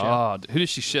in on the show. Oh, who does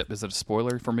she ship? Is it a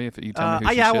spoiler for me if you tell me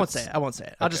who she I ships? won't say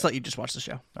it. I'll just let you just watch the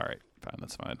show. All right, fine,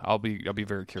 that's fine. I'll be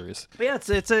very curious. But yeah,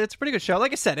 it's a pretty good show.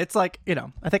 Like I said, it's like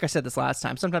I think I said this last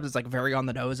time. Sometimes it's like very on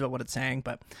the nose about what it's saying,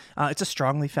 but it's a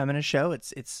strongly feminist show.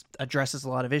 It's addresses a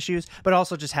lot of issues, but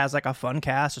also just has like a fun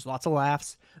cast. There's lots of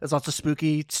laughs. There's lots of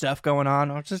spooky stuff going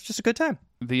on. It's just a good time.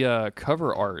 The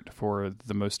cover art for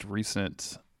the most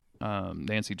recent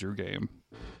Nancy Drew game.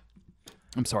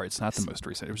 I'm sorry, it's not the most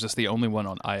recent. It was just the only one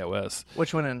on iOS.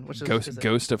 Which one?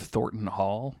 Ghost of Thornton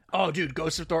Hall. Oh, dude,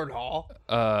 Ghost of Thornton Hall.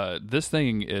 This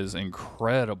thing is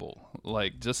incredible.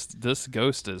 Like, just this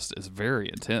ghost is very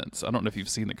intense. I don't know if you've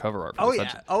seen the cover art. For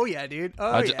this. Oh yeah, dude.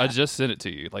 I just sent it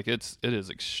to you. Like, it is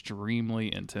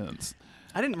extremely intense.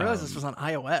 I didn't realize this was on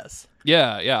iOS.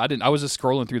 Yeah, I didn't. I was just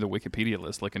scrolling through the Wikipedia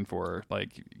list looking for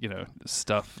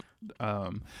stuff.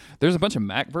 There's a bunch of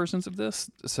Mac versions of this,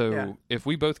 so if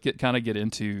we both get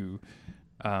into,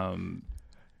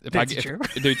 if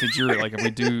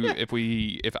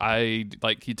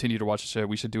I continue to watch the show,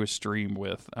 we should do a stream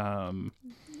with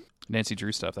Nancy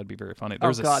Drew stuff. That'd be very funny.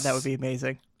 That would be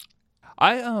amazing.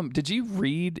 Did you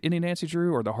read any Nancy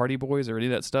Drew or the Hardy Boys or any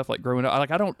of that stuff like growing up?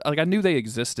 I knew they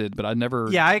existed, but I never.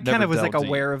 Yeah, I kind of was like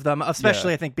aware of them,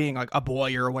 especially I think being like a boy,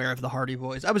 you're aware of the Hardy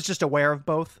Boys. I was just aware of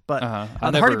both, but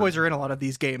the Hardy Boys are in a lot of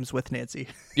these games with Nancy.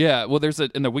 Yeah, well,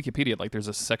 in the Wikipedia, there's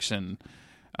a section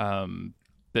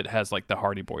that has like the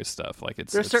Hardy Boys stuff. Like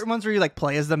there's certain ones where you like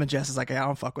play as them, and Jess is like, "Hey, I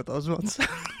don't fuck with those ones."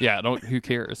 Yeah, who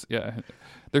cares? Yeah.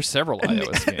 There's several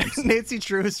iOS games. Nancy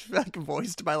Drew is like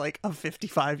voiced by like a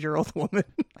 55-year-old woman,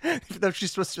 even though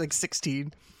she's supposed to be like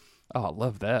 16. Oh, I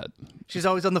love that. She's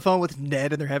always on the phone with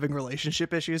Ned, and they're having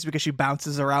relationship issues because she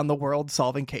bounces around the world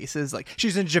solving cases. Like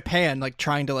she's in Japan, like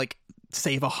trying to like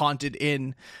save a haunted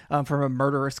inn from a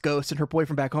murderous ghost, and her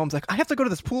boyfriend back home's like, "I have to go to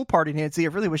this pool party, Nancy. I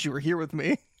really wish you were here with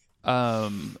me."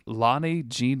 Lonnie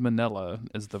Jean Manella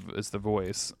is the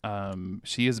voice.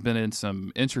 She has been in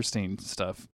some interesting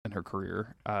stuff in her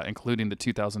career, including the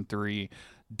 2003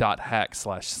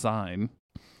 .hack/sign,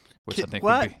 which I think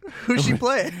would be... Who's she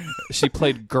play? She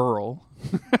played Girl.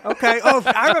 Okay. Oh,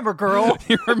 I remember Girl.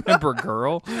 You remember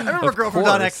Girl? I remember Girl from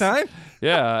 .hack sign.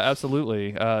 Yeah,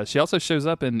 absolutely. She also shows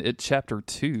up in It Chapter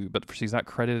 2, but she's not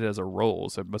credited as a role,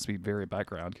 so it must be very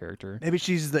background character. Maybe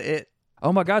she's the It.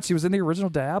 Oh my God, she was in the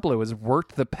original Diablo as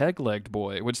Worked the Peg-Legged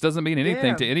Boy, which doesn't mean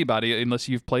anything to anybody unless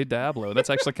you've played Diablo. That's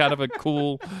actually kind of a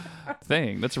cool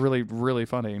thing. That's really, really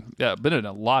funny. Yeah, been in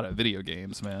a lot of video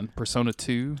games, man. Persona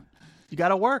 2. You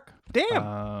gotta work.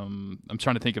 Damn. I'm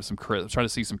trying to think of I'm trying to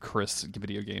see some Chris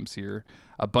video games here.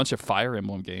 A bunch of Fire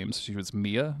Emblem games. She was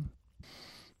Mia.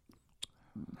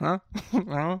 Huh?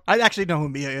 I actually know who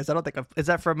Mia is. I don't think is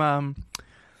that from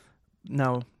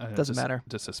no, doesn't matter.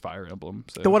 Just as Fire Emblem.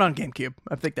 So. The one on GameCube.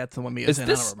 I think that's the one Mia's in.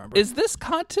 I don't remember. Is this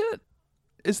content?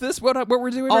 Is this what we're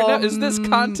doing right now? Is this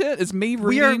content? Is me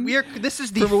reading? This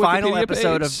is the final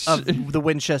episode of the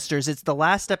Winchesters. It's the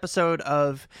last episode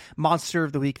of Monster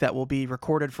of the Week that will be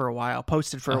recorded for a while,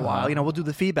 posted for a while. We'll do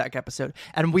the feedback episode,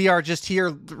 and we are just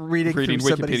here reading through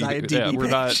somebody's IMDb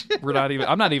page. We're not even.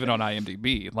 I'm not even on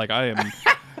IMDb. Like I am.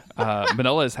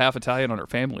 Manila is half Italian on her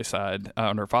family side,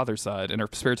 on her father's side. In her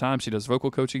spare time, she does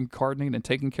vocal coaching, gardening, and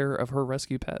taking care of her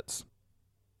rescue pets.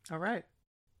 All right.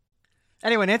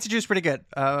 Anyway, Nancy Drew's pretty good.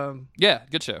 Yeah,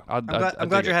 good show. I'm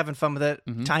glad you're having fun with it.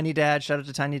 Mm-hmm. Tiny Dad, shout out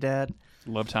to Tiny Dad.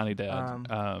 Love Tiny Dad.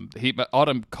 But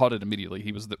Autumn caught it immediately.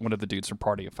 He was one of the dudes from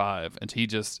Party of Five, and he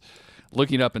just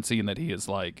looking up and seeing that he is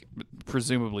like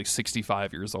presumably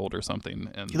 65 years old or something.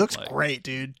 And He looks like, great,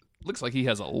 dude. Looks like he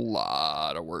has a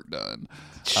lot of work done.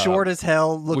 Short as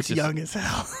hell, looks young as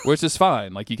hell. Which is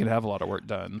fine. Like, you can have a lot of work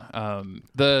done.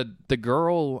 The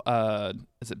girl,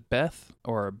 is it Beth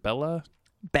or Bella?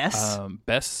 Bess?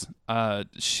 Bess.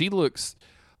 She looks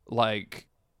like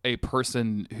a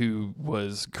person who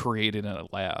was created in a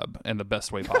lab in the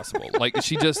best way possible. Like,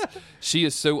 she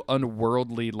is so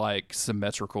unworldly, like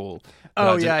symmetrical.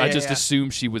 I just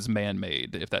assume she was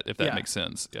man-made, if that makes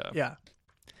sense. Yeah.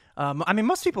 I mean,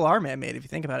 most people are man-made if you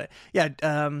think about it. Yeah.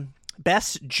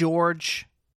 Bess, George,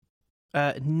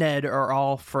 Ned are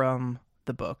all from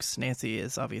the books. Nancy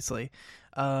is obviously.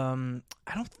 I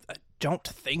don't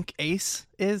think Ace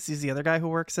is. He's the other guy who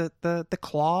works at the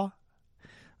Claw.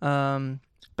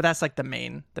 But that's like the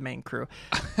main crew.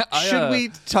 Should we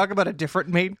talk about a different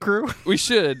main crew? We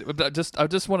should. I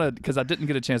just want to, because I didn't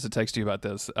get a chance to text you about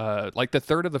this. Like the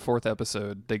third or the fourth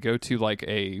episode, they go to like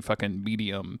a fucking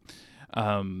medium.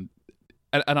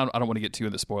 And I don't want to get too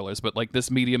into spoilers, but like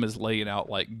this medium is laying out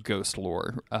like ghost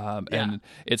lore, and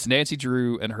it's Nancy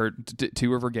Drew and her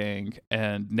two of her gang,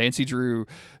 and Nancy Drew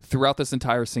throughout this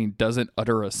entire scene doesn't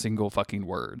utter a single fucking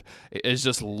word. It's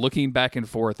just looking back and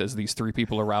forth as these three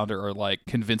people around her are like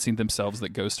convincing themselves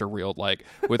that ghosts are real, like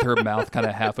with her mouth kind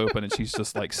of half open, and she's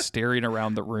just like staring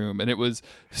around the room, and it was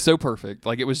so perfect.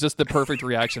 Like, it was just the perfect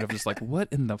reaction of just like, what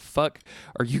in the fuck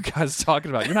are you guys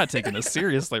talking about? You're not taking this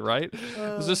seriously, right? It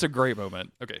was just a great moment.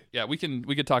 Okay, yeah, we can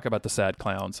talk about the sad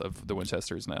clowns of the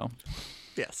Winchesters now.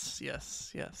 Yes.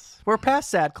 We're past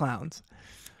sad clowns.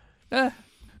 I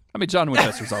mean, John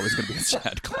Winchester's always going to be a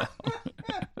sad clown.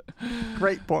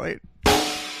 Great point.